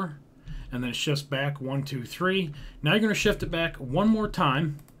 4, and then it shifts back 1, 2, 3. Now you're going to shift it back one more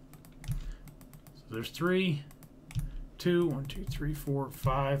time. So there's 3, 2, 1, 2, 3, 4,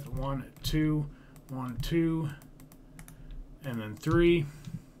 5, 1, 2, 1, 2, and then 3,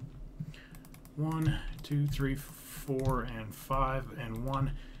 1, 2, 3, 4, and 5, and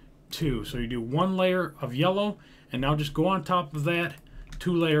 1, 2. So you do 1 layer of yellow, and now just go on top of that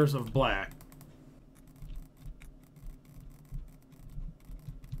 2 layers of black.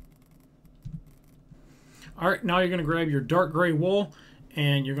 All right, now you're going to grab your dark gray wool,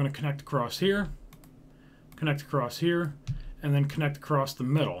 and you're going to connect across here, and then connect across the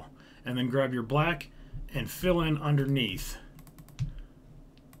middle, and then grab your black and fill in underneath,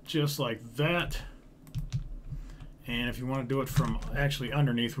 just like that. And if you want to do it from actually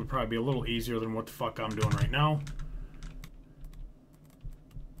underneath, would probably be a little easier than what the fuck I'm doing right now.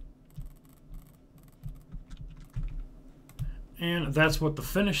 And that's what the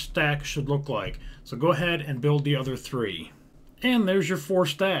finished stack should look like. So go ahead and build the other 3. And there's your 4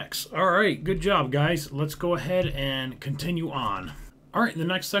 stacks. All right, good job, guys. Let's go ahead and continue on. All right, the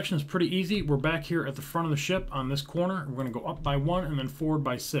next section is pretty easy. We're back here at the front of the ship on this corner. We're going to go up by 1 and then forward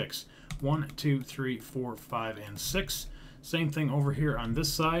by 6. 1, 2, 3, 4, 5, and 6. Same thing over here on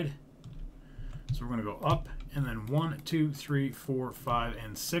this side. So we're going to go up and then 1, 2, 3, 4, 5,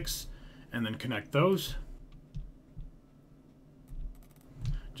 and 6, and then connect those.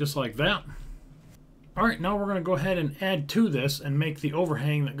 Just like that. All right, now we're going to go ahead and add to this and make the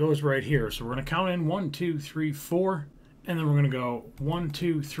overhang that goes right here. So we're going to count in 1, 2, 3, 4, and then we're going to go 1,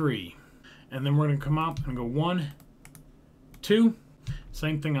 2, 3. And then we're going to come up and go 1, 2.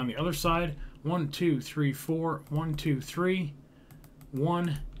 Same thing on the other side. 1, 2, 3, 4, 1, 2, 3,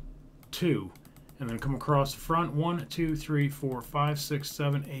 1, 2. And then come across the front. 1, 2, 3, 4, 5, 6,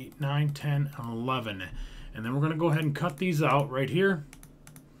 7, 8, 9, 10, and 11. And then we're going to go ahead and cut these out right here.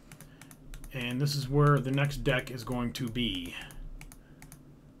 And this is where the next deck is going to be.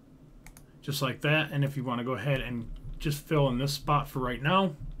 Just like that. And if you want to go ahead and just fill in this spot for right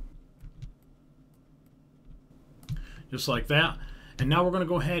now. Just like that. And now we're going to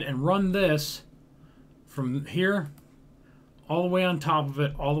go ahead and run this from here all the way on top of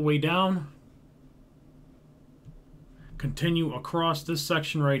it, all the way down. Continue across this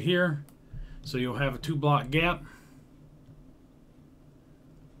section right here. So you'll have a 2-block gap.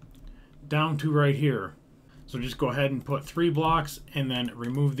 Down to right here. So just go ahead and put 3 blocks and then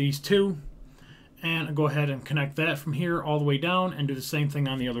remove these 2. And go ahead and connect that from here all the way down and do the same thing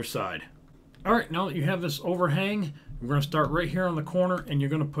on the other side. Alright, now that you have this overhang, we're going to start right here on the corner and you're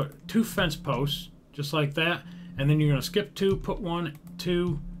going to put 2 fence posts, just like that. And then you're going to skip 2, put 1,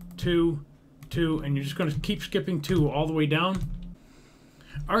 2, 2, 2, and you're just going to keep skipping 2 all the way down.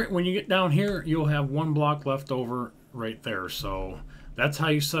 Alright, when you get down here, you'll have 1 block left over right there. So that's how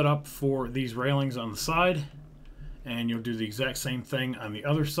you set up for these railings on the side. And you'll do the exact same thing on the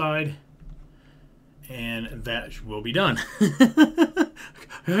other side. And that will be done.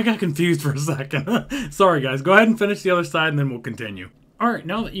 I got confused for a second. Sorry, guys. Go ahead and finish the other side, and then we'll continue. All right,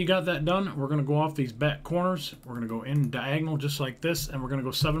 now that you got that done, we're going to go off these back corners. We're going to go in diagonal just like this, and we're going to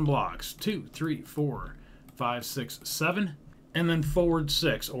go 7 blocks. 2, 3, 4, 5, 6, 7. And then forward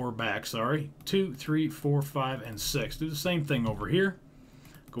 6, or back, sorry. 2, 3, 4, 5, and 6. Do the same thing over here.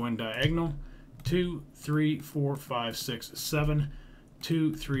 Go in diagonal. 2, 3, 4, 5, 6, 7.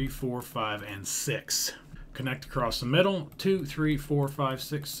 2, 3, 4, 5, and 6. Connect across the middle. 2, 3, 4, 5,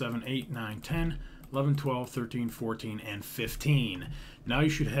 6, 7, 8, 9, 10, 11, 12, 13, 14, and 15. Now you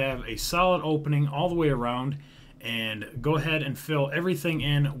should have a solid opening all the way around, and go ahead and fill everything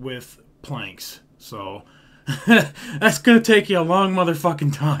in with planks. So that's going to take you a long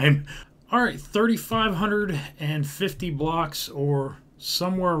motherfucking time. All right, 3,550 blocks or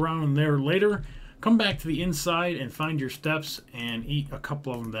somewhere around there later. Come back to the inside and find your steps and eat a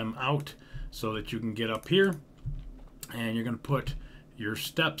couple of them out so that you can get up here. And you're going to put your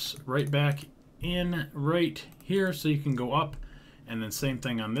steps right back in right here so you can go up. And then same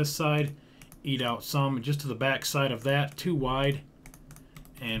thing on this side. Eat out some just to the back side of that, too wide.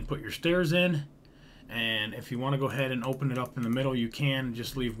 And put your stairs in. And if you want to go ahead and open it up in the middle, you can.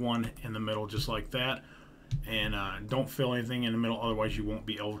 Just leave one in the middle just like that. And don't fill anything in the middle, otherwise you won't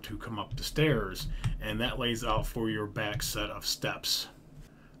be able to come up the stairs. And that lays out for your back set of steps.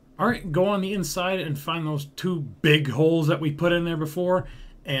 Alright, go on the inside and find those two big holes that we put in there before.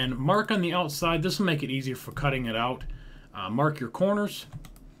 And mark on the outside. This will make it easier for cutting it out. Mark your corners.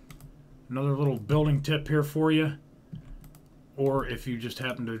 Another little building tip here for you. Or if you just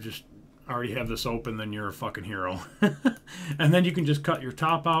happen to just already have this open, then you're a fucking hero. And then you can just cut your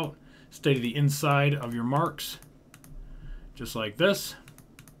top out. Stay to the inside of your marks, just like this,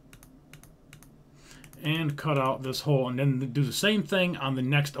 and cut out this hole, and then do the same thing on the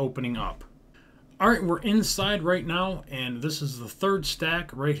next opening up. Alright, we're inside right now, and this is the third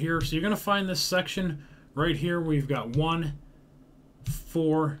stack right here. So you're going to find this section right here where you've got 1,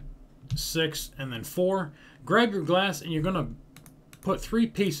 4, 6, and then 4. Grab your glass, and you're going to put 3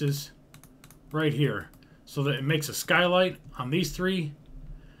 pieces right here so that it makes a skylight on these 3.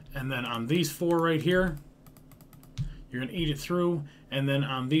 And then on these 4 right here, you're going to eat it through. And then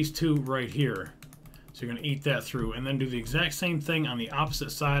on these 2 right here. So you're going to eat that through. And then do the exact same thing on the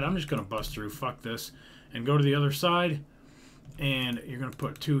opposite side. I'm just going to bust through. Fuck this. And go to the other side. And you're going to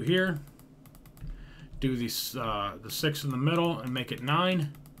put 2 here. Do these, the 6 in the middle and make it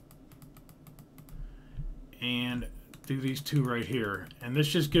 9. And do these 2 right here. And this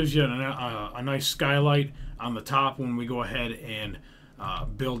just gives you a nice skylight on the top when we go ahead and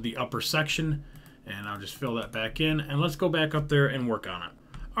build the upper section. And I'll just fill that back in, and let's go back up there and work on it.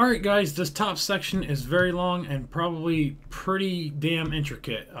 Alright guys, this top section is very long and probably pretty damn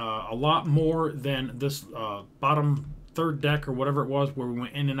intricate. A lot more than this bottom third deck or whatever it was where we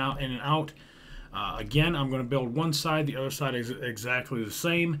went in and out, in and out. Again, I'm going to build one side, the other side is exactly the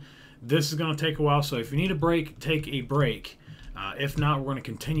same. This is going to take a while, so if you need a break, take a break. If not, we're going to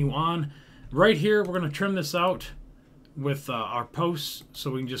continue on. Right here, we're going to trim this out with our posts,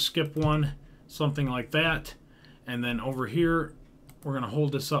 so we can just skip one, something like that. And then over here, we're going to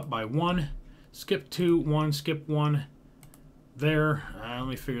hold this up by 1, skip 2, 1, skip 1 there. Let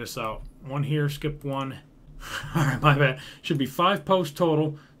me figure this out. 1 here, skip 1. All right, my bad. Should be 5 posts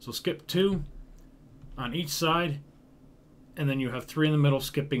total, so skip 2 on each side, and then you have 3 in the middle,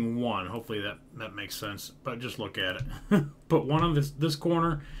 skipping 1. Hopefully that makes sense, but just look at it. Put 1 on this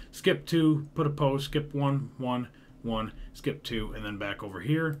corner, skip 2, put a post, skip 1, 1, 1, skip 2, and then back over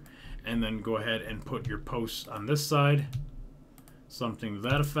here. And then go ahead and put your posts on this side, something to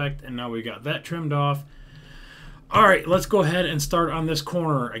that effect. And now we got that trimmed off. All right, let's go ahead and start on this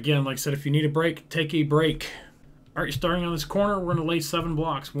corner. Again, like I said, if you need a break, take a break. All right, starting on this corner, we're going to lay 7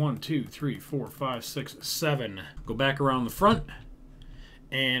 blocks. 1, 2, 3, 4, 5, 6, 7. Go back around the front,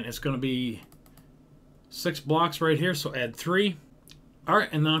 and it's going to be 6 blocks right here, so add 3. All right,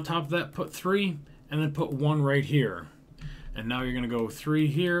 and then on top of that, put 3, and then put 1 right here. And now you're going to go 3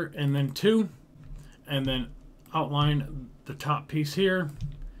 here, and then 2, and then outline the top piece here,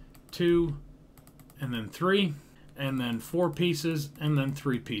 2, and then 3, and then 4 pieces, and then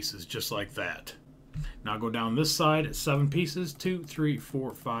 3 pieces, just like that. Now go down this side, 7 pieces, 2, 3,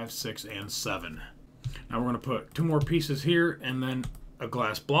 4, 5, 6, and 7. Now we're going to put 2 more pieces here, and then a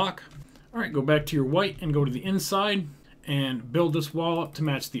glass block. All right, go back to your white and go to the inside, and build this wall up to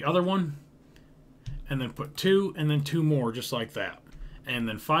match the other one. And then put 2, and then 2 more, just like that. And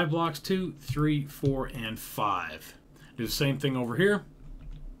then 5 blocks, 2, 3, 4, and 5. Do the same thing over here.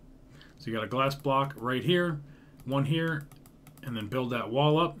 So you got a glass block right here, 1 here, and then build that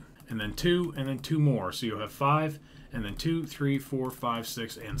wall up. And then 2, and then 2 more. So you'll have 5, and then 2, 3, 4, 5,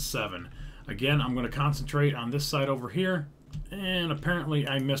 6, and 7. Again, I'm going to concentrate on this side over here. And apparently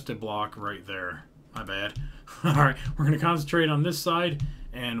I missed a block right there. My bad. All right, we're going to concentrate on this side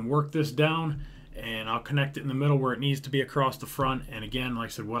and work this down. And I'll connect it in the middle where it needs to be across the front. And again, like I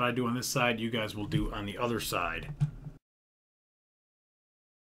said, what I do on this side, you guys will do on the other side.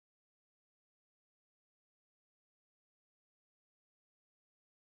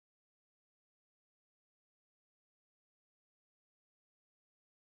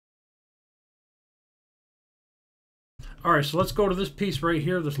 Alright, so let's go to this piece right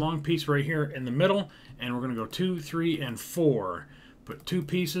here, this long piece right here in the middle. And we're going to go 2, 3, and 4. Put 2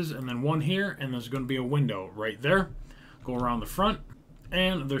 pieces and then 1 here, and there's going to be a window right there. Go around the front,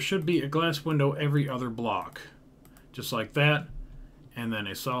 and there should be a glass window every other block, just like that. and then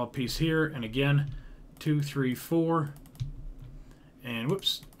a solid piece here, and again 2, 3, 4, and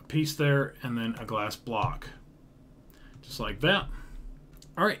whoops, a piece there, and then a glass block, just like that.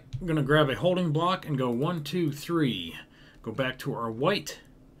 All right, I'm gonna grab a holding block and go 1, 2, 3. Go back to our white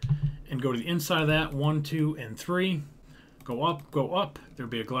and go to the inside of that, 1, 2, and 3. Go up, go up. There'll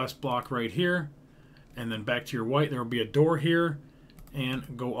be a glass block right here, and then back to your white. There will be a door here,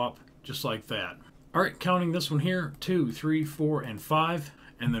 and go up just like that. All right, counting this one here, 2, 3, 4, and 5,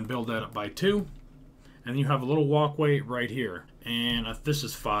 and then build that up by 2. And then you have a little walkway right here. And this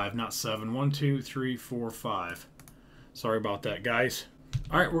is 5, not 7. 1, 2, 3, 4, 5. Sorry about that, guys.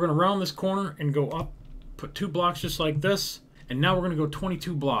 All right, we're going to round this corner and go up, put 2 blocks just like this. And now we're going to go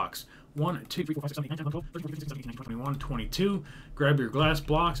 22 blocks. 1, 2, 3, 4, 5, 6, 7, 8, 9, 10, 11, 12, 13, 14, 15, 16, 17, 18, 21, 22. Grab your glass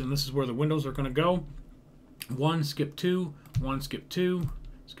blocks, and this is where the windows are going to go. 1, skip 2, 1, skip 2,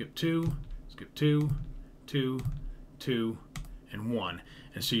 skip 2, skip 2, 2, 2, and 1.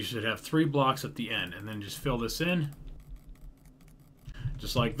 And so you should have 3 blocks at the end, and then just fill this in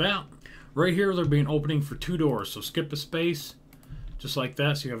just like that. Right here there'll be an opening for 2 doors, so skip a space just like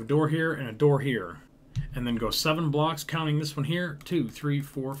that. So you have a door here and a door here, and then go 7 blocks, counting this one here, 2, 3,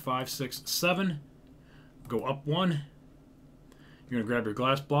 4, 5, 6, 7. Go up 1. You're going to grab your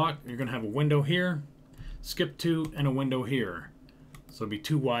glass block. You're going to have a window here, skip 2, and a window here. So it'll be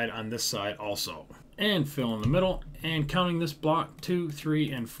 2 wide on this side also. And fill in the middle, and counting this block, 2,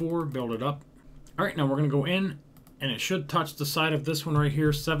 3, and 4, build it up. All right, now we're going to go in, and it should touch the side of this one right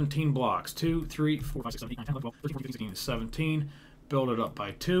here, 17 blocks. 2, 3, 4, 5, 6, 7, 8, 9, 10, 11, 12, 13, 14, 15, 16, 17. Build it up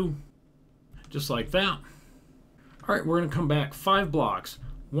by 2, just like that. All right, we're going to come back 5 blocks.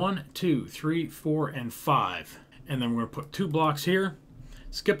 1, 2, 3, 4, and 5. And then we're going to put 2 blocks here,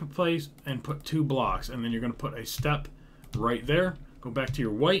 skip a place, and put 2 blocks. And then you're going to put a step right there. Go back to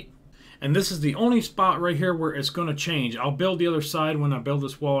your white. And this is the only spot right here where it's going to change. I'll build the other side when I build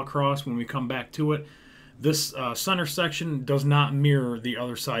this wall across when we come back to it. This center section does not mirror the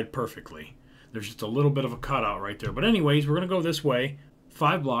other side perfectly. There's just a little bit of a cutout right there. But anyways, we're going to go this way.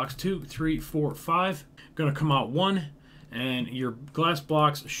 5 blocks, 2, 3, 4, 5. Going to come out 1, and your glass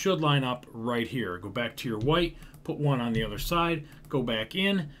blocks should line up right here. Go back to your white, put 1 on the other side, go back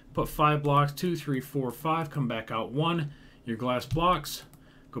in, put 5 blocks, 2, 3, 4, 5, come back out 1. Your glass blocks,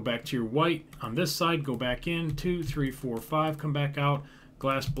 go back to your white on this side, go back in, 2, 3, 4, 5, come back out,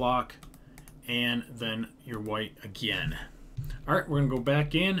 glass block, and then your white again. All right, we're going to go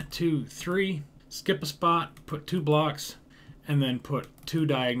back in, 2, 3, skip a spot, put 2 blocks, and then put 2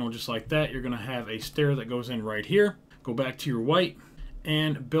 diagonal just like that. You're going to have a stair that goes in right here. Go back to your white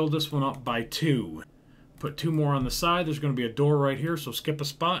and build this one up by 2. Put 2 more on the side. There's going to be a door right here, so skip a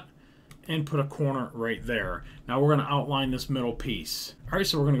spot and put a corner right there. Now we're going to outline this middle piece. All right,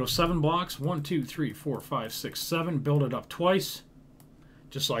 so we're going to go 7 blocks. 1, 2, 3, 4, 5, 6, 7. Build it up twice,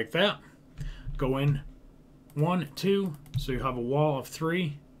 just like that. Go in 1, 2, so you have a wall of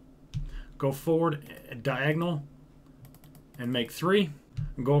 3. Go forward diagonal and make 3.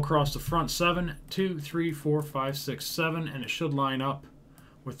 And go across the front 7, 2, 3, 4, 5, 6, 7, and it should line up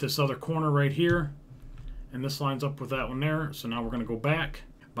with this other corner right here. And this lines up with that one there. So now we're going to go back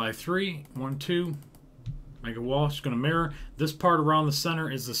by 3, 1, 2, make a wall. It's going to mirror. This part around the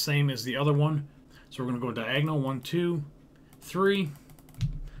center is the same as the other one. So we're going to go diagonal, 1, 2, 3.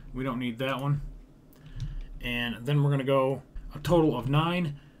 We don't need that one. And then we're going to go a total of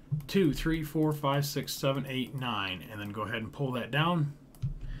 9. 2, 3, 4, 5, 6, 7, 8, 9. And then go ahead and pull that down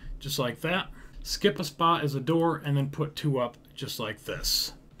just like that. Skip a spot as a door and then put 2 up just like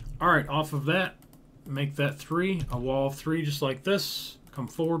this. All right, off of that, make that 3, a wall of 3 just like this. Come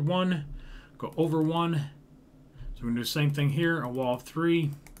forward 1, go over 1. So we're going to do the same thing here, a wall of 3.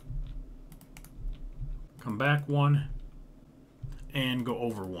 Come back 1 and go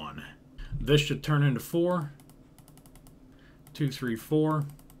over 1. This should turn into 4. 2, 3, 4.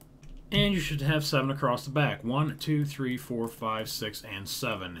 And you should have 7 across the back. 1, 2, 3, 4, 5, 6, and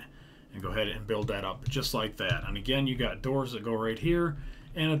 7. And go ahead and build that up just like that. And again, you got doors that go right here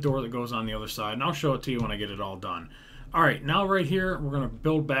and a door that goes on the other side. And I'll show it to you when I get it all done. All right, now right here, we're going to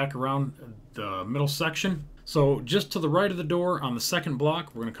build back around the middle section. So just to the right of the door on the second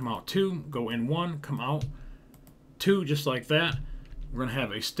block, we're going to come out 2, go in 1, come out 2, just like that. We're going to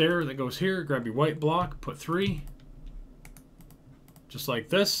have a stair that goes here. Grab your white block, put 3, just like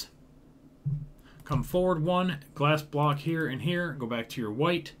this. Come forward 1, glass block here and here, go back to your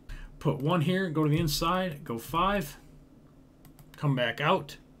white, put 1 here, go to the inside, go 5, come back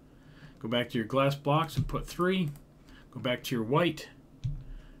out, go back to your glass blocks and put 3, go back to your white,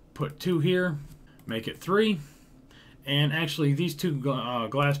 put 2 here, make it 3, And actually, these two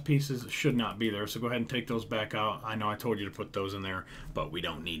glass pieces should not be there, so go ahead and take those back out. I know I told you to put those in there, but we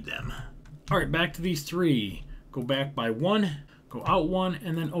don't need them. All right, back to these three. Go back by one, go out one,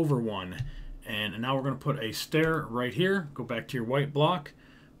 and then over one. And now we're going to put a stair right here. Go back to your white block,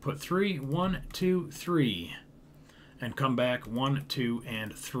 put 3, 1, 2, 3, and come back 1, 2,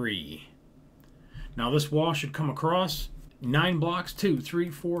 and 3. Now this wall should come across 9 blocks, 2, 3,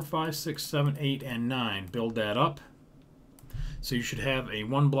 4, 5, 6, 7, 8, and 9. Build that up. So you should have a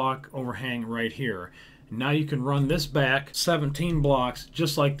 1 block overhang right here. Now you can run this back 17 blocks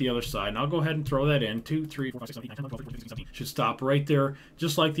just like the other side. And I'll go ahead and throw that in. 2, 3, 4, 5, 6, 7, 8, 9, 10, 11, 12, 13, 14, 15, 16, 17. Should stop right there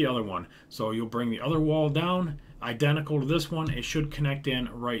just like the other one. So you'll bring the other wall down, identical to this one. It should connect in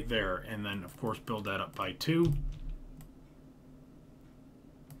right there. And then, of course, build that up by 2.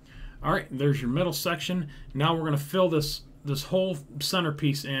 All right, there's your middle section. Now we're going to fill this whole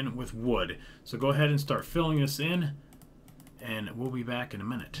centerpiece in with wood. So go ahead and start filling this in, and we'll be back in a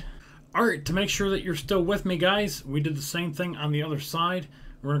minute. All right, to make sure that you're still with me, guys, we did the same thing on the other side.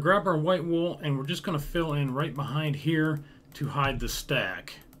 We're going to grab our white wool, and we're just going to fill in right behind here to hide the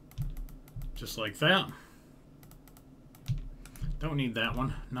stack. Just like that. Don't need that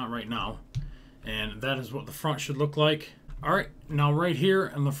one, not right now. And that is what the front should look like. All right, now right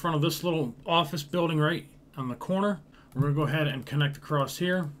here in the front of this little office building right on the corner, we're going to go ahead and connect across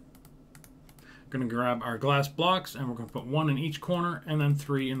here. Going to grab our glass blocks, and we're going to put 1 in each corner and then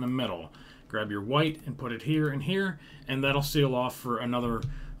 3 in the middle. Grab your white and put it here and here, and that'll seal off for another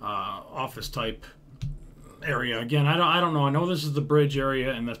office type area. Again, I don't know. I know this is the bridge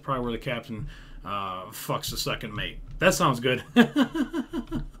area, and that's probably where the captain fucks the second mate. That sounds good.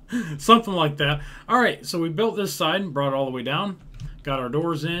 Something like that. All right, so we built this side and brought it all the way down. Got our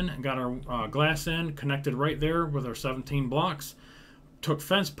doors in, got our glass in, connected right there with our 17 blocks. Took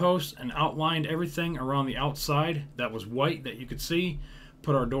fence posts and outlined everything around the outside that was white that you could see.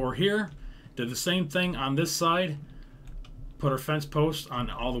 Put our door here. Did the same thing on this side. Put our fence posts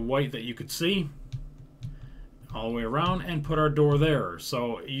on all the white that you could see. All the way around, and put our door there.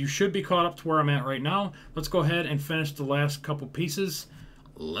 So you should be caught up to where I'm at right now. Let's go ahead and finish the last couple pieces.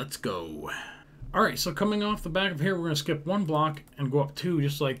 Let's go. All right, so coming off the back of here, we're going to skip 1 block and go up 2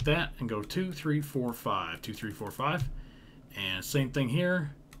 just like that, and go 2, 3, 4, 5. 2, 3, 4, 5. And same thing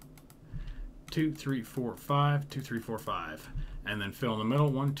here. 2, 3, 4, 5. 2, 3, 4, 5. And then fill in the middle.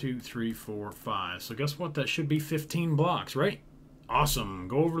 1, 2, 3, 4, 5. So guess what? That should be 15 blocks, right? Awesome.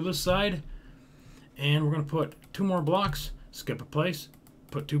 Go over to this side. And we're going to put 2 more blocks. Skip a place.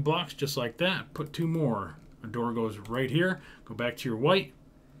 Put 2 blocks just like that. Put 2 more. The door goes right here. Go back to your white.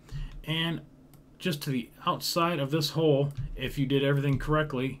 And just to the outside of this hole, if you did everything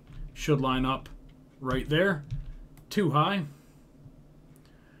correctly, should line up right there. Too high.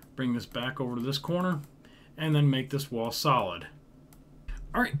 Bring this back over to this corner, and then make this wall solid.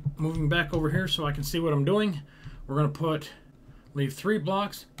 All right, moving back over here so I can see what I'm doing. We're going to leave 3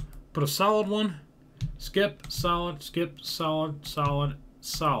 blocks, put a solid one, skip, solid, solid,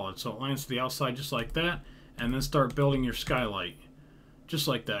 solid. So it lands to the outside just like that, and then start building your skylight. Just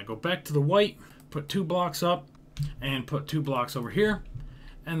like that. Go back to the white, put 2 blocks up, and put 2 blocks over here,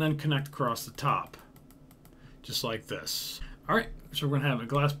 and then connect across the top. Just like this. All right, so we're going to have a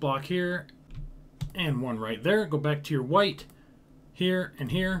glass block here and 1 right there. Go back to your white here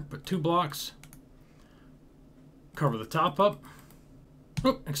and here. Put 2 blocks. Cover the top up.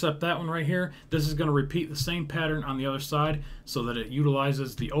 Oop, except that one right here. This is going to repeat the same pattern on the other side so that it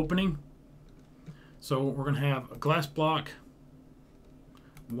utilizes the opening. So we're going to have a glass block,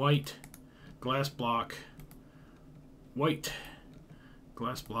 white, glass block, white,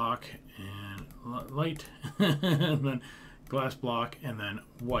 glass block, and light, and then glass block, and then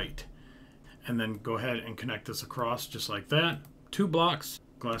white. And then go ahead and connect this across just like that. 2 blocks,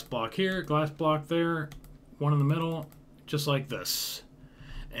 glass block here, glass block there, 1 in the middle, just like this.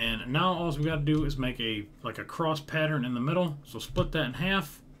 And now all we got to do is make like a cross pattern in the middle. So split that in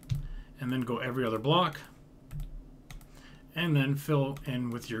half, and then go every other block, and then fill in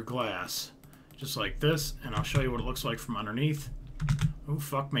with your glass, just like this. And I'll show you what it looks like from underneath. Oh,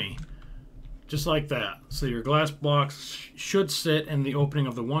 fuck me. Just like that. So your glass blocks should sit in the opening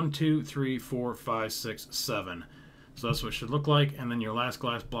of the 1, 2, 3, 4, 5, 6, 7. So that's what it should look like. And then your last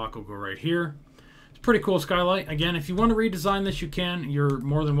glass block will go right here. It's a pretty cool skylight. Again, if you want to redesign this, you can. You're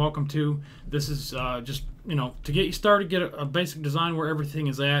more than welcome to. This is just, you know, to get you started, get a basic design where everything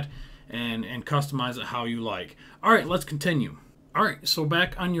is at, and customize it how you like. All right, let's continue. All right, so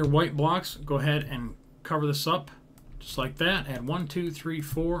back on your white blocks, go ahead and cover this up just like that. Add 1, 2, 3,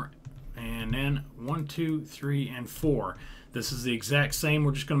 4, and then 1, 2, 3, and 4. This is the exact same.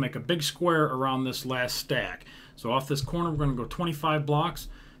 We're just going to make a big square around this last stack. So off this corner, we're going to go 25 blocks.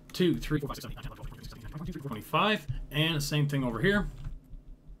 2, 3, 4, 5, 6, 7, 8, 9, 11, 12, 13, 14, 15, 25. And the same thing over here.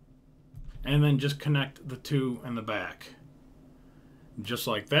 And then just connect the two in the back. Just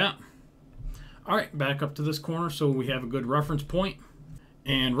like that. All right, back up to this corner so we have a good reference point.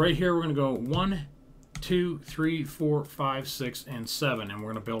 And right here, we're going to go 1, 2, 3, 4, 5, 6, and 7. And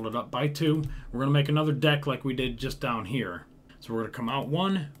we're going to build it up by 2. We're going to make another deck like we did just down here. So we're going to come out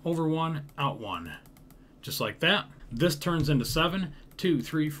 1, over 1, out 1. Just like that. This turns into 7. 2,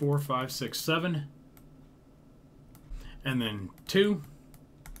 3, 4, 5, 6, 7. And then 2.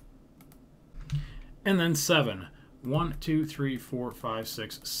 And then 7. 1, 2, 3, 4, 5,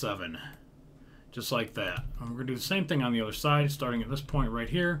 6, 7. Just like that. And we're going to do the same thing on the other side, starting at this point right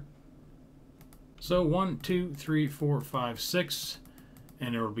here. So 1, 2, 3, 4, 5, 6.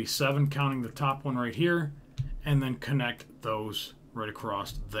 And it will be 7, counting the top one right here. And then connect those right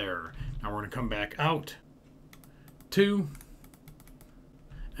across there. Now we're going to come back out. 2.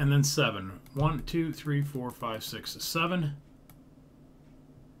 And then 7. 1, 2, 3, 4, 5, 6, 7.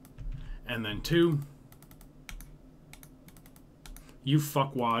 And then 2. You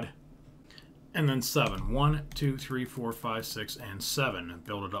fuckwad. And then 7. 1, 2, 3, 4, 5, 6, and 7.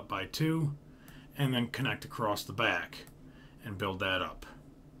 Build it up by 2. And then connect across the back. And build that up.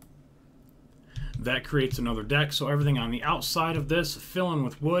 That creates another deck. So everything on the outside of this, fill in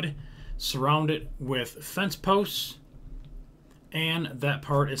with wood. Surround it with fence posts. And that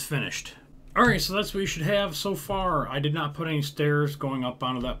part is finished. Alright, so that's what you should have so far. I did not put any stairs going up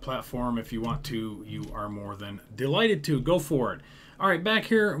onto that platform. If you want to, you are more than delighted to. Go for it. Alright, back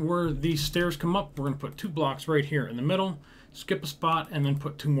here where these stairs come up, we're going to put 2 blocks right here in the middle, skip a spot, and then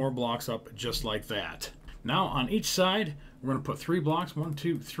put 2 more blocks up just like that. Now on each side, we're going to put 3 blocks, 1,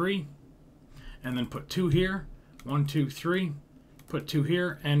 2, 3, and then put 2 here, 1, 2, 3, put 2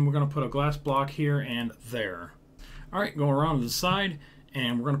 here, and we're going to put a glass block here and there. Alright, go around to the side,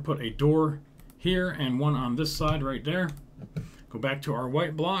 and we're going to put a door here and one on this side right there. Go back to our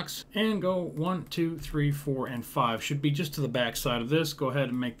white blocks and go 1, 2, 3, 4, and 5. Should be just to the back side of this. Go ahead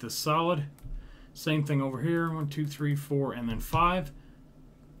and make this solid. Same thing over here. 1, 2, 3, 4, and then 5.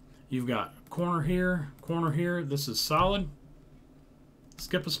 You've got corner here, corner here. This is solid.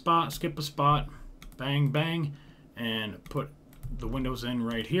 Skip a spot, bang, bang, and put the windows in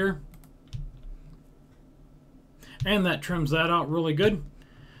right here. And that trims that out really good.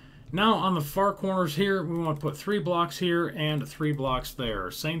 Now on the far corners here, we want to put 3 blocks here and 3 blocks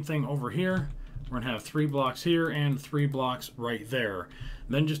there. Same thing over here. We're going to have 3 blocks here and 3 blocks right there.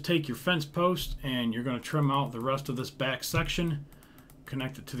 Then just take your fence post and you're going to trim out the rest of this back section.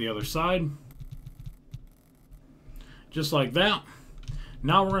 Connect it to the other side. Just like that.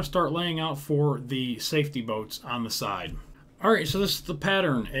 Now we're going to start laying out for the safety boats on the side. Alright, so this is the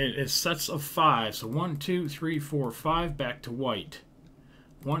pattern. It is sets of 5. So 1, 2, 3, 4, 5, back to white.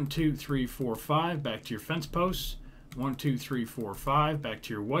 1, 2, 3, 4, 5, back to your fence posts. 1, 2, 3, 4, 5, back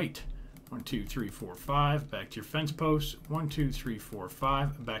to your white. 1, 2, 3, 4, 5, back to your fence posts. 1, 2, 3, 4,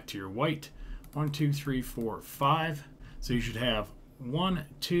 5, back to your white. 1, 2, 3, 4, 5. So you should have 1,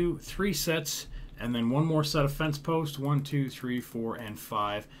 2, 3 sets, and then one more set of fence posts. 1, 2, 3, 4, and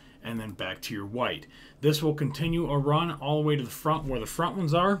 5, and then back to your white. This will continue a run all the way to the front where the front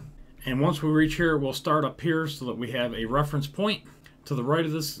ones are. And once we reach here, we'll start up here so that we have a reference point. To the right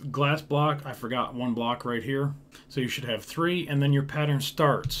of this glass block, I forgot 1 block right here. So you should have 3, and then your pattern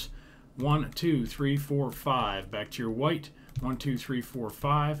starts. 1, 2, 3, 4, 5. Back to your white. 1, 2, 3, 4,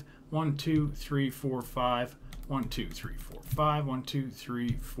 5. 1, 2, 3, 4, 5. 1, 2, 3, 4, 5. 1, 2,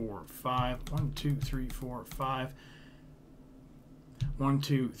 3, 4, 5. 1, 2, 3, 4, 5. 1,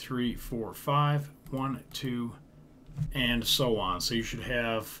 2, 3, 4, 5. 1, 2, and so on. So you should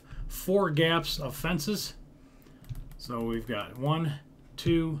have 4 gaps of fences. So we've got 1,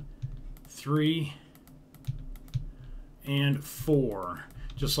 2, 3, and 4.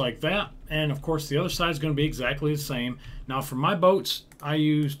 Just like that. And of course the other side is going to be exactly the same. Now for my boats, I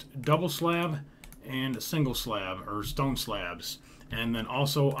used double slab and single slab, or stone slabs. And then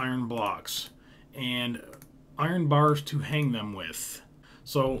also iron blocks. And iron bars to hang them with.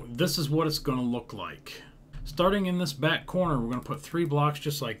 So this is what it's going to look like. Starting in this back corner, we're going to put 3 blocks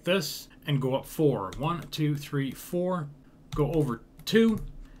just like this. And go up 4. 1, 2, 3, 4. Go over 2,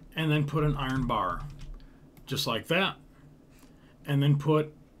 and then put an iron bar, just like that. And then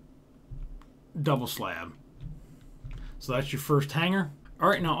put double slab. So that's your first hanger. All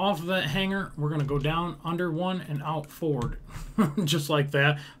right, now off of that hanger, we're going to go down under 1 and out forward, just like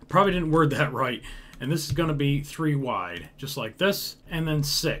that. Probably didn't word that right. And this is going to be 3 wide, just like this, and then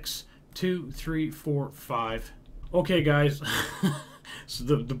 6. 2, 3, 4, 5. Okay, guys. So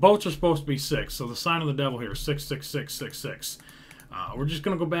the boats are supposed to be 6. So the sign of the devil here, 6, 6, 6, 6, 6. We're just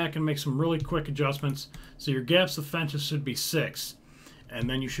going to go back and make some really quick adjustments. So your gaps of fences should be 6. And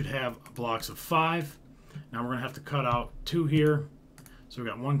then you should have blocks of 5. Now we're going to have to cut out 2 here. So we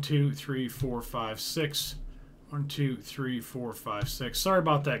got 1, 2, 3, 4, 5, 6. 1, 2, 3, 4, 5, 6. Sorry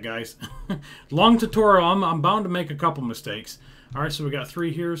about that, guys. Long tutorial. I'm bound to make a couple mistakes. All right, so we got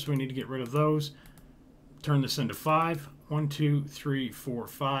 3 here, so we need to get rid of those. Turn this into 5. 1, 2, 3, 4,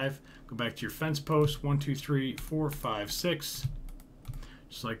 5. Go back to your fence post. 1, 2, 3, 4, 5, 6.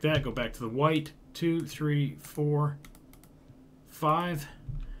 Just like that. Go back to the white. 2, 3, 4, 5.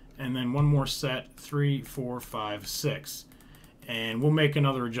 And then one more set. 3, 4, 5, 6. And we'll make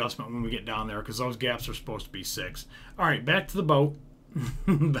another adjustment when we get down there because those gaps are supposed to be 6. All right, back to the boat.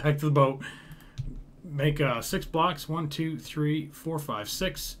 Back to the boat. Make 6 blocks. 1, 2, 3, 4, 5,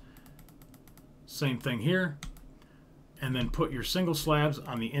 6. Same thing here. And then put your single slabs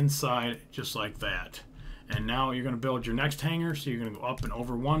on the inside just like that. And now you're going to build your next hanger. So you're going to go up and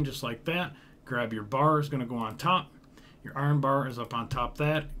over 1 just like that. Grab your bar is going to go on top. Your iron bar is up on top of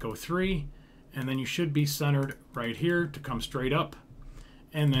that. Go 3. And then you should be centered right here to come straight up.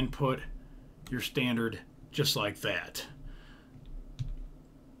 And then put your standard just like that.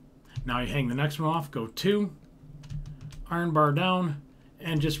 Now you hang the next one off. Go 2. Iron bar down.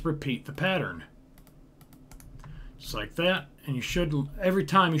 And just repeat the pattern. Just like that. And you should, every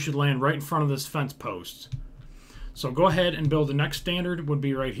time you should land right in front of this fence post. So go ahead and build the next standard. Would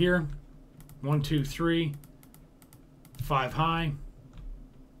be right here. 1, 2, 3. 5 high.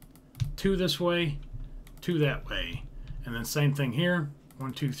 2 this way. 2 that way. And then same thing here.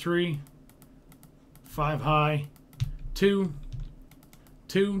 1, 2, 3. 5 high. 2.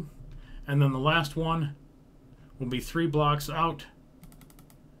 2. And then the last one will be 3 blocks out.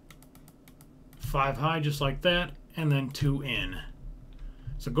 5 high just like that. And then 2 in.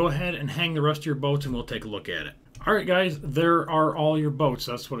 So go ahead and hang the rest of your boats and we'll take a look at it. Alright guys, there are all your boats.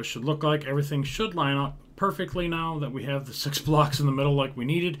 That's what it should look like. Everything should line up perfectly now that we have the 6 blocks in the middle like we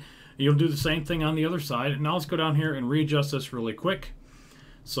needed. You'll do the same thing on the other side. Now let's go down here and readjust this really quick.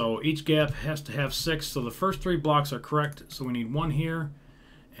 So each gap has to have 6. So the first 3 blocks are correct. So we need 1 here.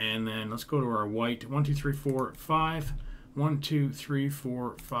 And then let's go to our white. 1, 2, 3, 4, 5. 1, 2, 3,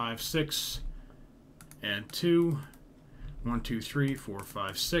 4, 5, 6. Add 2. 1, 2, 3, 4,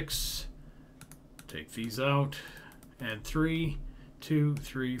 5, 6. Take these out. Add 3. 2,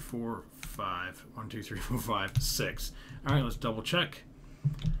 3, 4, 5. 1, 2, 3, 4, 5, 6. All right, let's double check.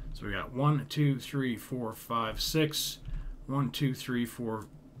 So we got 1, 2, 3, 4, 5, 6. 1, 2, 3, 4.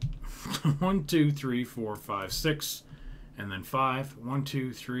 1, 2, 3, 4, 5, 6. And then 5. 1,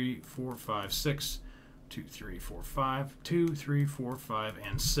 2, 3, 4, 5, 6. 2, 3, 4, 5. 2, 3, 4, 5,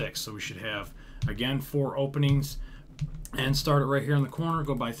 and 6. So we should have, again, 4 openings. And start it right here in the corner.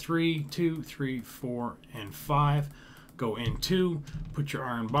 Go by 3, 2, 3, 4, and 5. Go in 2. Put your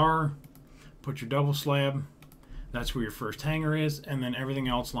iron bar. Put your double slab. That's where your first hanger is. And then everything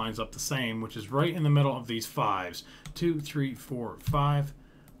else lines up the same, which is right in the middle of these 5s. 2, 3, 4, 5.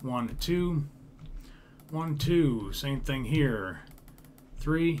 1, 2. 1, 2. Same thing here.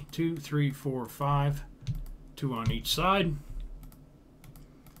 3, 2, 3, 4, 5. 2 on each side.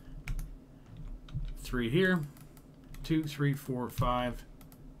 3 here. 2, 3, 4, 5,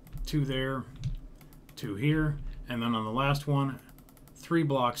 2 there, 2 here, and then on the last one, 3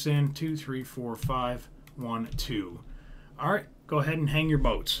 blocks in, 2, 3, 4, 5, 1, 2. All right, go ahead and hang your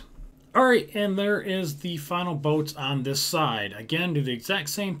boats. All right, and there is the final boats on this side. Again, do the exact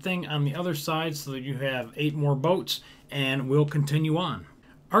same thing on the other side so that you have 8 more boats, and we'll continue on.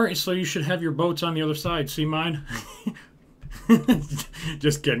 All right, so you should have your boats on the other side. See mine?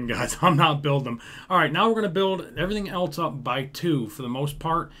 Just kidding, guys. I'm not building them. All right, now we're going to build everything else up by 2 for the most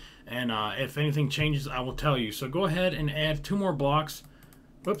part. And if anything changes, I will tell you. So go ahead and add 2 more blocks.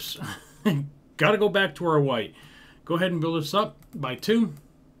 Whoops. Got to go back to our white. Go ahead and build this up by 2.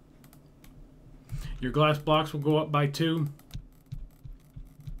 Your glass blocks will go up by 2.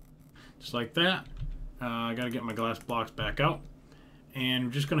 Just like that. I got to get my glass blocks back out. And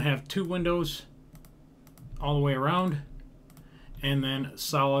we're just going to have 2 windows all the way around. And then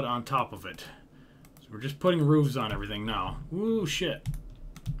solid on top of it. So we're just putting roofs on everything now. Woo, shit.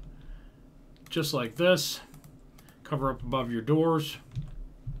 Just like this. Cover up above your doors.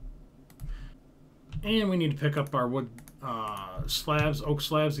 And we need to pick up our wood slabs, oak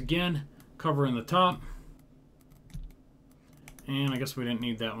slabs again. Cover in the top. And I guess we didn't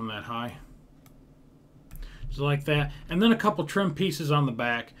need that one that high. Just like that. And then a couple trim pieces on the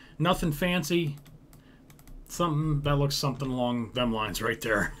back. Nothing fancy. Something that looks something along them lines right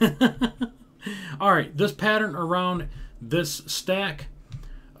there. All right, this pattern around this stack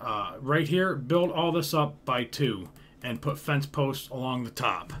right here, build all this up by 2 and put fence posts along the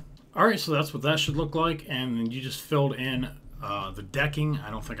top. All right, so that's what that should look like, and then you just filled in the decking. I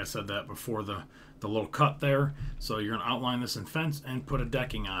don't think I said that before, the little cut there. So you're going to outline this in fence and put a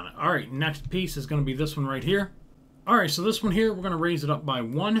decking on it. All right, next piece is going to be this one right here. All right, so this one here, we're going to raise it up by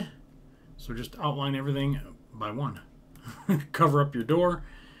 1. So just outline everything by 1. Cover up your door.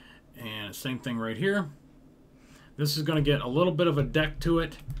 And same thing right here. This is going to get a little bit of a deck to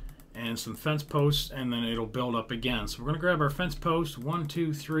it and some fence posts, and then it'll build up again. So we're going to grab our fence posts, 1,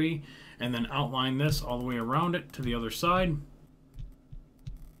 2, 3, and then outline this all the way around it to the other side.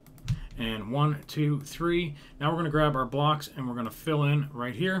 And 1, 2, 3. Now we're going to grab our blocks and we're going to fill in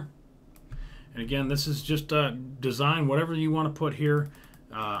right here. And again, this is just design, whatever you want to put here.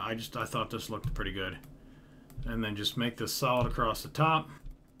 I thought this looked pretty good. And then just make this solid across the top.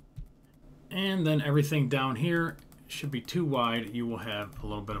 And then everything down here should be too wide. You will have a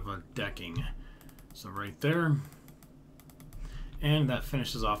little bit of a decking. So right there. And that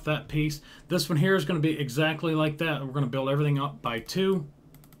finishes off that piece. This one here is going to be exactly like that. We're going to build everything up by 2.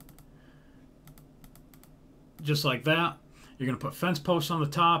 Just like that. You're going to put fence posts on the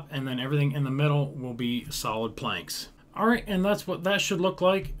top, and then everything in the middle will be solid planks. Alright, and that's what that should look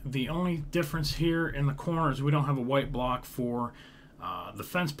like. The only difference here in the corner is we don't have a white block for the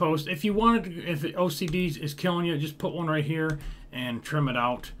fence post. If you wanted to, if the OCD is killing you, just put one right here and trim it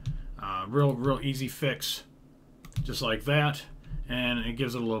out. Real easy fix. Just like that. And it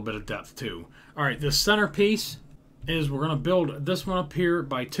gives it a little bit of depth too. Alright, the center piece is we're going to build this one up here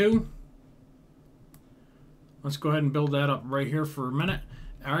by 2. Let's go ahead and build that up right here for a minute.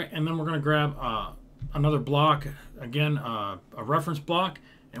 Alright, and then we're going to grab another block, again, a reference block,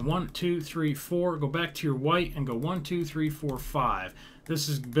 and 1, 2, 3, 4. Go back to your white and go 1, 2, 3, 4, 5. This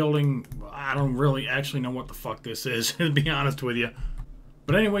is building, I don't really actually know what the fuck this is, to be honest with you.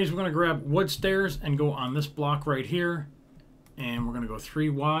 But anyways, we're going to grab wood stairs and go on this block right here. And we're going to go 3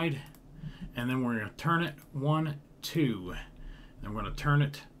 wide. And then we're going to turn it 1, 2. Then we're going to turn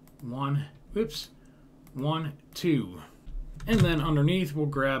it 1, 2. And then underneath we'll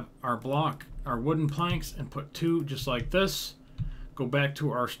grab our block, our wooden planks, and put 2 just like this. Go back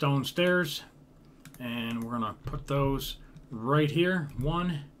to our stone stairs, and we're going to put those right here.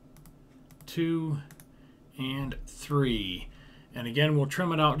 1, 2, and 3. And again, we'll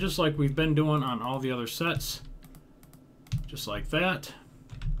trim it out just like we've been doing on all the other sets. Just like that.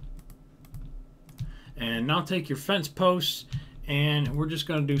 And now take your fence posts, and we're just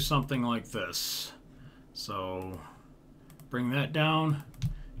going to do something like this. So bring that down,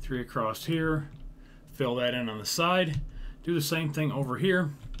 3 across here, fill that in on the side. Do the same thing over here.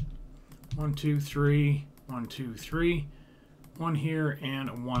 1, 2, 3, 1, 2, 3, 1 here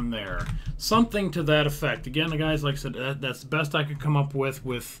and 1 there. Something to that effect. Again, guys, like I said, that's the best I could come up with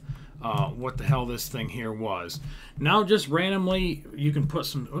what the hell this thing here was. Now, just randomly, you can put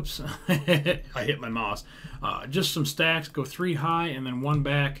some, oops, I hit my mouse. Just some stacks, go 3 high and then 1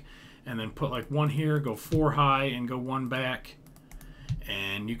 back, and then put like 1 here, go 4 high and go 1 back.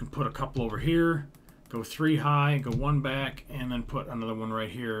 And you can put a couple over here, go 3 high, go 1 back, and then put another one right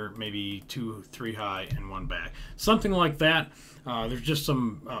here, maybe 2, 3 high and 1 back. Something like that. There's just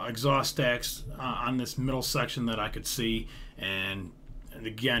some exhaust stacks on this middle section that I could see, and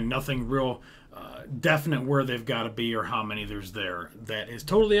again, nothing real definite where they've got to be or how many there's there. That is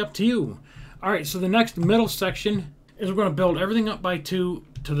totally up to you. All right, so the next middle section is we're going to build everything up by 2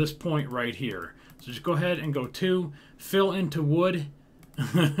 to this point right here. So just go ahead and go 2, fill into wood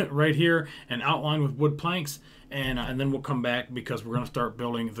right here, and outline with wood planks, and then we'll come back because we're going to start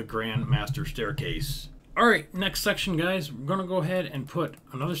building the Grand Master Staircase. All right, next section, guys, we're going to go ahead and put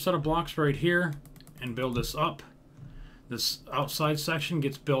another set of blocks right here and build this up. This outside section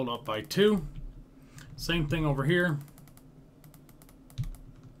gets built up by 2. Same thing over here.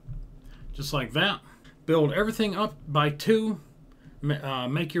 Just like that. Build everything up by 2.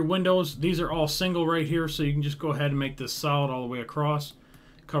 Make your windows. These are all single right here, so you can just go ahead and make this solid all the way across.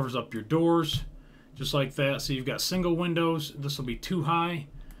 Covers up your doors. Just like that. So you've got single windows. This will be 2 high.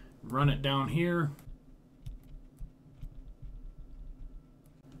 Run it down here.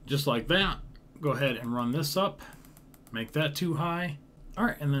 Just like that. Go ahead and run this up. Make that 2 high.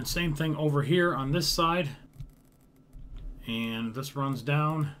 Alright, and then same thing over here on this side. And this runs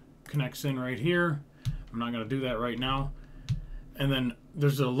down, connects in right here. I'm not going to do that right now. And then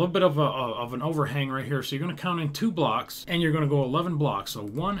there's a little bit of an overhang right here. So you're going to count in 2 blocks, and you're going to go 11 blocks. So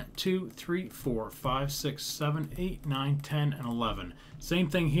 1, 2, 3, 4, 5, 6, 7, 8, 9, 10, and 11. Same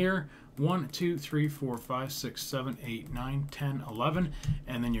thing here. 1, 2, 3, 4, 5, 6, 7, 8, 9, 10, 11.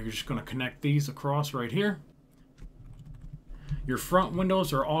 And then you're just going to connect these across right here. Your front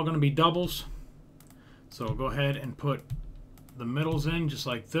windows are all going to be doubles. So go ahead and put the middles in just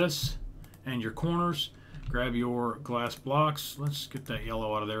like this, and your corners. Grab your glass blocks. Let's get that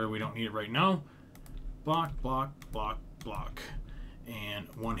yellow out of there. We don't need it right now. Block, block, block, block. And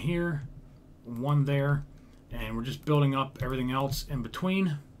one here, one there. And we're just building up everything else in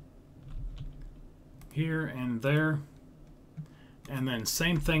between. Here and there. And then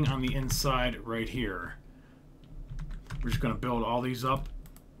same thing on the inside right here. We're just going to build all these up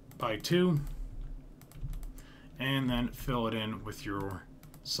by 2. And then fill it in with your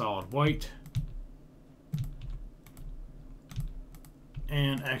solid white.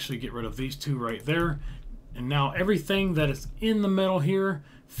 And actually get rid of these 2 right there. And now everything that is in the middle here,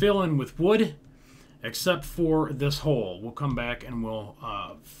 fill in with wood, except for this hole. We'll come back and we'll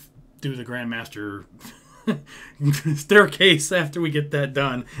do the Grandmaster staircase after we get that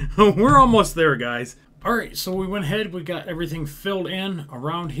done. We're almost there, guys. Alright, so we went ahead, we got everything filled in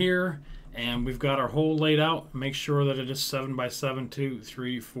around here, and we've got our hole laid out. Make sure that it is 7 by 7, 2,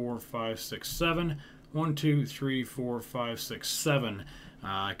 3, 4, 5, 6, 7. 1, 2, 3, 4, 5, 6, 7.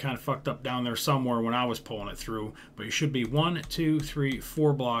 I kind of fucked up down there somewhere when I was pulling it through, but you should be 1, 2, 3,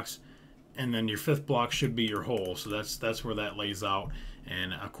 4 blocks, and then your 5th block should be your hole. So that's where that lays out,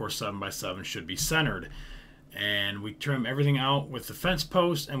 and of course 7 by 7 should be centered. And we trim everything out with the fence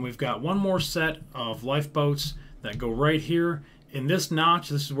post, and we've got one more set of lifeboats that go right here in this notch.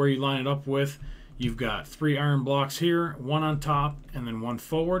 This is where you line it up with. You've got 3 iron blocks here, 1 on top and then 1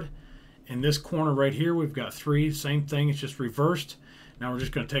 forward. In this corner right here we've got 3, same thing, it's just reversed. Now we're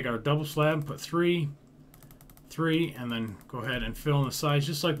just going to take our double slab and put 3, 3, and then go ahead and fill in the sides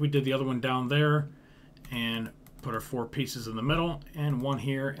just like we did the other one down there, and put our 4 pieces in the middle, and 1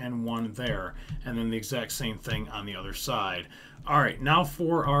 here and 1 there, and then the exact same thing on the other side. Alright, now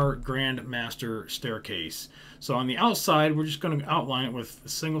for our Grandmaster staircase. So on the outside we're just going to outline it with a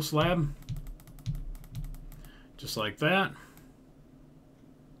single slab, just like that,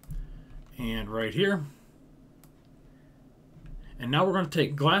 and right here. And now we're going to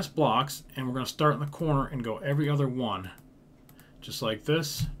take glass blocks and we're going to start in the corner and go every other one, just like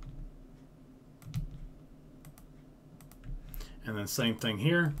this. And then same thing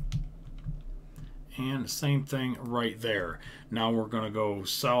here, and same thing right there. Now we're going to go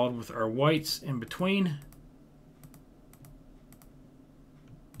solid with our whites in between.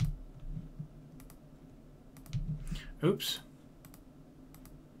 Oops.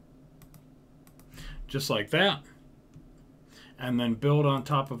 Just like that. And then build on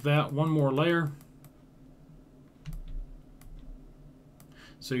top of that one more layer.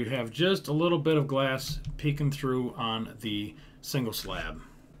 So you have just a little bit of glass peeking through on the single slab.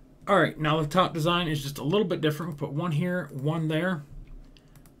 Alright, now the top design is just a little bit different. We'll put 1 here, 1 there,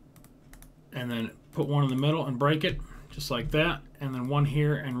 and then put 1 in the middle and break it, just like that, and then 1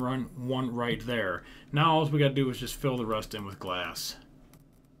 here and run 1 right there. Now all we got to do is just fill the rest in with glass.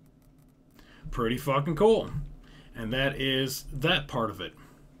 Pretty fucking cool. And that is that part of it.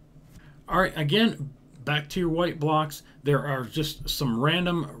 Alright, again, back to your white blocks. There are just some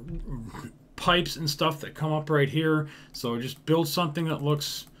random pipes and stuff that come up right here. So just build something that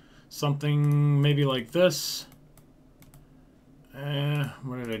looks something maybe like this.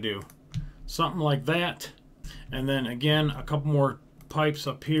 What did I do? Something like that. And then again, a couple more pipes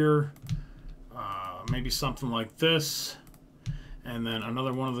up here. Maybe something like this. And then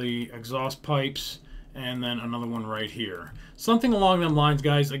another one of the exhaust pipes. And then another one right here. Something along them lines,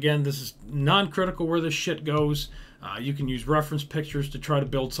 guys. Again, this is non-critical where this shit goes. You can use reference pictures to try to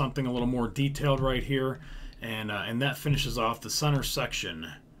build something a little more detailed right here. And that finishes off the center section.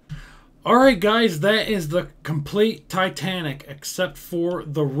 Alright, guys, that is the complete Titanic except for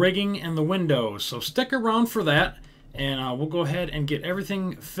the rigging and the windows. So stick around for that, and we'll go ahead and get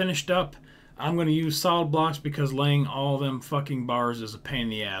everything finished up. I'm going to use solid blocks because laying all them fucking bars is a pain in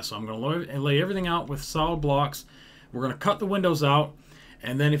the ass. So I'm going to lay everything out with solid blocks. We're going to cut the windows out.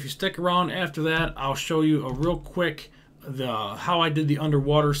 And then if you stick around after that, I'll show you a real quick how I did the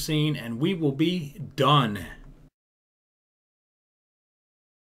underwater scene. And we will be done.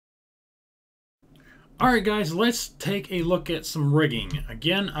 Alright guys, let's take a look at some rigging.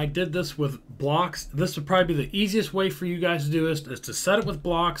 Again, I did this with blocks. This would probably be the easiest way for you guys to do this, is to set it with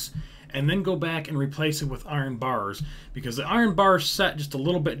blocks and then go back and replace it with iron bars, because the iron bars set just a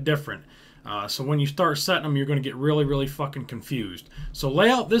little bit different. So when you start setting them, you're going to get really fucking confused. So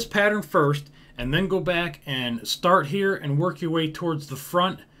lay out this pattern first and then go back and start here and work your way towards the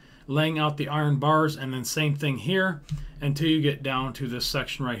front laying out the iron bars, and then same thing here until you get down to this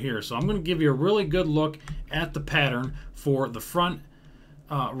section right here. So I'm going to give you a really good look at the pattern for the front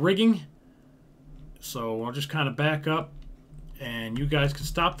rigging. So I'll just kind of back up and you guys can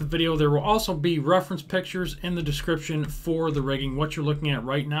stop the video. There will also be reference pictures in the description for the rigging. What you're looking at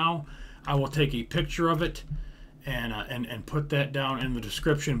right now, I will take a picture of it and put that down in the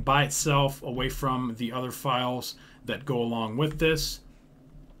description by itself, away from the other files that go along with this.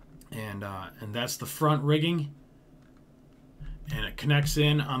 And that's the front rigging, and it connects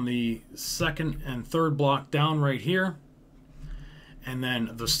in on the second and third block down right here. And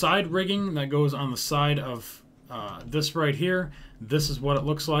then the side rigging that goes on the side of this right here, this is what it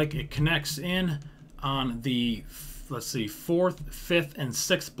looks like. It connects in on the, let's see, 4th, 5th, and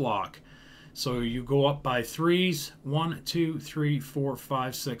 6th block. So you go up by 3s, 1, 2, 3, 4,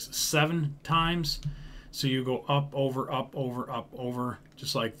 5, 6, 7 times. So you go up, over, up, over, up, over,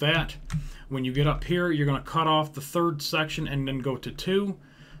 just like that. When you get up here, you're going to cut off the 3rd section and then go to 2.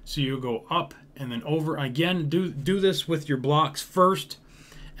 So you go up and then over. Again, do this with your blocks first,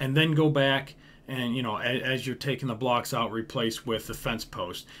 and then go back and, you know, as you're taking the blocks out, replace with the fence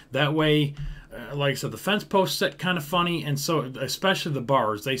post. That way, like I said, the fence posts set kind of funny, and so especially the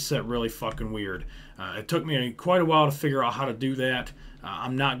bars, they set really fucking weird. It took me quite a while to figure out how to do that.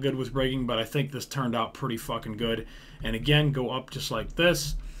 I'm not good with rigging, but I think this turned out pretty fucking good. And again, go up just like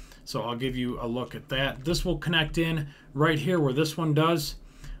this. So I'll give you a look at that. This will connect in right here where this one does,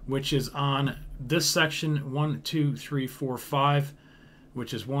 which is on this section 1, 2, 3, 4, 5,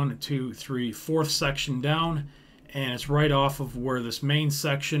 which is 1, 2, 3, 4th section down, and it's right off of where this main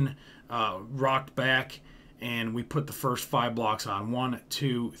section rocked back, and we put the first 5 blocks on 1,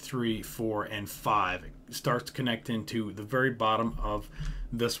 2, 3, 4, and 5. It starts to connect into the very bottom of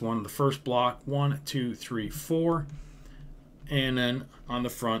this one, the first block, 1, 2, 3, 4, and then on the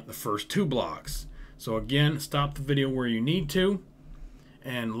front, the first 2 blocks. So again, stop the video where you need to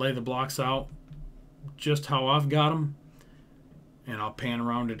and lay the blocks out just how I've got them, and I'll pan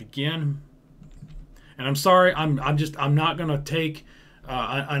around it again. And I'm sorry, I'm not gonna take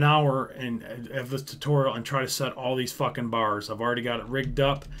an hour of this tutorial and try to set all these fucking bars. I've already got it rigged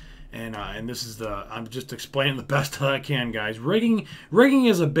up, and this is I'm just explaining the best that I can, guys. Rigging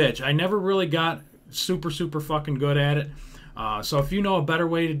is a bitch. I never really got super fucking good at it. So if you know a better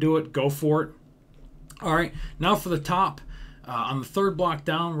way to do it, go for it. All right, now for the top. On the 3rd block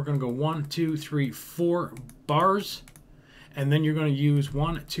down, we're going to go 1, 2, 3, 4 bars, and then you're going to use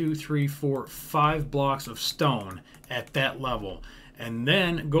 1, 2, 3, 4, 5 blocks of stone at that level. And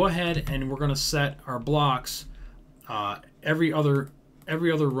then go ahead and we're going to set our blocks every other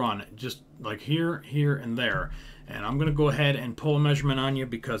run, just like here, here, and there. And I'm going to go ahead and pull a measurement on you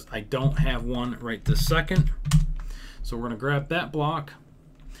because I don't have one right this second. So we're going to grab that block,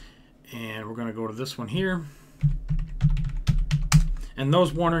 and we're going to go to this one here. And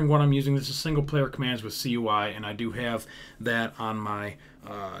those wondering what I'm using, this is single player commands with CUI, and I do have that on my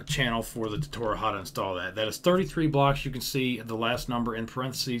channel for the tutorial how to install that. That is 33 blocks. You can see the last number in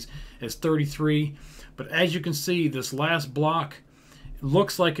parentheses is 33. But as you can see, this last block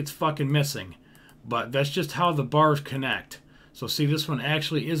looks like it's fucking missing, but that's just how the bars connect. So see, this one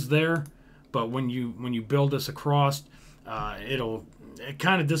actually is there, but when you build this across, it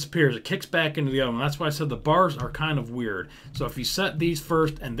kind of disappears. It kicks back into the other one. That's why I said the bars are kind of weird. So if you set these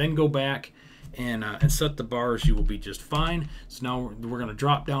first and then go back and set the bars, you will be just fine. So now we're going to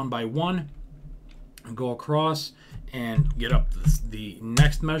drop down by 1 and go across and get up the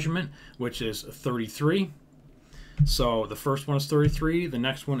next measurement, which is 33. So the first one is 33, the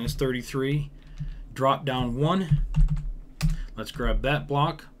next one is 33. Drop down 1. Let's grab that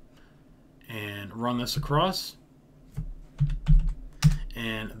block and run this across.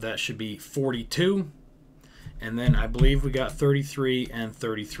 And that should be 42. And then I believe we got 33 and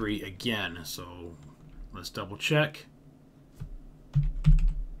 33 again. So let's double check.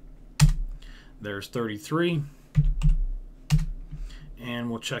 There's 33. And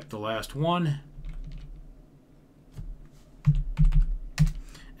we'll check the last one.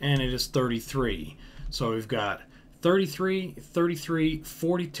 And it is 33. So we've got 33, 33,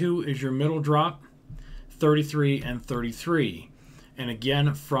 42 is your middle drop, 33 and 33. And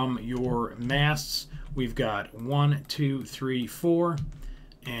again, from your masts, we've got 1, 2, 3, 4,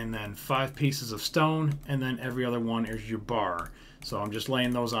 and then 5 pieces of stone, and then every other one is your bar. So I'm just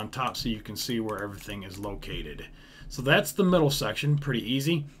laying those on top so you can see where everything is located. So that's the middle section, pretty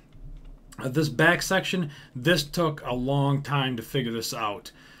easy. This back section, this took a long time to figure this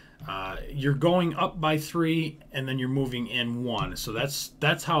out. You're going up by 3 and then you're moving in 1. So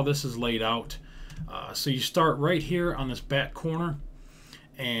that's how this is laid out. So you start right here on this back corner,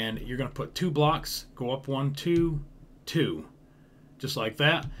 and you're going to put 2 blocks, go up 1, 2, 2, just like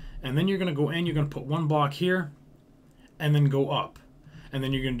that. And then you're going to go in, you're going to put 1 block here, and then go up. And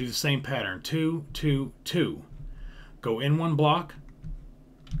then you're going to do the same pattern, 2, 2, 2. Go in 1 block,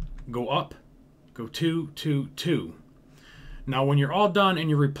 go up, go 2, 2, 2. Now when you're all done and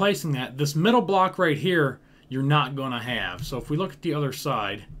you're replacing that, this middle block right here, you're not going to have. So if we look at the other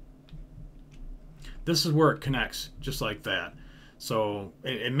side, this is where it connects, just like that. So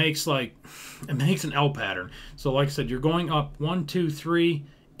it makes like, it makes an L pattern. So like I said, you're going up 1, 2, 3,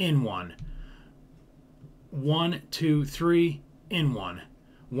 in 1. 1, 2, 3, in 1.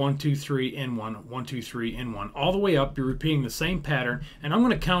 1, 2, 3, in 1. 1, 2, 3, in 1. All the way up, you're repeating the same pattern. And I'm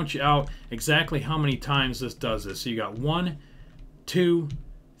going to count you out exactly how many times this does this. So you got 1, 2,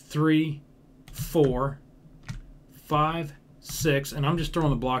 3, 4, 5, 6. And I'm just throwing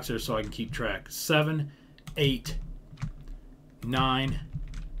the blocks there so I can keep track. 7, 8, 9,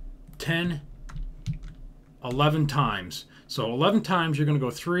 10, 11 times. So 11 times you're going to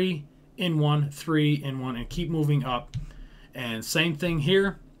go 3, in 1, 3, in 1, and keep moving up. And same thing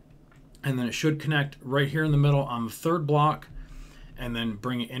here. And then it should connect right here in the middle on the 3rd block. And then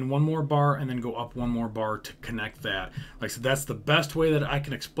bring it in 1 more bar and then go up 1 more bar to connect that. Like I said, that's the best way that I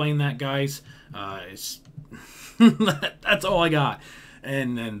can explain that, guys. That's all I got.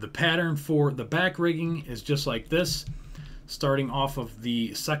 And then the pattern for the back rigging is just like this. Starting off of the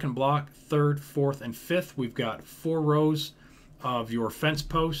 2nd block, 3rd, 4th, and 5th, we've got 4 rows of your fence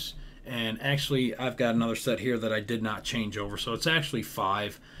posts. And actually, I've got another set here that I did not change over, so it's actually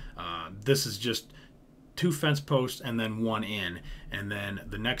 5. This is just 2 fence posts and then 1 in. And then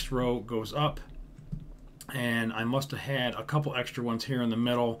the next row goes up, and I must have had a couple extra ones here in the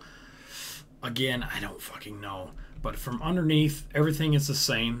middle. Again, I don't fucking know. But from underneath, everything is the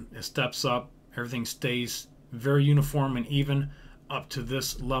same. It steps up. Everything stays very uniform and even up to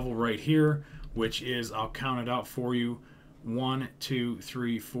this level right here, which is, I'll count it out for you, 1, 2,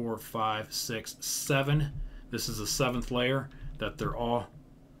 3, 4, 5, 6, 7. This is the 7th layer that they're all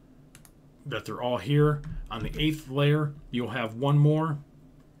here. On the 8th layer, you'll have 1 more.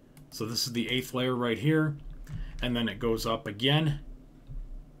 So this is the 8th layer right here, and then it goes up again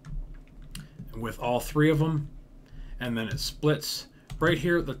with all 3 of them, and then it splits right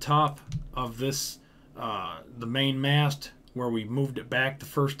here at the top of this, the main mast where we moved it back the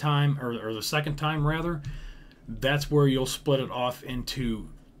first time, or the 2nd time rather. That's where you'll split it off into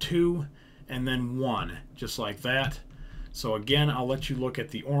 2 and then 1, just like that. So again, I'll let you look at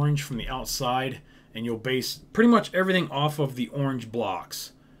the orange from the outside, and you'll base pretty much everything off of the orange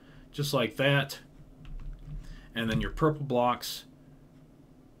blocks, just like that. And then your purple blocks,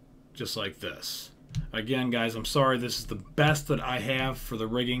 just like this. Again, guys, I'm sorry, this is the best that I have for the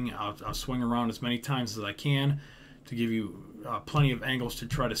rigging. I'll swing around as many times as I can to give you plenty of angles to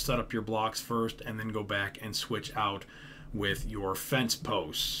try to set up your blocks first, and then go back and switch out with your fence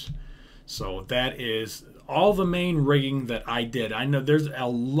posts. So that is all the main rigging that I did. I know there's a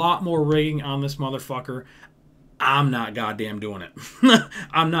lot more rigging on this motherfucker. I'm not goddamn doing it.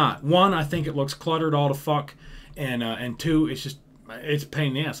 I'm not. 1, I think it looks cluttered all the fuck, and 2, it's a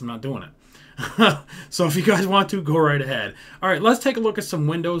pain in the ass. I'm not doing it. So if you guys want to, go right ahead. All right, let's take a look at some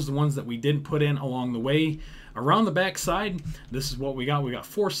windows, the ones that we didn't put in along the way. Around the back side, this is what we got. We got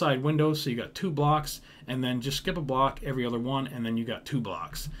 4 side windows, so you got 2 blocks, and then just skip a block every other one, and then you got 2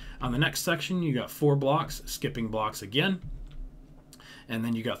 blocks. On the next section, you got 4 blocks, skipping blocks again. And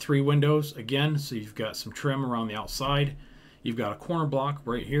then you got 3 windows again, so you've got some trim around the outside. You've got a corner block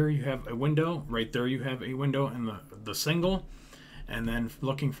right here, you have a window. Right there you have a window in the single. And then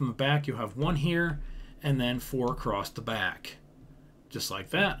looking from the back, you have 1 here, and then 4 across the back. Just like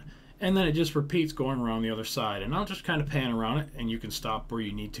that. And then it just repeats going around the other side. And I'll just kind of pan around it, and you can stop where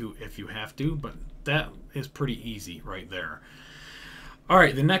you need to if you have to, but that is pretty easy right there. All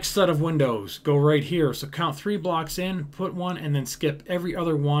right, the next set of windows go right here. So count 3 blocks in, put 1, and then skip every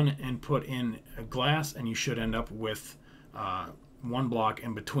other one and put in a glass, and you should end up with 1 block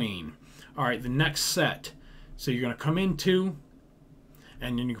in between. All right, the next set. So you're going to come in 2,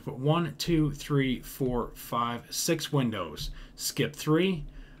 and then you can put 1, 2, 3, 4, 5, 6 windows. Skip 3.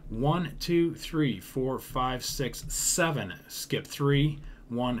 1, 2, 3, 4, 5, 6, 7. Skip 3.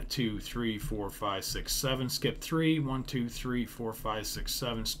 1, 2, 3, 4, 5, 6, 7. Skip 3. 1, 2, 3, 4, 5, 6,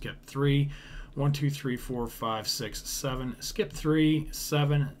 7. Skip 3. 1, 2, 3, 4, 5, 6, 7. Skip 3.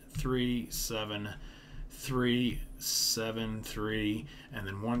 7, 3, 7, 3, 7, 3. And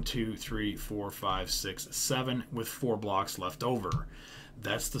then 1, 2, 3, 4, 5, 6, 7 with 4 blocks left over.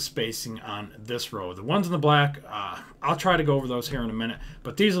 That's the spacing on this row. The ones in the black, I'll try to go over those here in a minute,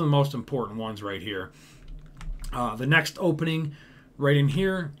 but these are the most important ones right here. The next opening Right in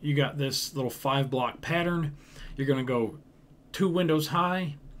here, you got this little 5-block pattern. You're going to go 2 windows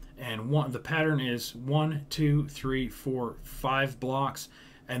high, and the pattern is 1, 2, 3, 4, 5 blocks,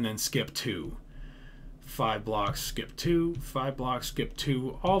 and then skip 2. 5 blocks, skip 2, 5 blocks, skip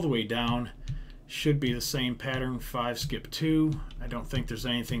 2, all the way down. Should be the same pattern, 5, skip 2. I don't think there's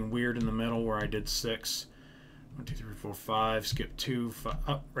anything weird in the middle where I did 6. 1, 2, 3, 4, 5, skip 2, 5,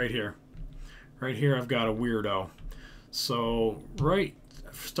 oh, right here. Right here I've got a weirdo. So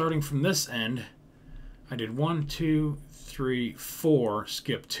starting from this end, I did 1, 2, 3, 4,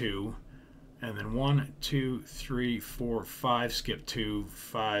 skip 2, and then 1, 2, 3, 4, 5, skip 2,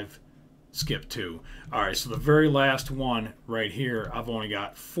 5, skip 2. All right, so the very last one right here, I've only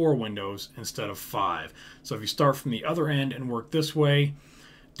got 4 windows instead of 5. So if you start from the other end and work this way,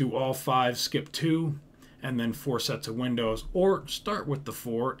 do all 5, skip 2, and then 4 sets of windows, or start with the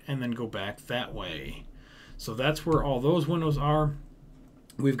 4 and then go back that way. So that's where all those windows are.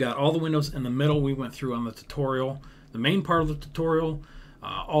 We've got all the windows in the middle we went through on the tutorial. The main part of the tutorial,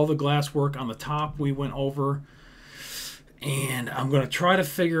 all the glass work on the top we went over. And I'm going to try to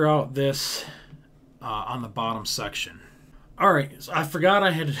figure out this on the bottom section. All right, so I forgot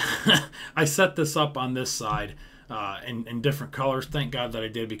I had I set this up on this side in different colors. Thank God that I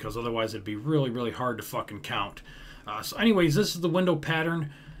did, because otherwise it'd be really, really hard to fucking count. So anyways, this is the window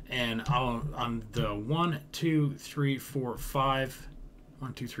pattern, and on the 1, 2, 3, 4, 5.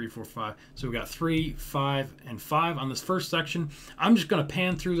 1, 2, 3, 4, 5. So we got 3, 5, and 5 on this first section. I'm just going to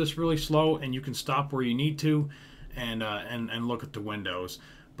pan through this really slow, and you can stop where you need to, and look at the windows.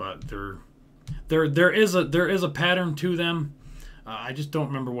 But there is a pattern to them. I just don't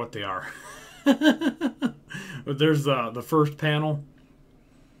remember what they are. But there's the first panel,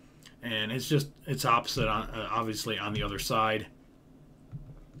 and it's opposite obviously on the other side.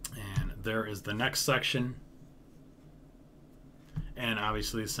 And there is the next section. And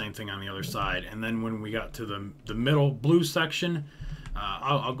obviously the same thing on the other side. And then when we got to the middle blue section,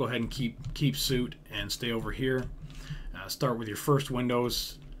 I'll go ahead and keep suit and stay over here. Start with your first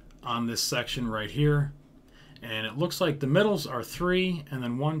windows on this section right here. And it looks like the middles are 3, and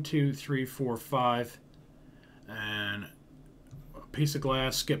then 1, 2, 3, 4, 5. And a piece of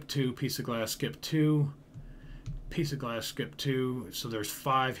glass, skip 2, piece of glass, skip 2. Piece of glass, skip 2. So there's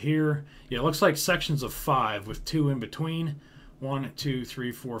 5 here. Yeah, it looks like sections of 5 with 2 in between. 1, 2,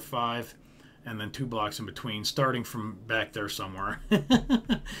 3, 4, 5, and then 2 blocks in between, starting from back there somewhere.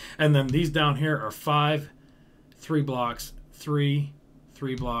 And then these down here are 5, 3 blocks, 3,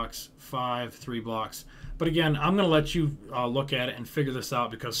 3 blocks, 5, 3 blocks. But again, I'm going to let you look at it and figure this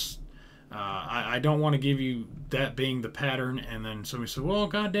out, because I don't want to give you that being the pattern, and then somebody says, well,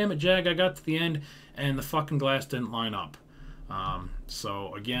 god damn it, Jag, I got to the end, and the fucking glass didn't line up.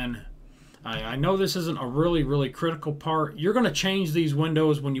 So again, I know this isn't a really, really critical part. You're going to change these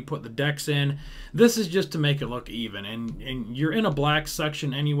windows when you put the decks in. This is just to make it look even. And you're in a black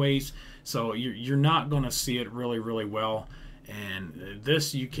section anyways, so you're not going to see it really, really well. And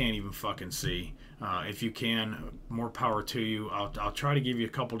this you can't even fucking see. If you can, more power to you. I'll try to give you a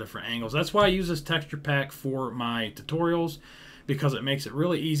couple different angles. That's why I use this texture pack for my tutorials, because it makes it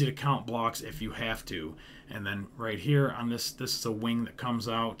really easy to count blocks if you have to. And then right here on this is a wing that comes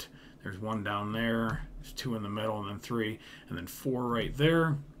out. There's 1 down there, there's 2 in the middle, and then 3, and then 4 right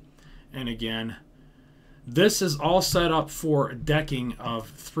there. And again, this is all set up for decking of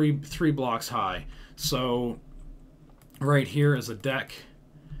three blocks high. So right here is a deck,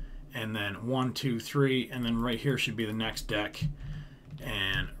 and then 1, 2, 3, and then right here should be the next deck,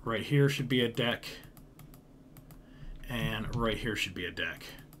 and right here should be a deck, and right here should be a deck.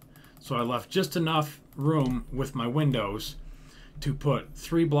 So I left just enough room with my windows to put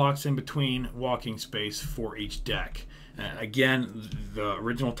 3 blocks in between walking space for each deck. Again, the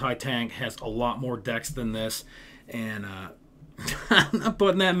original Titanic has a lot more decks than this, and I'm not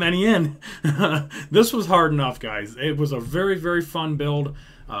putting that many in. This was hard enough, guys. It was a very, very fun build.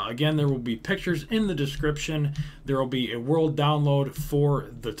 Again, there will be pictures in the description. There will be a world download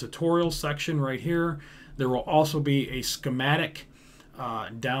for the tutorial section right here. There will also be a schematic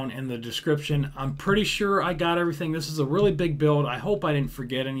down in the description. I'm pretty sure I got everything. This is a really big build. I hope I didn't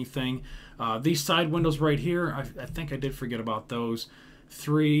forget anything. These side windows right here, I think I did forget about those.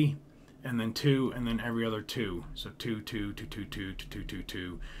 3, and then 2, and then every other 2. So 2, 2, 2, 2, 2, 2, 2, 2,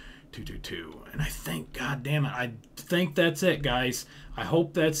 2, 2, 2, 2. And I think, god damn it, I think that's it, guys. I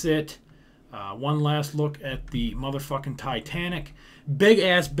hope that's it. One last look at the motherfucking Titanic. Big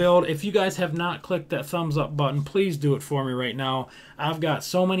ass build. If you guys have not clicked that thumbs up button, please do it for me right now. I've got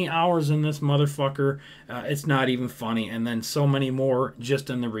so many hours in this motherfucker, it's not even funny. And then so many more just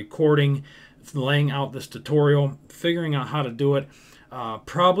in the recording, laying out this tutorial, figuring out how to do it.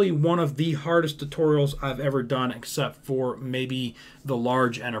 Probably one of the hardest tutorials I've ever done, except for maybe the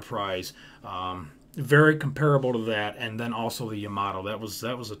large Enterprise. Very comparable to that, and then also the Yamato. That was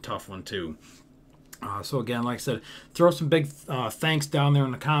a tough one too. So again, like I said, throw some big thanks down there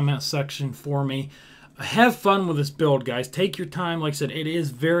in the comment section for me. Have fun with this build, guys. Take your time. Like I said, it is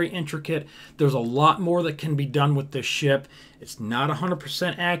very intricate. There's a lot more that can be done with this ship. It's not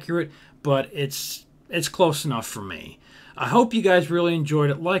 100% accurate, but it's close enough for me. I hope you guys really enjoyed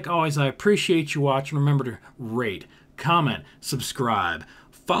it. Like always, I appreciate you watching. Remember to rate, comment, subscribe.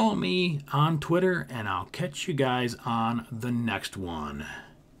 Follow me on Twitter, and I'll catch you guys on the next one.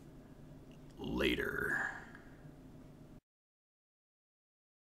 Later.